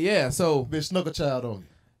god. Yeah. So bitch snuck a child on you.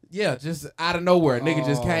 Yeah, just out of nowhere, nigga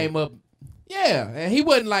just came up. Yeah, and he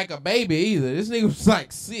wasn't like a baby either. This nigga was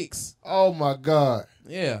like 6. Oh my god.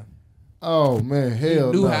 Yeah. Oh man,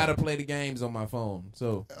 hell. He knew how to play the games on my phone.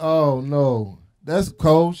 So. Oh no, that's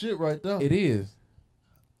cold shit right there. It is.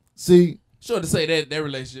 See. Sure to say that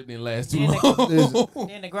relationship didn't last too long.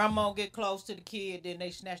 Then the grandma get close to the kid, then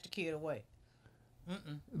they snatch the kid away.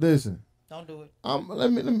 Listen. Don't do it.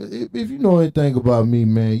 Let me. If you know anything about me,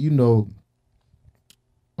 man, you know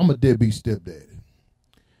I'm a deadbeat stepdaddy.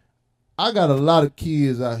 I got a lot of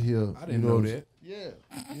kids out here. I didn't know that. Yeah.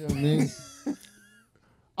 You know what I mean?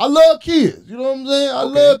 I love kids. You know what I'm saying? I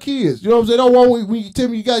love kids. You know what I'm saying? Don't want when you tell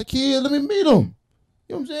me you got kids, let me meet them.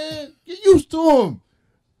 You know what I'm saying? Get used to them.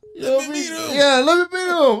 You know what I mean? Yeah, let me meet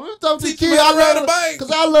them. Let me talk to the kids.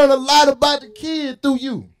 Because I learned a lot about the kid through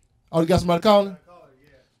you. Oh, you got somebody calling?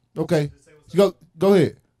 Okay. Go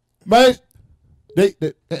ahead. Man, they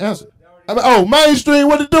answer. Mainstream,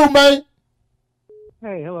 what it do, man?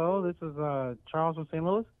 Hey, hello. This is Charles from St.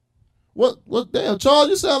 Louis. What? Damn, Charles,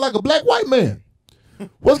 you sound like a black white man.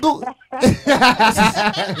 What's good?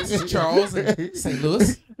 This is Charles in St.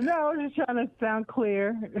 Louis. No, I was just trying to sound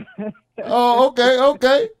clear. Oh,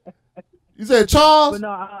 okay. You said Charles? But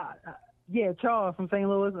no, yeah, Charles from St.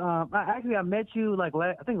 Louis. I met you like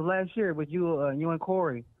I think it was last year with you and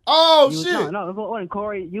Corey. Oh shit! No, it wasn't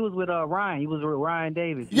Corey. You was with Ryan. You was with Ryan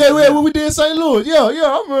Davis. Yeah, when we did St. Louis. Yeah,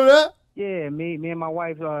 I remember that. Yeah, me and my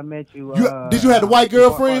wife met you. Did you have the white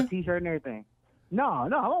girlfriend? T-shirt and everything. No,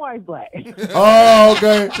 my wife's black. Oh,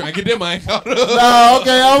 okay. Trying to get that mic out. No,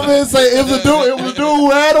 okay. I was gonna say it was a dude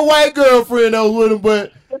who had a white girlfriend that was with him,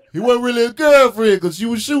 but he wasn't really his girlfriend because she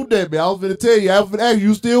was shooting at me. I was gonna tell you, I was gonna ask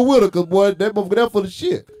you still with her because boy, that motherfucker there for the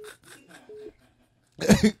shit.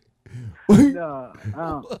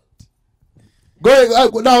 Go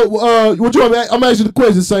ahead. What you? I'm asking the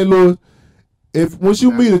question, St. Louis. If once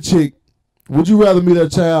you meet a chick, would you rather meet a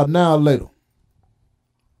child now or later?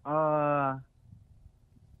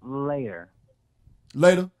 Later.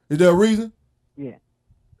 Later? Is there a reason? Yeah.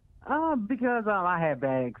 Because I had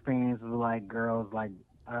bad experiences with like girls. Like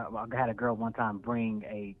I had a girl one time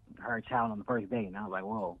bring her child on the first date, and I was like,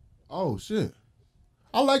 whoa. Oh shit!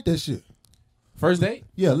 I like that shit. First date?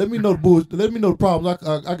 Yeah, let me know the bullshit. Let me know the problems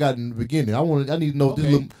I got in the beginning. I need to know if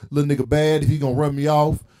this little nigga bad. If he gonna run me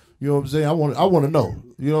off, you know what I'm saying. I want to know.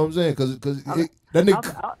 You know what I'm saying? Because that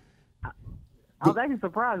nigga. I was actually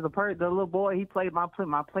surprised. The little boy, he played my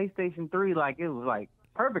PlayStation 3 like it was like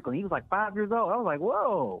perfectly. He was like 5 years old. I was like,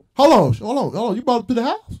 whoa. Hold on. You brought it to the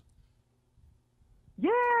house?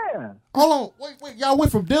 Yeah. Hold on. Wait. Y'all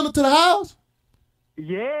went from dinner to the house?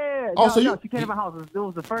 Yeah. Oh, She came to my house. It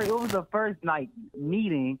was the first like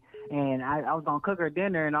meeting, and I was gonna cook her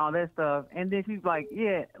dinner and all that stuff. And then she's like,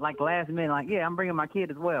 yeah, like last minute, like, yeah, I'm bringing my kid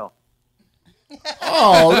as well.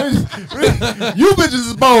 Oh, you bitches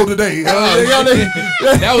is bold today.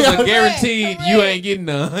 That was a guaranteed. You ain't getting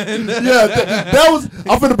none. Yeah, that was.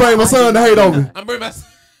 I'm finna bring my son to hate on me. I'm bring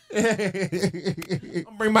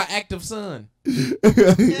my active son.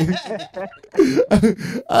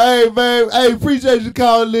 Hey man, appreciate you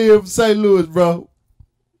calling in from St. Louis, bro.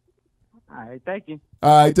 All right, thank you.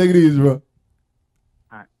 All right, take it easy, bro.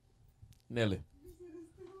 All right, Nelly.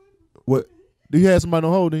 What? Do you have somebody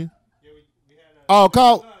on hold then? Oh,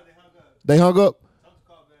 call. They hung up.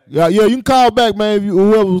 Yeah, you can call back, man. If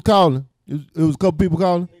whoever was calling, it was a couple people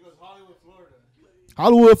calling.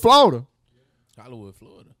 Hollywood, Florida. Hollywood,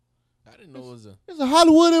 Florida. I didn't know it was a. It's a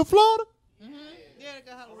Hollywood in Florida. Mm-hmm. Yeah, they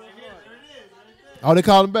got Hollywood, Florida. Oh, they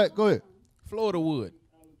calling back. Go ahead. Florida Wood.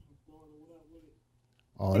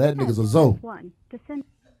 Oh, that nigga's a Zoe.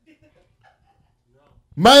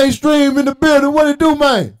 Mainstream in the building. What it do,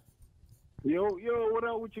 man? Yo, what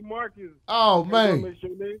up with your Marcus? Oh, man.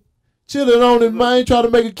 Chilling on it, man. Trying to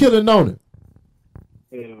make a killing on it.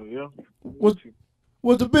 Hell yeah. What's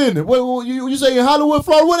the business? What you say in Hollywood,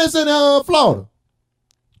 Florida? What is in Florida?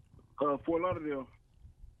 Fort Lauderdale.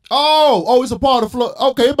 Oh, it's a part of Florida.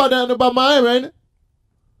 Okay, it's about down there by Miami, ain't it?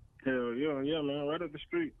 Hell yeah, man. Right up the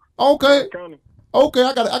street. Okay. Okay,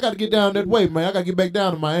 I gotta get down that way, man. I gotta get back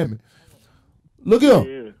down to Miami. Look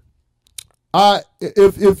here. Yeah.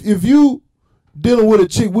 If you dealing with a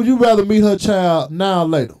chick, would you rather meet her child now or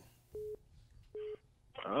later?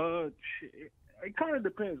 It kind of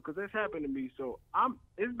depends because that's happened to me. So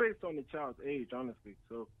it's based on the child's age, honestly.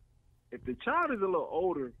 So if the child is a little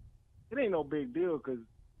older, it ain't no big deal because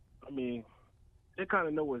they kind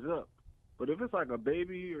of know what's up. But if it's like a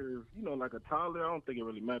baby or like a toddler, I don't think it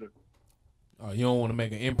really matters. Oh, you don't want to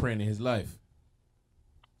make an imprint in his life.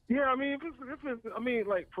 Yeah, if it's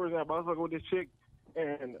like for example, I was talking with this chick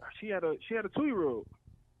and she had a 2-year-old.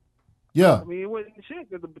 Yeah. It wasn't shit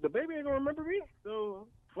because the baby ain't gonna remember me, so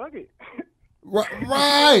fuck it.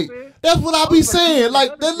 Right. That's what I be saying.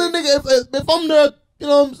 Like that little nigga, if I'm there, you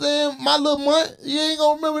know what I'm saying, my little month, you ain't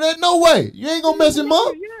gonna remember that. No way. You ain't gonna mess him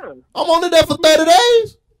up. Yeah. I'm only there for 30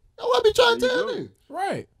 days. That's what I be trying to tell you.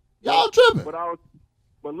 Right. Y'all tripping.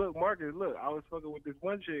 But look, Marcus, I was fucking with this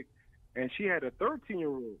one chick, and she had a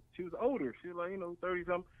 13-year-old. She was older. She was like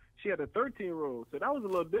 30-something. She had a 13-year-old, so that was a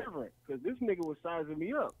little different because this nigga was sizing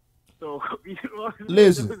me up. So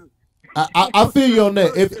listen. I feel you on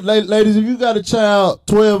that. If ladies, if you got a child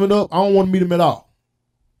 12 and up, I don't want to meet them at all.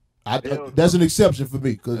 That's an exception for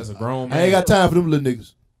me because that's a grown man. I ain't got time for them little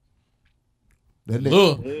niggas.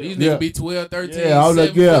 Look, these niggas be 12, 13, yeah, I was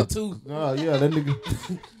like, yeah. 2. Oh, yeah, that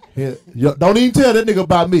nigga. Yeah, don't even tell that nigga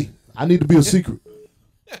about me. I need to be a secret.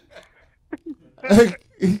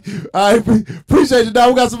 I appreciate you, dog.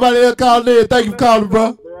 We got somebody else calling in. Thank you for calling,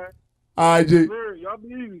 bro. All right, G. Y'all be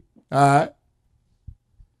easy. All right.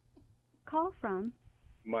 Call from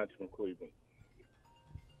Mike from Cleveland.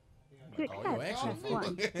 To accept, press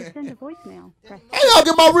 1. To send a voicemail, press 2. Hey, y'all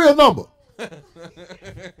get my real number.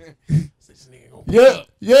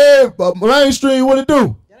 Yeah, but mainstream, what it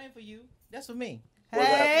do? That ain't for you. That's for me.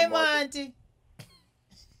 Hey, Monty.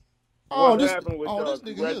 What happened with y'all?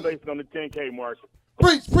 Congratulations on the 10K, Marshall.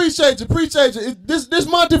 Appreciate you. This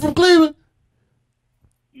Monty from Cleveland?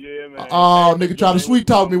 Yeah, man. Oh, nigga try to sweet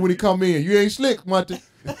talk me when he come in. You ain't slick, Monty.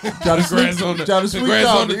 Try to sweet talk me.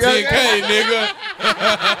 On the 10K, nigga.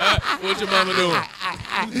 What your mama doing?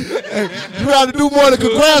 You got to do more than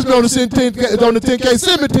congrats me on the 10K.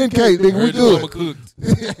 Send me 10K, nigga. We good.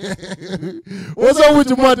 What's up with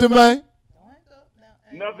your Monty, man?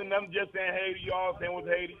 Nothing. I'm just saying hey to y'all. Saying what's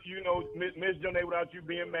hey to you. Miss Jonay without you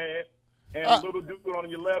being mad. And little dude on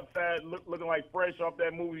your left side looking like fresh off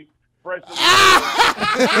that movie. Fresh.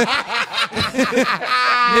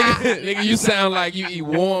 nigga, you sound like you eat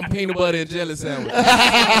warm peanut butter and jelly sandwich. There they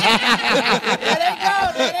go.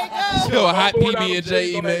 Yo, a hot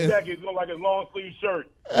PB&J, man. Jacket look like a long sleeve shirt.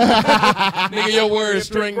 Nigga, your words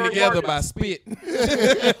string together by spit.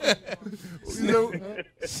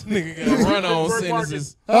 Nigga got run-on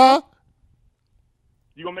sentences. Huh?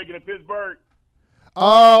 You gonna make it in Pittsburgh?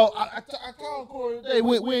 I called Corey today.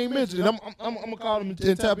 We ain't mentioned it. I'm gonna call him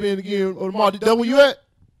and tap in again tomorrow. That where you at?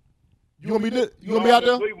 You gonna be out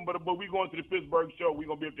there? Cleveland, but we going to the Pittsburgh show. We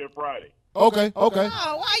gonna be up there Friday. Okay. Oh,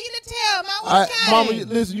 why you didn't tell me? Mama,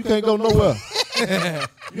 listen, you can't go nowhere. You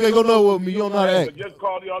can't go nowhere with me. You don't know how to act. But just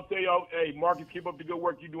call y'all, tell y'all, hey, Marcus, keep up the good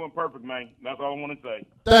work. You're doing perfect, man. That's all I want to say.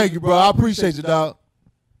 Thank you, bro. I appreciate you, dog.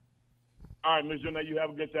 All right, Miss Jonah, you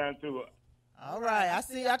have a good time too. All right,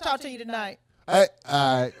 I'll talk to you tonight. Hey,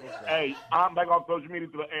 all right. Hey, I'm back on social media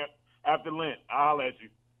after Lent. I'll holler at you.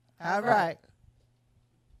 All right.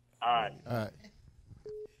 All right. All right.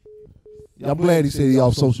 Yeah, I'm glad he said he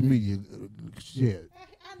off social media. Yeah.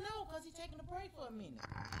 I know, because he's taking a break for a minute.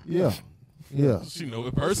 Yeah. She know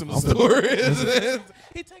what personal story is.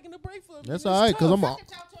 He taking a break for a minute. That's all right, because I'm I can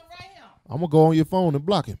talk to him right here. going to go on your phone and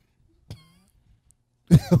block him.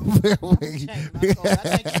 His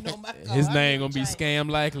name going to be Scam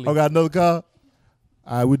Likely. I got another call?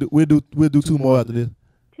 All right, we'll do two more after this.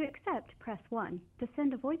 To accept, press 1. To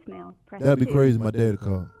send a voicemail, press 2. That'd be crazy, my daddy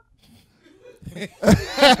call.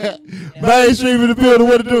 Mainstream in the building,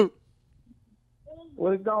 what to do?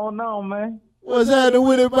 What's going on, man? What's happening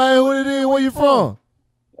with it, man? What it is? Where you from?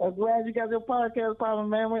 I'm glad you got your podcast popping,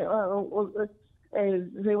 man. Hey,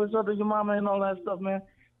 say what's up to your mama and all that stuff, man.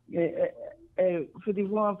 Hey,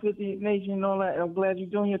 5150 Nation and all that. I'm glad you're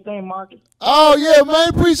doing your thing, Marcus. Oh, yeah, man.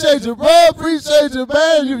 Appreciate you, bro. Appreciate you,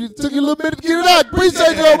 man. You took you a little minute to get it out.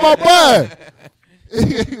 Appreciate you on my mind.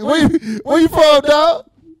 Where you from, dog?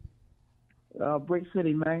 Brick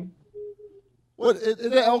City, man. What, is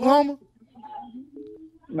that Oklahoma?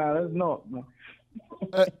 Nah, that's North, man.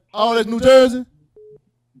 That's New Jersey?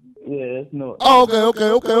 Yeah, that's North. Oh,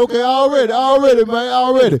 okay. Already, man. Well,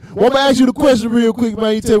 I'm going to ask you the question real quick,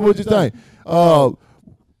 man. You tell me what you think.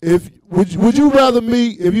 Would you rather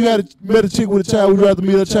meet, if you had met a chick with a child, would you rather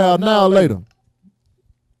meet a child now or later?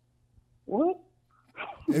 What?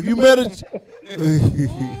 If you met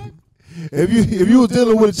if you was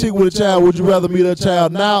dealing with a chick with a child, would you rather meet a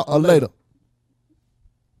child now or later?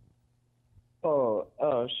 Oh,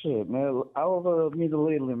 shit, man. I would rather meet her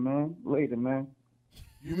later, man.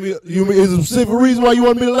 You mean is there a specific reason why you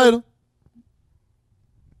want to meet her later?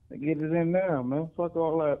 Get it in now, man. Fuck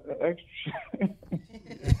all that extra shit.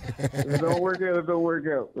 If it don't work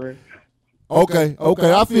out, man. Okay.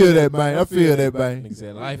 I feel that, man. Nigga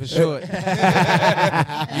said life is short. Get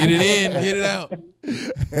it in, get it out.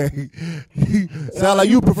 Sound like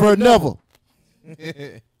you prefer never.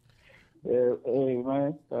 Hey,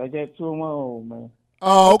 man. I got two of my own, man.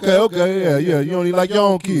 Oh, okay. Yeah. You don't even like your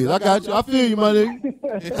own kids. I got you. I feel you, my nigga.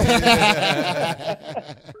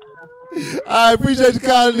 I appreciate you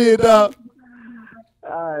calling in, dog.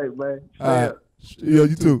 All right, man. All right. Yeah,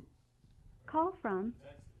 you too. Call from.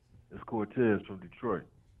 It's Cortez from Detroit.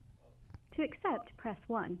 To accept, press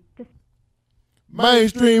 1.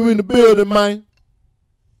 Mainstream in the building, man.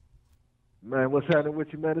 Man, what's happening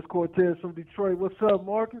with you, man? It's Cortez from Detroit. What's up,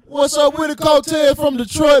 Marcus? What's up with the Cortez from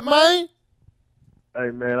Detroit, man?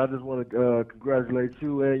 Hey, man, I just want to congratulate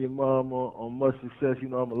you and your mom on much success. You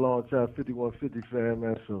know, I'm a long-time 5150 fan,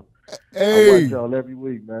 man, so I watch y'all every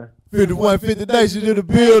week, man. 5150 Nation in the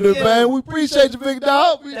building, man. We appreciate you, big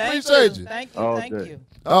dog. We appreciate you. Thank you.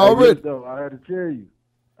 Already. Hey, though, I had to tell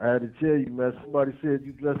you, man. Somebody said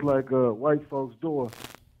you dress like white folks during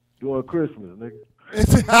Christmas, nigga. He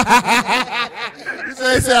said I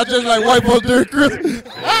dress like white folks during Christmas.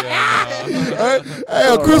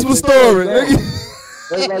 Hey, a Christmas story, nigga.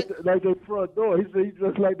 Like their front door. He said he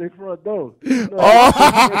dressed like their front door. Hey,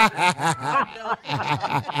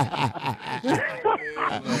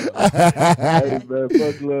 man,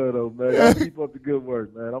 fuck love, though, man. Y'all keep up the good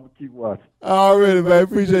work, man. I'm going to keep watching. Already, man.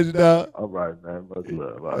 Appreciate you, dog. All right, man. Much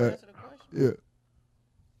love. All right. Yeah.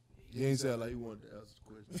 You ain't sound like you wanted to answer the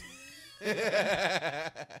question.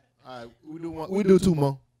 All right, we do two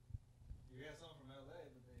more. You got something from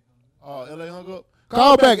LA? Oh, LA hung up?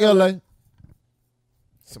 Call back, LA.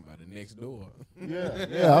 Somebody next door. Yeah.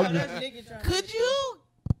 Could you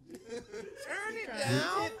turn it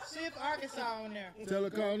down? See if Arkansas on there. Tell her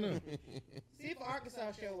call now. See if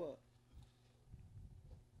Arkansas show up.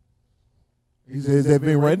 He says that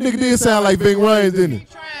Ving Rhames. Nigga did sound like Ving Rhames, didn't he?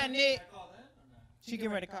 Keep trying, Nick. She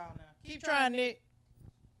getting ready to call now. Keep trying, Nick.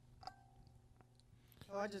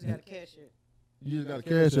 Oh, I just got a cash it. You just got a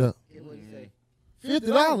cash out. Yeah, what you say?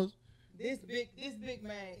 $50. This big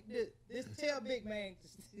man, this tell big man to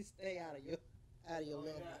stay out of your love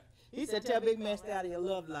life. He said, tell big man stay out of your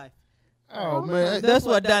love life. Oh man, That's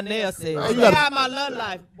what Donnell said. Hey, Stay out of my love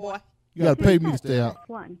life, boy. You gotta pay me to stay out.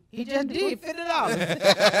 He just did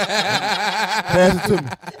 $50. Pass it to me.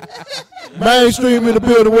 Mainstream in the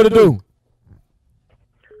building. What it do?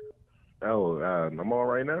 Oh, I'm on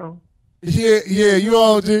right now. Yeah, you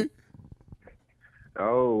on, G?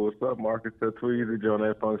 Oh, what's up, Marcus? Tutweezy, John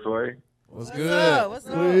that Feng Shui. What's good? What's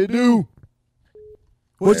up? What it do?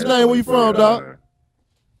 What's your name? Where you from, dog?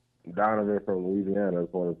 Donovan from Louisiana. I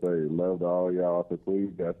just want to say love to all y'all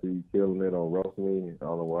Tutweezy. I see you killing it on Roast Me. I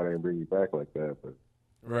don't know why they didn't bring you back like that, but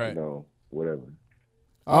you know, whatever.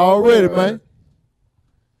 Already, man.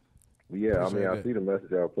 Yeah, I mean, I see the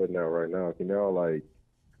message y'all putting out right now. Can y'all like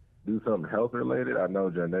do something health related? I know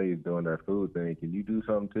Janae is doing that food thing. Can you do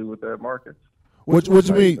something too with that, Marcus? What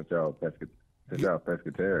you mean? Since y'all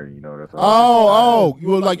pescatarian, you know that's all.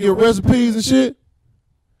 You like your recipes and shit?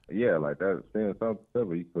 Yeah, like that. Seeing something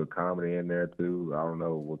simple, you can put comedy in there too. I don't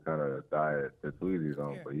know what kind of diet that Tutweezy's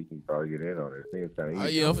on, but you can probably get in on it. It seems kind of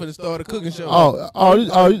easy. I'm finna start a cooking show. This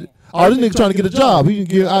nigga trying to get a job. He can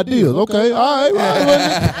get ideas. Okay, all right.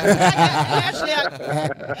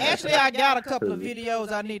 Actually, I got a couple of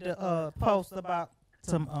videos I need to post about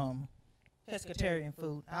some pescatarian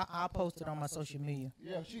food. I'll post it on my social media.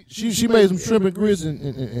 Yeah, she made some shrimp and grits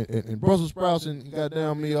and Brussels sprouts and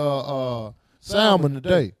goddamn me salmon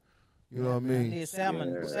today. You know what I mean? I did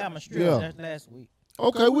salmon strip. Yeah. That's last week.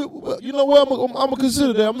 Okay, you know what? I'm gonna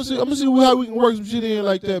consider that. I'm gonna see how we can work some shit in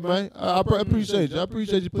like that, man. I appreciate you. I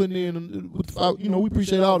appreciate you putting in. We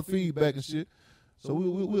appreciate all the feedback and shit. So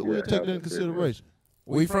we'll take that into consideration.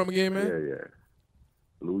 Where you from again, man? Yeah.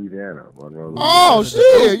 Louisiana, Monroe. Oh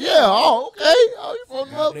shit! Yeah. Oh okay. Oh, you from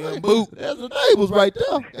the boot? That's the neighbors right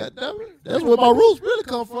there. Goddamn it. That's where my roots really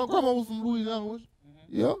come from. Grandma was from Louisiana.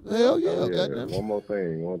 Yep. Hell yeah. Goddamn it. One more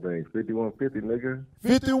thing. 5150, nigga.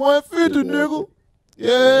 5150, nigga.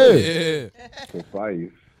 Yeah.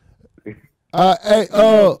 Concise. I'm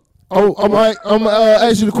gonna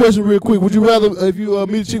ask you the question real quick. Would you rather, if you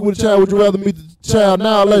meet a chick with a child, would you rather meet the child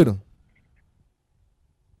now or later?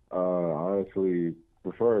 Honestly,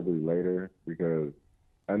 preferably later, because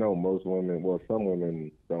I know most women, some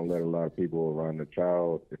women don't let a lot of people around the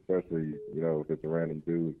child, especially, if it's a random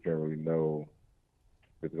dude, can't really know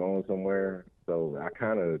if it's going somewhere. So I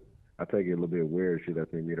take it a little bit weird. She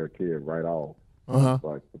lets me meet her kid right off.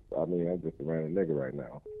 Like, I mean, I'm just a random nigga right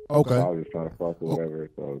now. Okay. So I was just trying to fuck or whatever.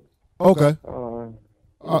 So. Okay.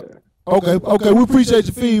 Yeah. Okay. We appreciate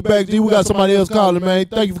your feedback, G. We got somebody else calling, man.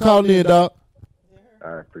 Thank you for calling in, dog.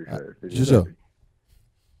 I appreciate it. Yes, sir.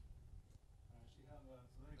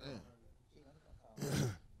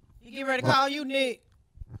 You get ready to call you, Nick?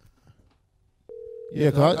 Yeah,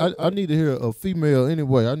 cause I need to hear a female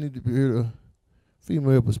anyway. I need to hear a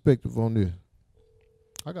female perspective on this.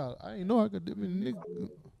 I ain't know I got that many niggas.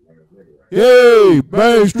 Hey,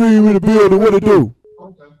 mainstream in the building. What it do?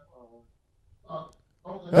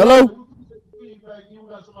 Hello?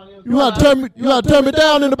 You gotta turn me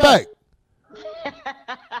down in the back.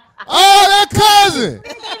 Oh, that cousin.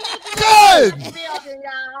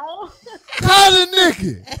 Cousin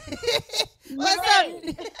Nikki. What's up?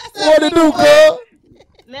 What it do, girl?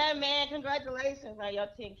 Man, congratulations on your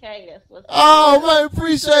 10K. That's what's man,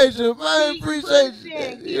 appreciate you. Man, appreciate you.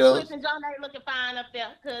 Keep pushing. John ain't looking fine up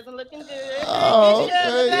there. Cousin looking good. Oh,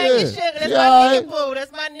 Thank you, sugar. That's my Nicky Poo.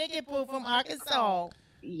 That's my Nicky Poo from Arkansas.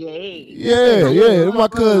 Yeah, that's my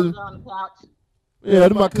cousin. Yeah,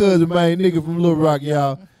 that's my cousin, man. Nigga from Little Rock,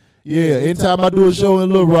 y'all. Yeah, anytime I do a show in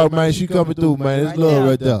Little Rock, man, she coming through, man. It's love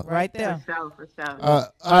right there. Right there. For sure. All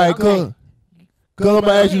right, cuz I'm going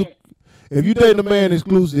to ask you, if you dating a man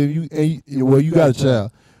exclusive, you got a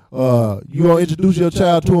child, you going to introduce your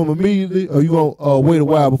child to him immediately, or you going to wait a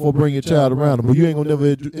while before bringing your child around him, but you ain't going to never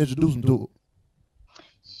introduce him to him?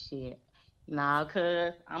 Shit. Nah,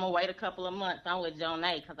 cuz I'm going to wait a couple of months. I'm with Joan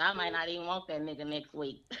A, because I might not even want that nigga next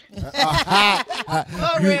week.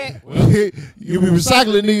 You be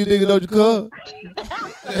recycling these niggas, don't you, cuz?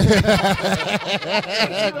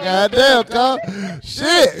 Goddamn, cuz.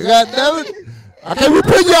 Shit, goddamn it. I can't be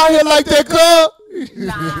putting you out here like that, cuz.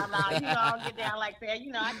 Nah, you don't get down like that.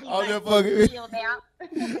 I keep fucking.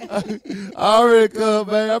 All right, cuz,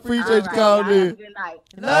 man. I appreciate you calling in. Good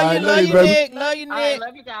night. Love you, Nick. Love you, Nick. All right,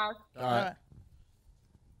 love you guys. All right.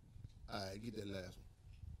 All right, get that last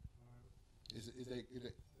one. Is it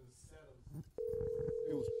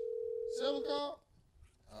was 7 call?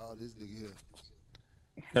 Oh, this nigga here.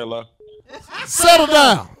 Hello. Settle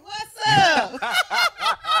down. What's up?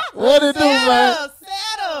 What it do, man?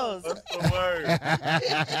 Settles. What's the word?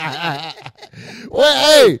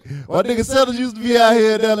 Well, hey, my nigga Settles used to be out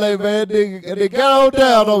here in L.A., man. They got on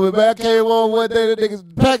down over it, man. I came on one day, the niggas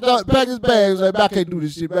packed his bags. Like, man, I can't do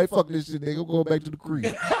this shit, man. Fuck this shit, nigga. I'm going back to the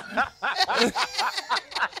crib.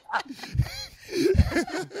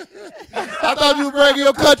 I thought you were bringing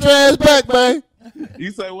your country ass back, man.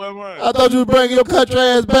 You say what, man? I thought you were bringing your country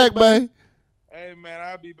ass back, man. Hey, man,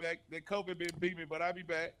 I'll be back. The COVID been beat me, but I'll be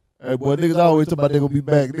back. Hey, boy, niggas always talk about they gonna be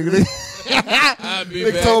back, nigga.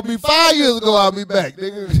 Nigga told me 5 years ago I'll be back,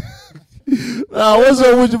 nigga. Nah, what's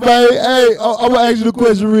up with you, man? Hey, I'm gonna ask you the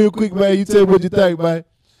question real quick, man. You tell me what you think, man.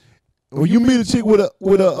 When you meet a chick with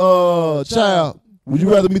a child, would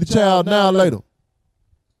you rather meet the child now or later?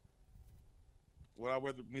 Would I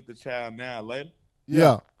rather meet the child now or later?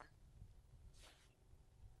 Yeah.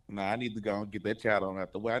 Nah, I need to go and get that child on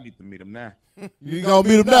out the way. I need to meet him now. You gonna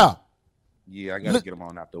meet him now? Yeah, I gotta get him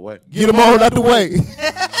on out the way. Get him on out the way.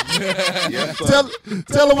 Yes,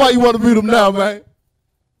 tell him why you want to meet him now, man.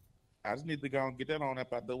 I just need to go and get that on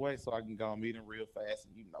up out the way so I can go and meet him real fast.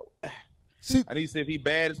 And See, I need to see if he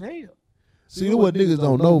bad as hell. See, what niggas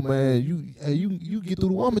don't know, man. You get through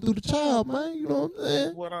the woman through the child, man. You know what I'm saying?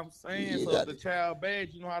 That's what I'm saying. So if the child bad,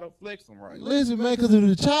 you know how to flex him right. Listen, man, because if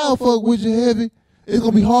the child fuck with you heavy, it's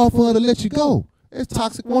gonna be hard for her to let you go. It's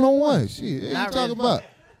toxic one-on-one. Shit, what you talking about?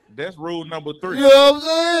 That's rule number 3. You know what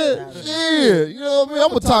I'm saying? Shit, you know what I mean?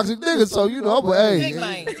 I'm a toxic nigga, so you know, I'm a, hey.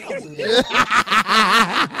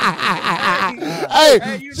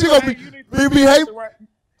 Hey, she gonna be behave.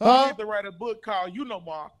 You need to write a book called You Know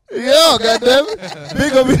Mark. Yeah, goddammit.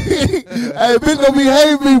 Bitch gonna be, hey, bitch gonna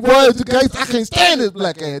behave me, boy. I can't stand this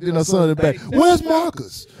black ass. You know, son in the back. Where's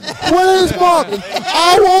Marcus? Where's Marcus?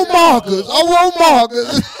 I want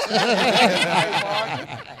Marcus.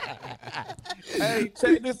 Hey,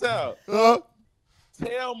 check this out.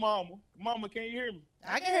 Tell mama. Mama, can you hear me?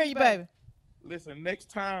 I can hear you, baby. Listen, next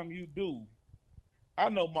time you do, I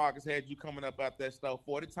know Marcus had you coming up out that stuff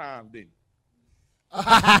 40 times, didn't he?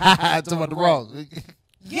 Talking about the wrong.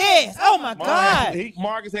 Yes. Oh my God.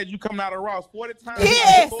 Marcus had you coming out of Ross 40 times.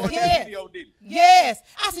 Yes. Yes. Video, did he? Yes.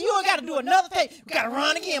 I said you ain't got to do another thing. You got to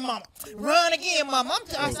run again, mama. Run again, mama.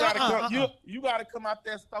 You got to come out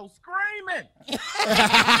there so screaming.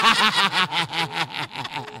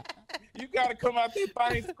 You got to come out there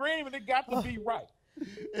thing screaming. It got to be right.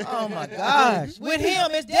 Oh my gosh. With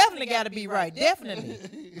him, it's definitely got to be right. Definitely.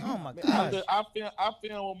 Oh my gosh. I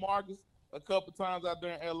filmed with Marcus a couple times out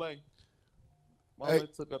there in L.A. Mama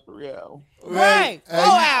took up 3 hours. Right. 4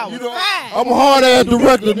 hours. You know, I'm a hard ass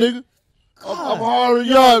director, nigga. I'm a hard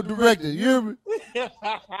yard director. You hear me?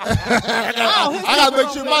 I gotta make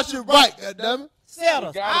sure my shit right, goddammit.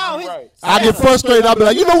 Settles. I get frustrated. I'll be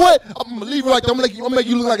like, you know what? I'm gonna leave it right there. I'm gonna make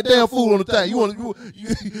you look like a damn fool on the thing. You don't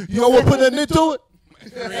want to put that into it?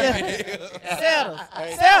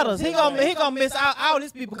 Settles. He gonna miss out. All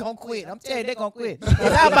these people gonna quit. I'm telling you, they gonna quit.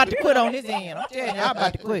 Cause I'm about to quit on this end. I'm telling you, I'm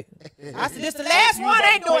about to quit. I said, this the last one.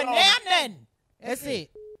 Ain't doing now nothing. That's it.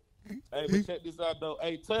 Hey, but check this out though.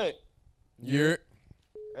 Hey, Tut. Yeah.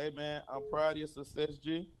 Hey man, I'm proud of your success,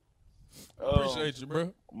 G. Appreciate you,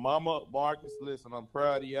 bro. Mama, Marcus, listen, I'm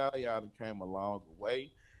proud of y'all. Y'all came a long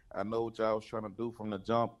way. I know what y'all was trying to do from the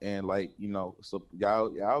jump, and like, you know, so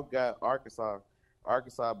y'all got Arkansas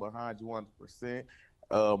behind you 100%.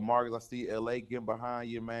 Marcus, I see LA getting behind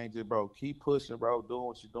you, man. Just, bro, keep pushing, bro. Doing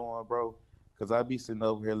what you're doing, bro. Because I be sitting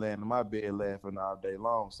over here laying in my bed laughing all day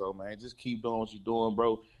long. So, man, just keep doing what you're doing,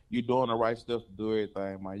 bro. You're doing the right stuff to do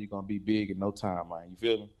everything, man. You're going to be big in no time, man. You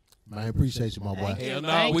feel me? Man, I appreciate you, my boy. Hell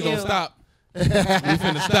no, we going to stop. We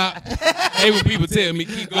finna stop. Hey, when people tell me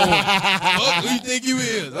keep going, who you think you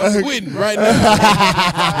is? I'm quitting right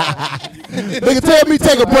now. Nigga, tell me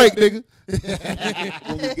take a break, nigga.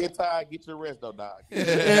 When you get tired, get your rest, though, dog.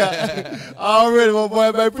 Yeah. Already, my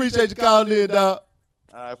boy, man. Appreciate you calling in, dog.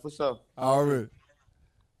 All right, for sure. Already.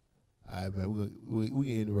 All right, man. We can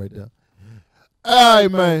end it right there. All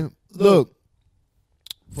right, man. Look,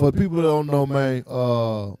 for people that don't know, man,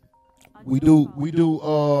 we do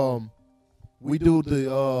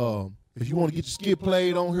the if you want to get your skit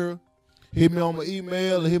played on here, hit me on my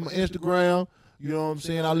email or hit my Instagram. You know what I'm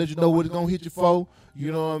saying? I'll let you know what it's gonna hit you for.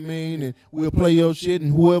 You know what I mean? And we'll play your shit,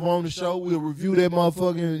 and whoever on the show, we'll review that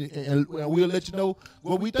motherfucker, and we'll let you know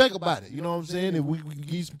what we think about it. You know what I'm saying? If we can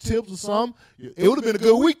give you some tips or something, it would have been a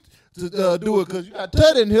good week to do it, because you got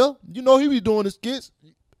Ted in here. You know he be doing the skits.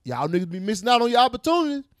 Y'all niggas be missing out on your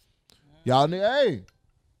opportunities. Y'all niggas, hey,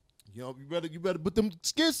 You know, you better put them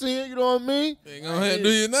skits in. You know what I mean? Go ahead and do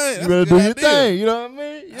your thing. You better do your thing. You know what I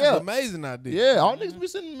mean? That's Yeah, an amazing idea. Yeah, all niggas be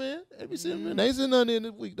sending man. They be sending man. They ain't sending nothing in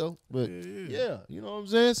this week though. But yeah, you know what I'm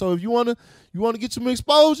saying. So if you wanna get some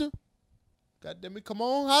exposure, goddamn it, come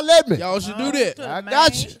on, holla at me. Y'all should do that. I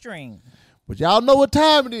got you. But y'all know what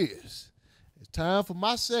time it is. It's time for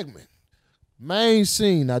my segment. Main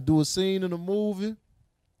scene. I do a scene in a movie,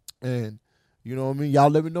 and you know what I mean. Y'all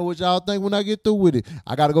let me know what y'all think when I get through with it.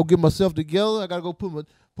 I gotta go get myself together. I gotta go put my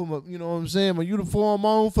you know what I'm saying, my uniform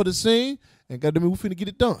on for the scene, and goddamn it, we finna get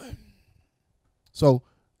it done. So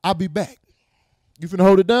I'll be back. You finna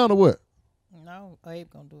hold it down or what? No, Abe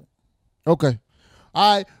gonna do it. Okay.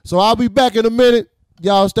 All right. So I'll be back in a minute.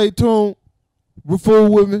 Y'all stay tuned.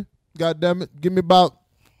 Fool with me. God damn it. Give me about.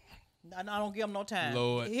 I don't give him no time.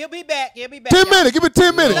 Lord. He'll be back. 10 minutes. Give me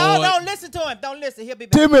 10 minutes. No, don't listen to him. Don't listen. He'll be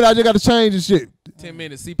back. 10 minutes. I just got to change the shit. 10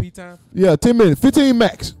 minutes CP time? Yeah, 10 minutes. 15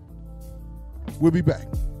 max. We'll be back.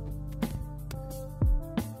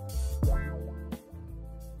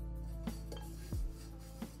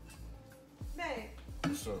 Babe.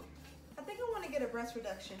 What's up? I think I want to get a breast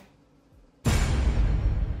reduction.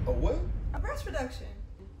 A what? A breast reduction.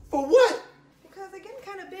 For what? Because they're getting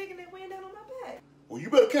kind of big and they're weighing down on my back. Well, you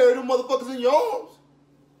better carry them motherfuckers in your arms.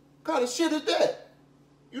 What kind of shit is that?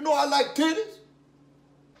 You know I like titties.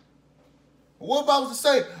 What if I was to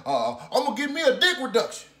say, I'm going to give me a dick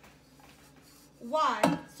reduction?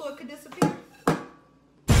 Why? So it could disappear.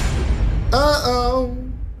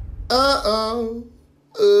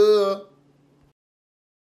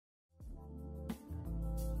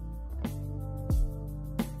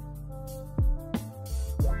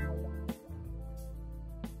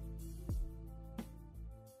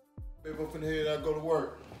 Baby, I'm finna head out, go to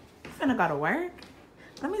work. Finna go to work?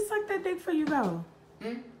 Let me suck that dick before you go.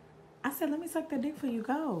 I said, let me suck that dick before you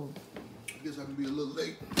go. I guess I can be a little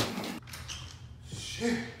late.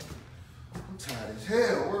 Shit. I'm tired as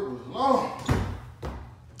hell. Work was long.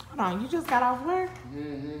 Hold on, you just got off work?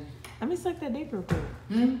 Mm-hmm. Let me suck that dick real quick.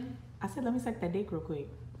 I said, let me suck that dick real quick.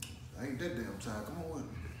 I ain't that damn tired. Come on with me.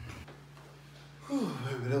 Whew,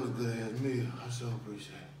 baby, that was a good ass meal. I so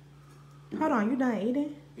appreciate it. Hold on, you done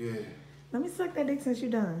eating? Yeah. Let me suck that dick since you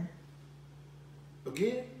done.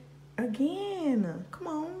 Again? Again. Come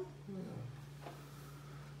on.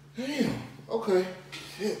 Damn. Okay.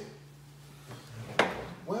 Shit.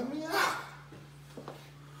 Wear me out.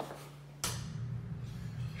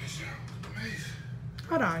 Amazing.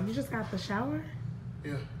 Hold on, you just got the shower?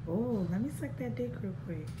 Yeah. Oh, let me suck that dick real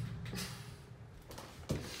quick.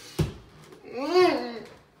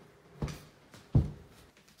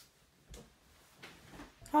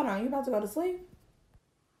 Hold on, you about to go to sleep?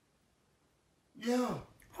 Yeah.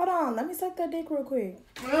 Hold on, let me suck that dick real quick.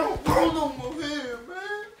 Man, I don't want no more here,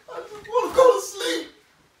 man. I just want to go to sleep.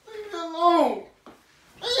 Leave me alone.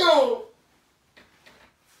 Damn.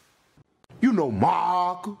 You know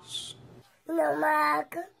Marcus.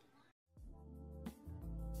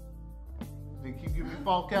 Think you give me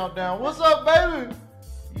phone countdown. What's up, baby?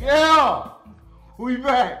 Yeah. We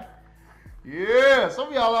back. Yeah. Some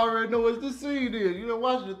of y'all already know what this scene is. You done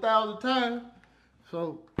watched it 1,000 times.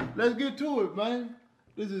 So let's get to it, man.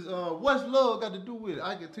 This is what's love got to do with it?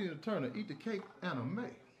 I get Tina Turner, Eat the Cake anime.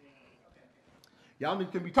 Y'all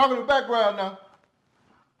niggas can be talking in the background now.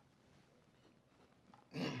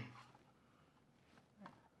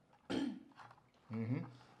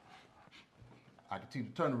 I can Tina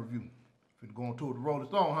Turner review. Finna go on tour with the Rolling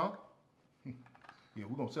Stone, huh? Yeah,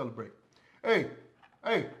 we're gonna celebrate. Hey,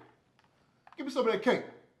 give me some of that cake.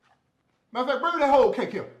 Matter of fact, bring me that whole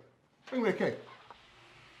cake here. Bring me that cake.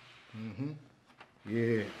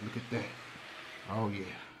 Yeah, look at that. Oh yeah.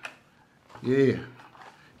 Yeah.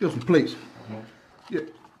 Give us some plates. Yeah.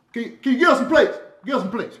 Can you give us some plates? Give us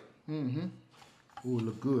some plates. Ooh, it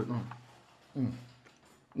look good, huh?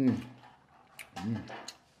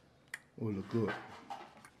 Oh, it look good.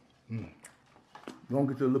 Go on,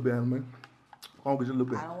 get you a little bit, anime. Go on, get you a little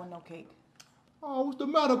bit. I don't want no cake. Oh, what's the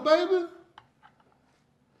matter, baby?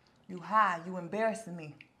 You high. You embarrassing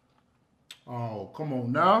me. Oh, come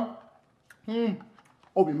on now. Open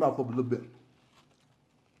your mouth up a little bit.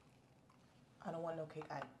 I don't want no cake.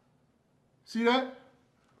 See that?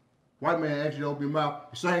 White man asked you to open your mouth.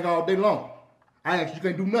 You sang all day long. I asked you, you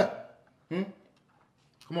can't do nothing.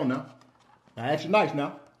 Come on now. I asked you nice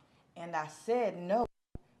now. And I said no.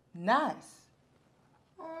 Nice.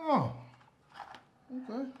 Oh.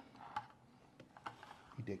 Okay.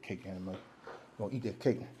 Eat that cake, anime. Gonna eat that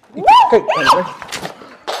cake. Eat that cake, anime.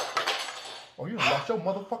 Oh, you done lost your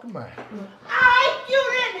motherfucking mind. You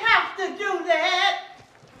didn't have to do that.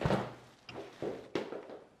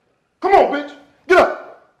 Come on, bitch. Get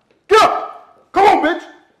up.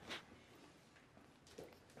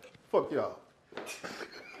 Fuck y'all.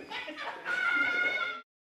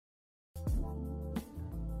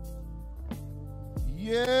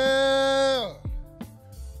 Yeah.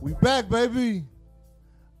 We back, baby.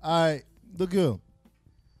 All right, look here. I'm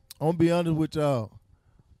gonna be honest with y'all.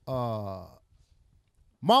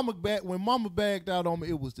 When Mama bagged out on me,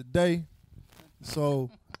 it was today. So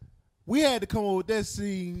we had to come up with that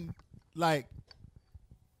scene like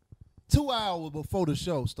 2 hours before the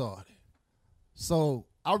show started. So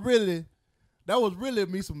that was really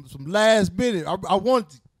me some last minute. I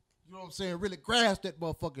wanted to, you know what I'm saying, really grasp that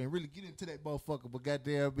motherfucker and really get into that motherfucker. But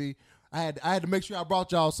goddamn me, I had to make sure I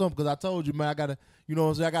brought y'all something because I told you, man, I gotta, you know what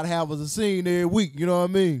I'm saying, I gotta have us a scene every week. You know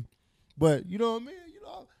what I mean? But you know what I mean?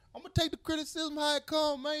 I'm gonna take the criticism how it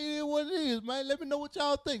come, man. It is what it is, man. Let me know what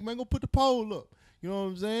y'all think, man. Gonna put the poll up. You know what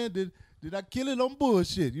I'm saying? Did I kill it on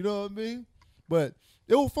bullshit? You know what I mean? But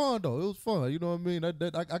it was fun though. It was fun. You know what I mean? I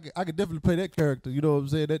could definitely play that character. You know what I'm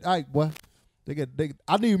saying? That Ike boy.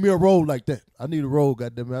 I need me a role like that. I need a role,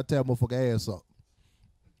 goddamn it. I tear motherfucker ass up.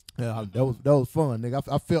 Yeah, that was fun, nigga.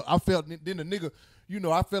 I felt then the nigga, you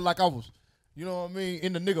know, I felt like I was, you know what I mean,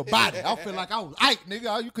 in the nigga body. I felt like I was Ike,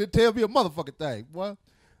 nigga. You couldn't tell me a motherfucking thing, boy.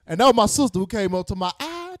 And that was my sister who came up to my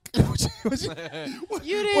Ike. You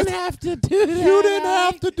didn't have to do that. You didn't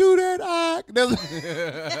have to do that, Ike.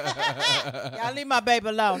 Y'all leave my baby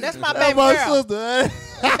alone. That's my That's baby my girl. sister.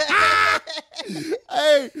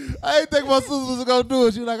 Hey, I ain't think my sister was gonna do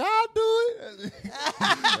it. She was like, I'll do it.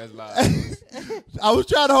 That's loud. I was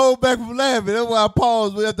trying to hold back from laughing. That's why I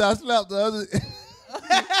paused after I slapped her.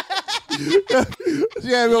 She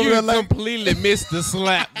had me over You there like, completely missed the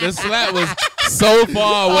slap. The slap was so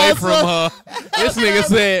far away from her. This nigga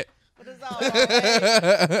said.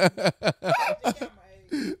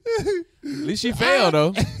 At least she failed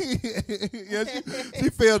though. Yeah, she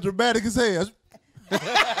failed dramatic as hell.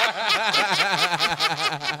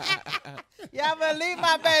 Y'all better leave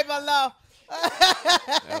my baby alone.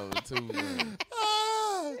 That was too good.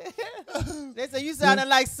 They say you sounded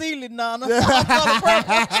like Celie, Nana.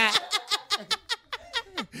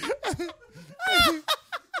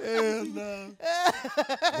 Hell no.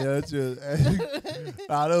 Yeah, it's just, that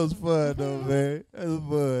was fun though, man. That was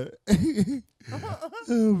fun. I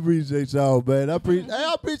appreciate y'all, man. I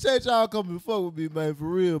appreciate y'all coming to fuck with me, man, for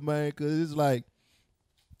real, man. Cause it's like,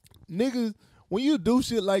 niggas, when you do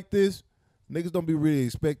shit like this, niggas don't be really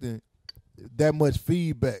expecting that much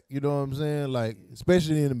feedback. You know what I'm saying? Like,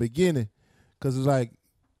 especially in the beginning, cause it's like,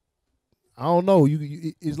 I don't know.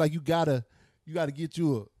 It's like you gotta get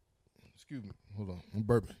you a. Excuse me. Hold on. I'm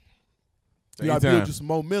burping. You gotta build you some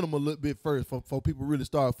momentum a little bit first for people really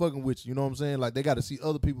start fucking with you. You know what I'm saying? Like they gotta see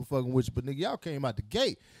other people fucking with you. But nigga, y'all came out the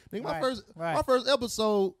gate. Nigga, my first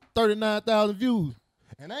episode, 39,000 views.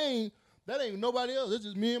 And that ain't nobody else. It's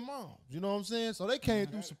just me and mom. You know what I'm saying? So they came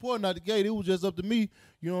through supporting out the gate. It was just up to me,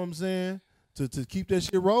 you know what I'm saying, to keep that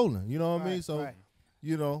shit rolling. You know what I mean? So,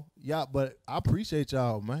 you know, y'all, but I appreciate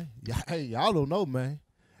y'all, man. Hey, y'all don't know, man.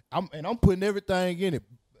 I'm putting everything in it.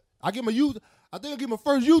 I think I'll get my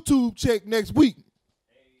first YouTube check next week.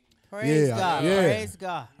 Praise God. Yeah. Praise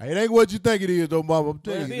God. It ain't what you think it is, though, mama. I'm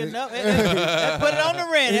telling you. Let's put it on the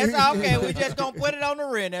rent. That's okay. We just gonna put it on the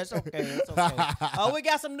rent. That's okay. That's okay. Oh, we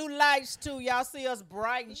got some new lights too. Y'all see us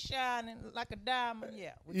bright and shining like a diamond.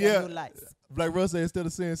 Yeah, we got new lights. Like Russ said, instead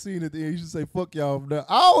of saying scene at the end, you should say fuck y'all from there.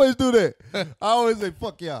 I always do that. I always say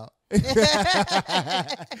fuck y'all. He said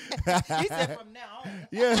from now on.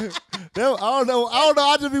 Yeah. I don't know.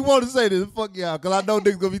 I just be wanting to say this. Fuck y'all. Because I know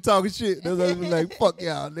niggas going to be talking shit. That's why I be like, fuck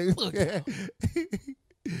y'all, niggas.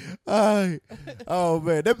 All right. Oh,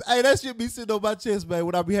 man. That shit be sitting on my chest, man,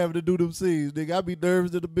 when I be having to do them scenes, nigga. I be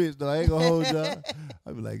nervous in the bitch, though. I ain't going to hold y'all.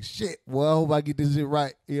 I be like, shit. Well, I hope I get this shit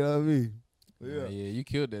right. You know what I mean? Yeah, you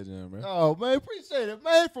killed that jam, bro. Oh, man, appreciate it.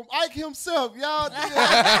 Man, from Ike himself, y'all. Yeah,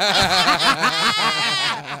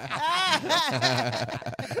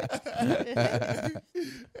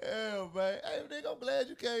 man. Hey, nigga, I'm glad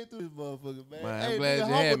you came through this motherfucker, man. Man, hey, I'm glad you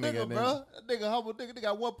had me, nigga, bro. That nigga humble nigga. They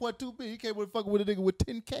got 1.2 billion. He came with fucking with a nigga with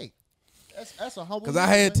 10K. That's a humble. Because I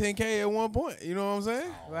had 10K at one point. You know what I'm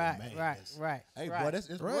saying? Oh, right. Hey, boy, that's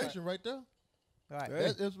inspiration right there. Right.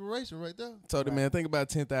 That's inspiration right there. Told the man, think about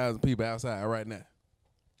 10,000 people outside right now.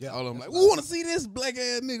 Yeah, all of them like, we want to see this black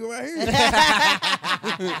ass nigga right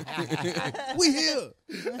here. We here.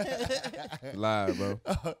 Live, bro.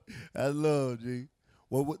 I love G.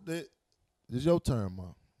 Well, this is your turn,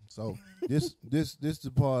 Mom. So this is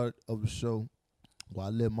the part of the show where I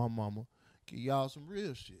let my mama give y'all some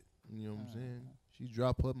real shit. You know what I'm saying? She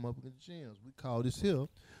drop her motherfucking gems. We call this here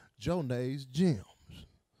Jonay's Gems.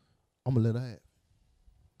 I'm gonna let her have it.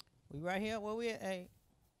 We right here. Where we at? Hey.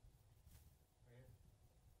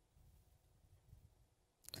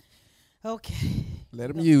 Okay.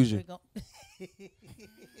 Let him use you.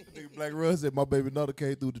 Nigga Black Russ said my baby Nutter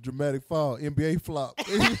came through the dramatic fall. NBA flop.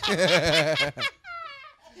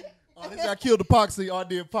 Oh, this guy killed the Poxy. I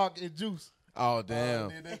did Pac and Juice. Oh, damn.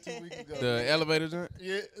 Did that 2 weeks ago. The elevator joint?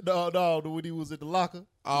 Yeah. No, when he was at the locker.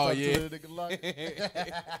 Oh, He yeah. talked to that nigga locker.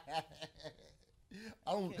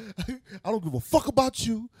 I don't give a fuck about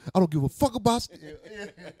you. I don't give a fuck about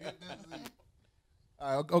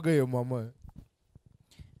All right, okay, my man.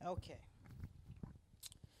 Okay.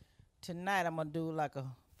 Tonight I'm gonna do like a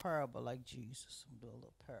parable, like Jesus. I'm gonna do a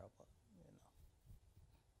little parable. You know,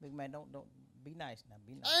 big man, don't be nice now.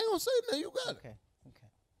 Be nice. I ain't gonna say nothing. You got it.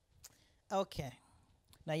 Okay.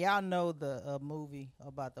 Now y'all know the movie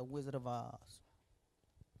about the Wizard of Oz.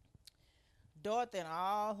 Dorothy and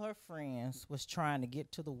all her friends was trying to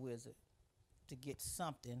get to the wizard to get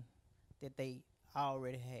something that they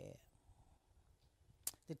already had.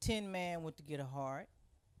 The Tin Man went to get a heart.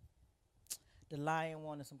 The Lion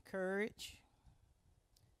wanted some courage.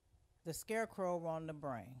 The Scarecrow wanted a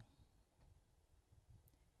brain.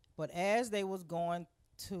 But as they was going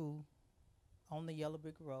on the yellow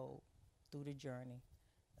brick road through the journey,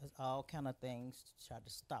 there's all kind of things to try to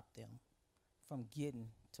stop them from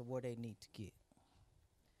getting to where they need to get.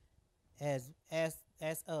 As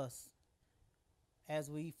us, as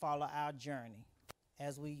we follow our journey,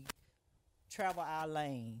 as we travel our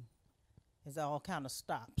lane, there's all kind of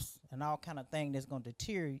stops and all kind of things that's going to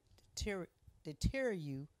deter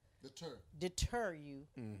you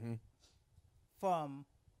from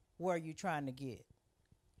where you're trying to get.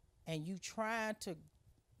 And you trying to,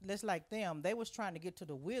 just like them, they was trying to get to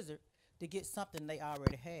the wizard to get something they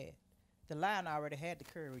already had. The Lion already had the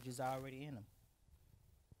courage, is already in him.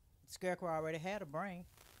 The Scarecrow already had a brain.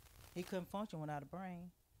 He couldn't function without a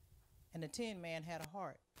brain. And the Tin Man had a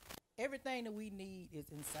heart. Everything that we need is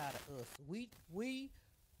inside of us. We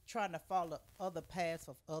trying to follow other paths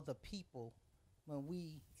of other people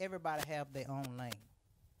when everybody have their own lane.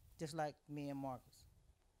 Just like me and Marcus.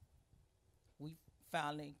 We've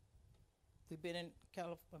been in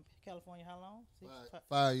California how long?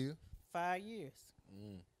 5 years. 5 years.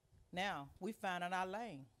 Now we found in our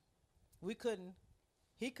lane. He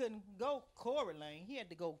couldn't go Corey lane. He had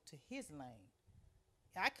to go to his lane.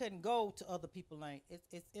 I couldn't go to other people's lane.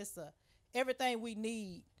 It's everything we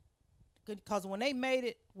need. Because when they made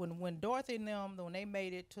it, when Dorothy and them, when they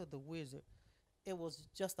made it to the wizard, it was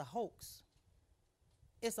just a hoax.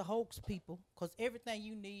 It's a hoax, people, because everything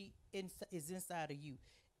you need is inside of you.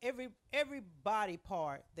 Every body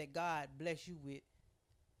part that God bless you with,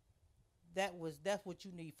 that's what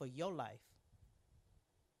you need for your life.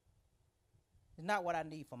 It's not what I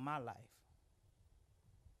need for my life.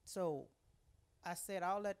 So I said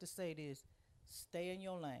all that to say this: stay in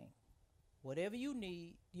your lane. Whatever you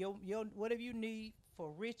need, whatever you need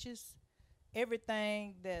for riches,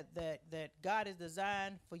 everything that God has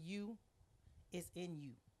designed for you is in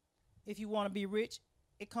you. If you want to be rich,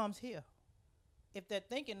 it comes here. If that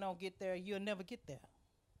thinking don't get there, you'll never get there.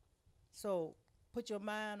 So put your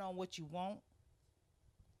mind on what you want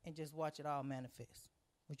and just watch it all manifest.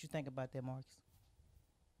 What you think about that, Marcus?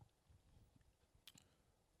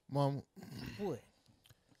 Mama. What?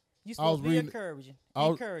 You supposed to be encouraging. I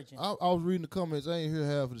was reading the comments. I ain't hear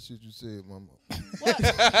half of the shit you said, Mama. What? You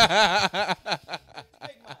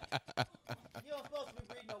don't supposed to be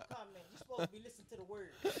reading no comments. You're supposed to be listening to the word.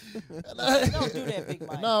 Don't do that, Big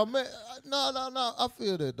Mike. No, man. No. I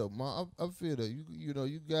feel that though, Mom. I feel that. You know,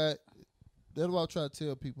 you got. That's what I try to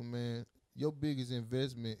tell people, man. Your biggest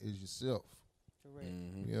investment is yourself. Correct.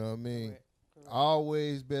 You know what I mean? Correct.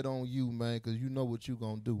 Always bet on you, man, because you know what you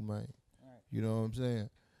gonna do, man. Right. You know what I'm saying?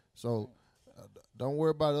 So don't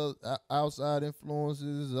worry about outside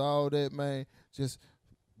influences, all that, man. Just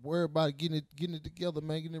worry about getting it together,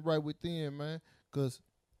 man. Getting it right within, man. Because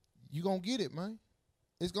you gonna get it, man.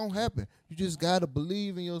 It's gonna happen. You just gotta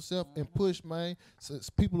believe in yourself and push, man.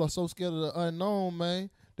 Since people are so scared of the unknown,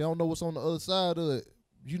 man, they don't know what's on the other side of it.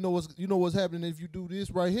 You know what's happening if you do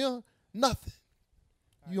this right here? Nothing.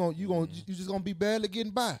 You just gonna be barely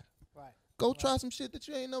getting by. Right. Go try some shit that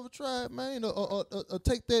you ain't never tried, man. Or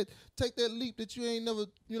take that leap that you ain't never,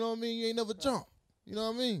 you know what I mean? You ain't never jumped. You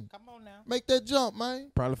know what I mean? Come on now. Make that jump,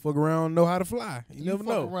 man. Probably fuck around and know how to fly. You never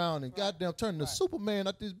know. Fuck around and goddamn turn the Superman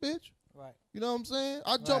out this bitch. Right. You know what I'm saying?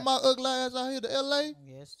 I jumped my ugly ass out here to L.A.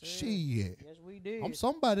 Yes, sir. Shit. Yes, we did. I'm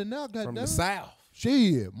somebody now, goddamn. From the South.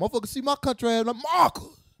 Shit. Motherfucker see my country as like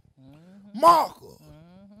Marcus.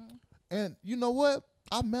 And you know what?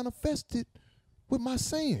 I manifested with my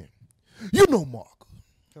saying. You know Marcus.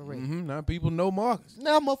 Correct. Now people know Marcus.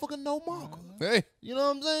 Now motherfucker know Marcus. Hey. You know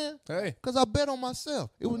what I'm saying? Hey. Because I bet on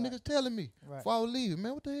myself. It was niggas telling me Right. before I was leaving,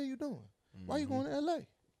 man, what the hell you doing? Why you going to L.A.?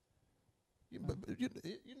 You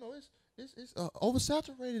know, it's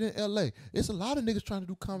oversaturated in L.A. It's a lot of niggas trying to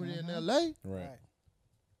do comedy in L.A. Right.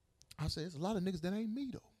 I say it's a lot of niggas that ain't me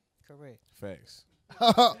though. Correct. Facts. You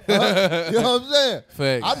know what I'm saying?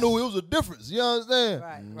 Facts. I knew it was a difference. You know what I'm saying?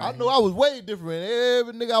 Right, I knew I was way different.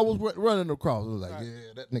 Every nigga I was running across was like,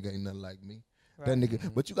 yeah, that nigga ain't nothing like me. That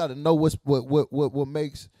nigga. But you got to know what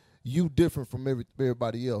makes you different from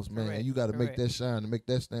everybody else, man. Correct. And you got to make that shine and make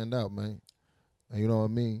that stand out, man. And you know what I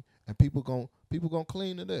mean? And people gonna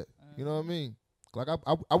clean to that. You know what I mean? Like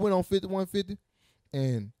I went on 5150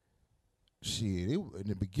 and shit, in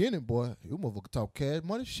the beginning, boy, you motherfucker talk cash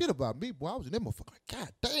money shit about me, boy. I was in that motherfucker like, God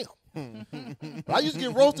damn. I used to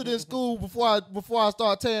get roasted in school before I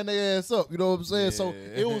started tearing their ass up. You know what I'm saying? Yeah. So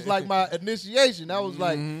it was like my initiation. I was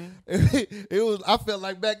like, it was. I felt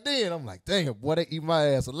like back then. I'm like, damn, boy, they eat my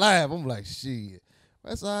ass alive. I'm like, shit,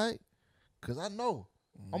 that's all right, cause I know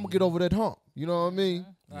I'm gonna get over that hump. You know what I mean?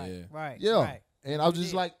 Right. Yeah. Right. And I was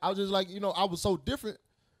just like, you know, I was so different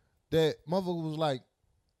that motherfucker was like,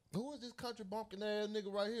 who is this country bumpkin ass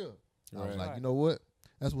nigga right here? I was like, you know what?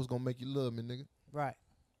 That's what's gonna make you love me, nigga. Right.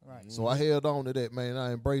 Right. So I held on to that, man.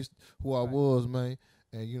 I embraced who I was, man.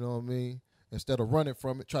 And you know what I mean? Instead of running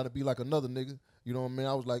from it, trying to be like another nigga, you know what I mean?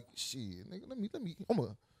 I was like, shit, nigga, let me, I'm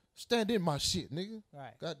gonna stand in my shit, nigga.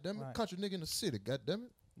 Right. God damn it, country nigga in the city, god damn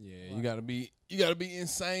it. Yeah, you gotta be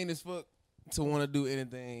insane as fuck to want to do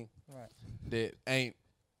anything that ain't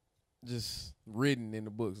just written in the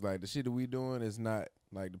books. Like the shit that we doing is not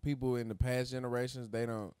like the people in the past generations. They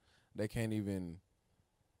can't even,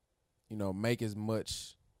 you know, make as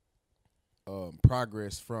much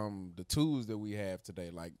progress from the tools that we have today.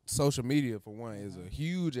 Like social media, for one, is a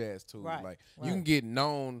huge ass tool. Like you can get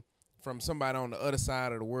known from somebody on the other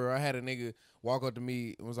side of the world. I had a nigga walk up to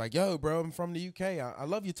me and was like, yo, bro, I'm from the UK. I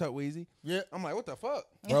love you, Tutweezy. Yeah. I'm like, what the fuck?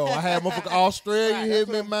 Bro, I had motherfucker Australia hit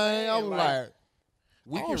me, man. I was like,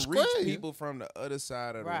 we can reach people from the other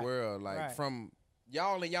side of the world. Like from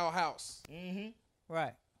y'all in y'all house.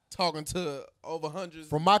 Right. Talking to over hundreds.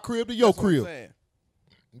 From my crib to your crib.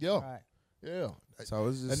 Yeah. Right. Yeah. So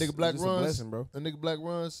it's just, that nigga Black it's Run, a blessing, bro. That nigga Black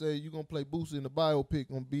Run said you gonna play Boosie in the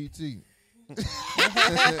biopic on BT.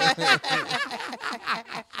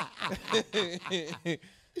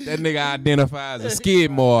 That nigga identifies as a skid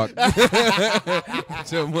mark. Your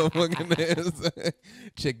motherfucking ass.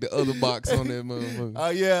 Check the other box on that motherfucker. Oh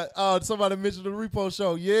yeah. Somebody mentioned the repo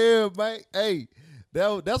show. Yeah, man. Hey,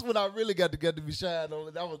 that's when I really got to be shined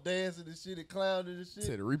on. I was dancing and shit and clowning and shit.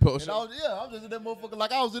 Say the repo and show. I was just in that motherfucker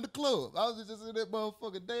like I was in the club. I was just in that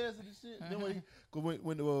motherfucker dancing and shit. Then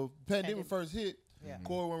when the pandemic first hit,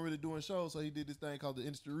 Corey wasn't really doing shows, so he did this thing called the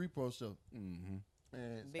Industry Repo Show.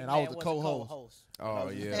 And I was the co-host. Oh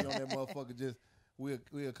yeah. On that motherfucker, just we'll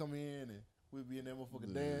come in and we'll be in that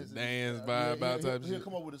motherfucker dance vibe out type he'll shit.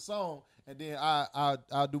 come up with a song, and then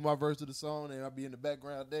I'll do my verse of the song, and I'll be in the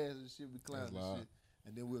background dancing and shit, be clowning and shit.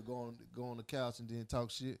 And then we'll go on the couch and then talk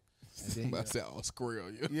shit. And then I said, "I'll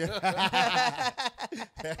squirrel you." Yeah.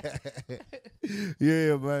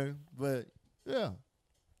 Yeah, man. But yeah,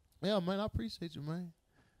 man. I appreciate you, man.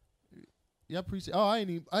 Yeah, I appreciate. Oh, I ain't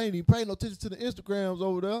even paying no attention to the Instagrams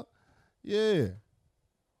over there. Yeah.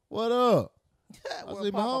 What up?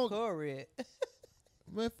 Well, Papa Corey.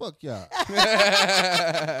 Man, fuck y'all.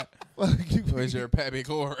 Fuck you. Where's your Pappy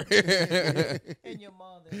Corey? And your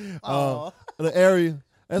mother. The area.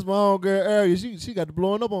 That's my own girl area. She got to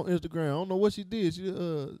blowing up on Instagram. I don't know what she did. She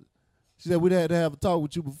said we'd had to have a talk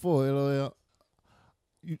with you before.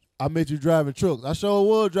 I met you driving trucks. I sure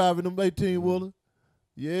was driving them 18-wheeler.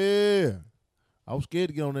 Yeah. I was scared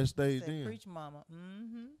to get on that stage then. Preach, mama.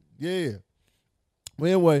 Mm-hmm. Yeah.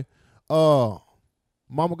 Well, anyway,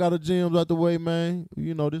 mama got her gyms out the way, man.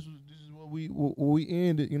 You know, this is what we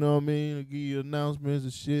ended, you know what I mean? I'll give you announcements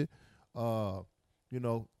and shit. You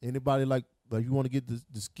know, anybody like you want to get the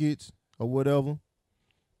skits or whatever,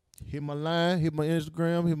 hit my line, hit my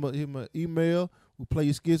Instagram, hit my email. We'll play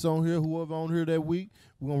your skits on here, whoever on here that week.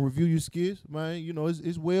 We're gonna review your skits, man. You know,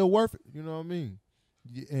 it's well worth it. You know what I mean?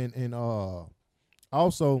 And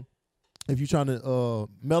also, if you're trying to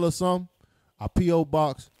mail us something, our P.O.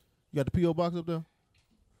 Box, you got the P.O. Box up there?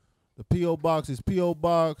 The P.O. Box is P.O.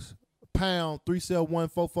 Box pound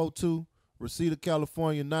 371442, Reseda,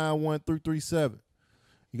 California 91337.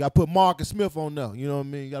 You got to put Marcus Smith on there. You know what I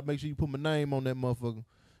mean? You got to make sure you put my name on that motherfucker.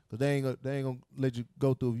 Because they ain't going to let you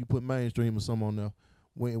go through if you put mainstream or something on there.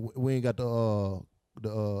 We ain't got the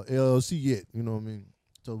LLC yet. You know what I mean?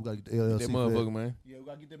 So we gotta get the LLC. That for motherfucker, man. Yeah, we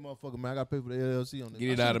gotta get that motherfucker, man. I gotta pay for the LLC on it. Get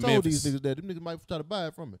it I out of told Memphis. these niggas that them niggas might try to buy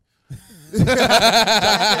it from me. Try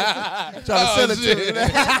to sell it to me.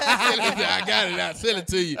 I got it. I sell it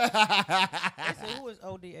to you. So who is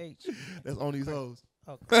ODH? That's on these hoes.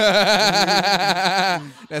 Okay.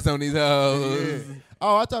 That's on these hoes. Yeah.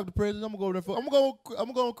 Oh, I talked to President. I'm gonna go over there for. I'm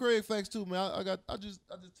gonna go on Craig Facts too, man. I just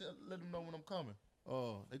let them know when I'm coming.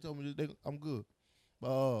 They told me I'm good.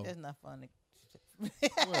 That's not funny.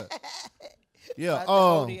 What? Yeah.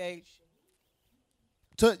 ODH.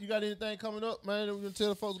 Tut, you got anything coming up, man? That we gonna tell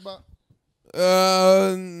the folks about?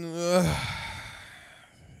 I'm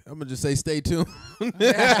gonna just say stay tuned.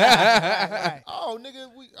 Right. Oh,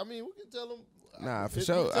 nigga, we can tell them. Nah, for We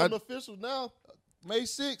sure. can tell them officials now. May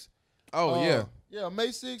 6th. Oh yeah. Yeah, May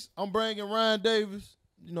 6th. I'm bringing Ryan Davis.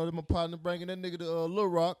 You know, my partner, bringing that nigga to Lil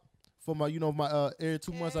Rock for my, my every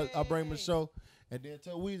 2 months I bring him a show, and then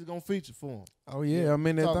Tutweezy gonna feature for him. Oh yeah, I'm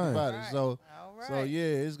in that Talk thing. about it. Right. So, All so right.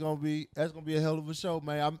 yeah, that's gonna be a hell of a show,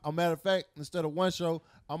 man. I'm matter of fact, instead of one show,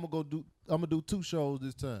 I'm gonna do 2 shows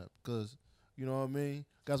this time, cause you know what I mean.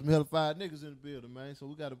 Got some hellified niggas in the building, man. So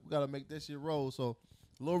we gotta make that shit roll. So,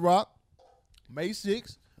 Lil Rock, May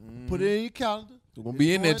 6th. Put it in your calendar. We're gonna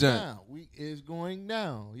be in that joint. It's going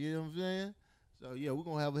down. You know what I'm saying? So yeah, we're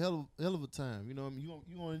gonna have a hell of a time. You know what I mean?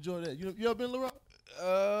 You gonna enjoy that. You ever been to Lil Rock?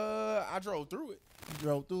 I drove through it. You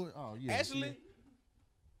drove through it? Oh yeah. Actually,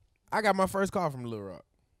 I got my first call from Lil Rock.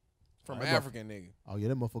 From an African nigga. Oh yeah,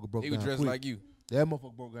 that motherfucker broke He down was dressed quick. like you. That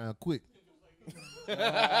motherfucker broke down quick.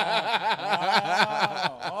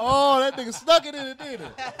 Oh, that nigga stuck it in it, didn't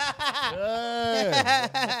it?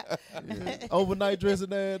 Yeah. Overnight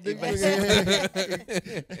dressing ass nigga.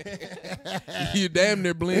 You damn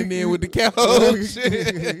near blend in with the couch.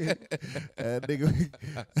 That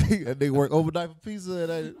nigga work overnight for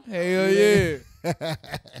pizza. Hell yeah.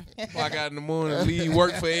 Clock out in the morning, leave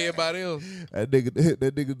work for everybody else. That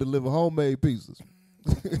nigga deliver homemade pizzas.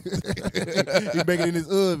 He make it in his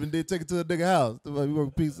oven, then take it to a nigga house. We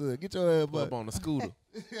work pizza. Get your ass Up on the scooter.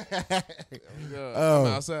 I'm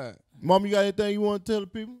outside. Mom, you got anything you want to tell the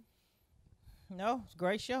people? No, it's a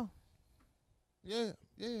great show. Yeah,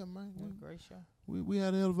 man. It was a great show. We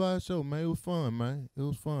had a hell of a show, man. It was fun, man.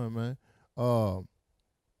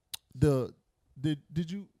 Did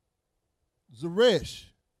you Zaresh?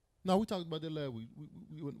 No, we talked about that last week.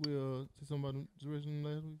 We said something about Zaresh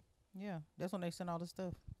last week. Yeah, that's when they sent all the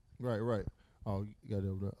stuff. Right. Oh, you got it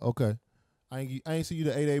over there. Okay. I ain't see you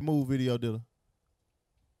the 8A Move video, did I?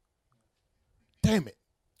 Damn it.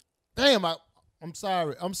 I'm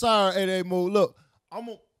sorry. 8A Move. Look,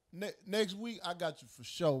 next week I got you for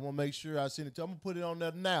sure. I'm gonna make sure I send it to you. I'm gonna put it on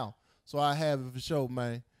there now, so I have it for sure,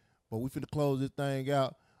 man. But we finna close this thing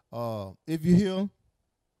out. If you're here,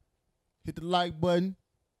 hit the like button.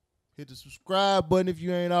 Hit the subscribe button if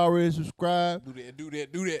you ain't already subscribed. Do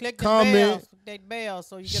that. Click Comment. that bell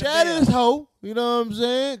so you get Share a bell. this hoe. You know what I'm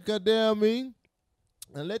saying? Goddamn me.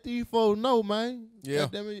 And let these folks know, man. Yeah.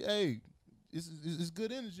 Goddamn me. Hey, it's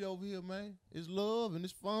good energy over here, man. It's love and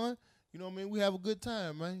it's fun. You know what I mean? We have a good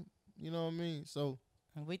time, man. You know what I mean? So.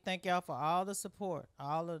 And we thank y'all for all the support,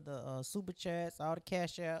 all of the super chats, all the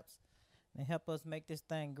cash apps, and help us make this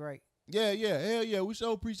thing great. Yeah, hell yeah. We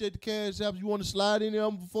sure appreciate the cash apps. You want to slide in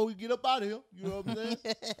there before we get up out of here? You know what I'm saying?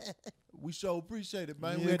 We sure appreciate it,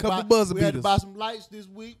 man. Yeah, we a couple buzzer we had to beaters. buy some lights this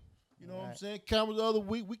week. You know what I'm saying? Cameras the other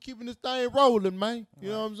week. We keeping this thing rolling, man. You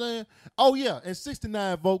know what I'm saying? Oh yeah, and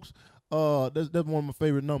 69 folks. That's one of my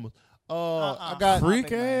favorite numbers. I got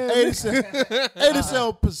Freak ass.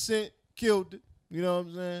 87% killed it. You know what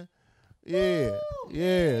I'm saying?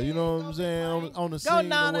 Yeah. You know what I'm saying? On the scene. Go, or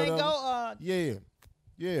Nana, whatever. go.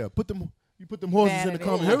 Yeah. Put them horses in the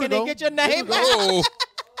comments. Here we Can they go. get your name? Oh.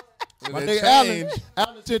 My That nigga change.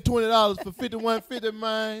 Allen sent $20 for 5150,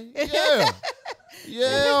 man.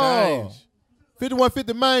 Yeah.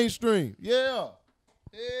 5150 mainstream. Yeah.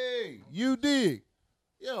 Hey, you dig.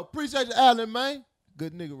 Yeah, appreciate you, Allen, man.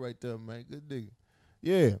 Good nigga right there, man. Good nigga.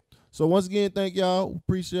 Yeah. So once again, thank y'all.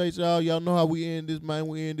 Appreciate y'all. Y'all know how we end this, man.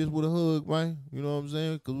 We end this with a hug, man. You know what I'm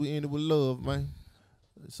saying? Because we end it with love, man.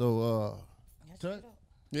 So,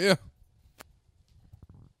 Yeah.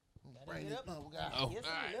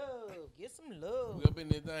 Get some love. We up in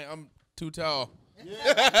this thing. I'm too tall. Yeah.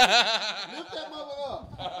 Lift that mother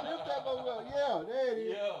up. Yeah, there it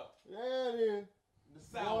is. There it is. The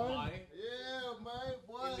South, Boy. man. Yeah, man.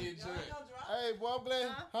 Boy. Hey, Boy, I'm glad.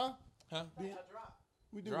 Huh?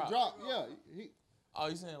 We do a drop. Yeah. Oh,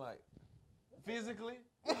 you saying like physically?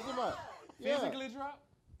 What you talking about? Yeah. Physically drop?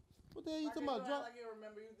 What the hell you talking about? Drop?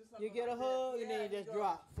 You get a hug and then you just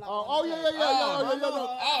drop. Oh, yeah.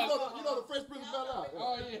 You know the Fresh Prince of Bel-Air.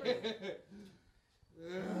 Oh, yeah.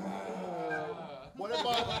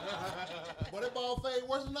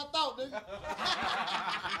 worse than I thought, nigga.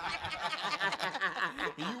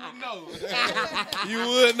 You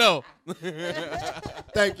would know.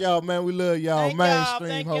 Thank y'all, man. We love y'all. Thank y'all. Mainstream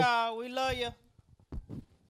Thank host. y'all. We love you.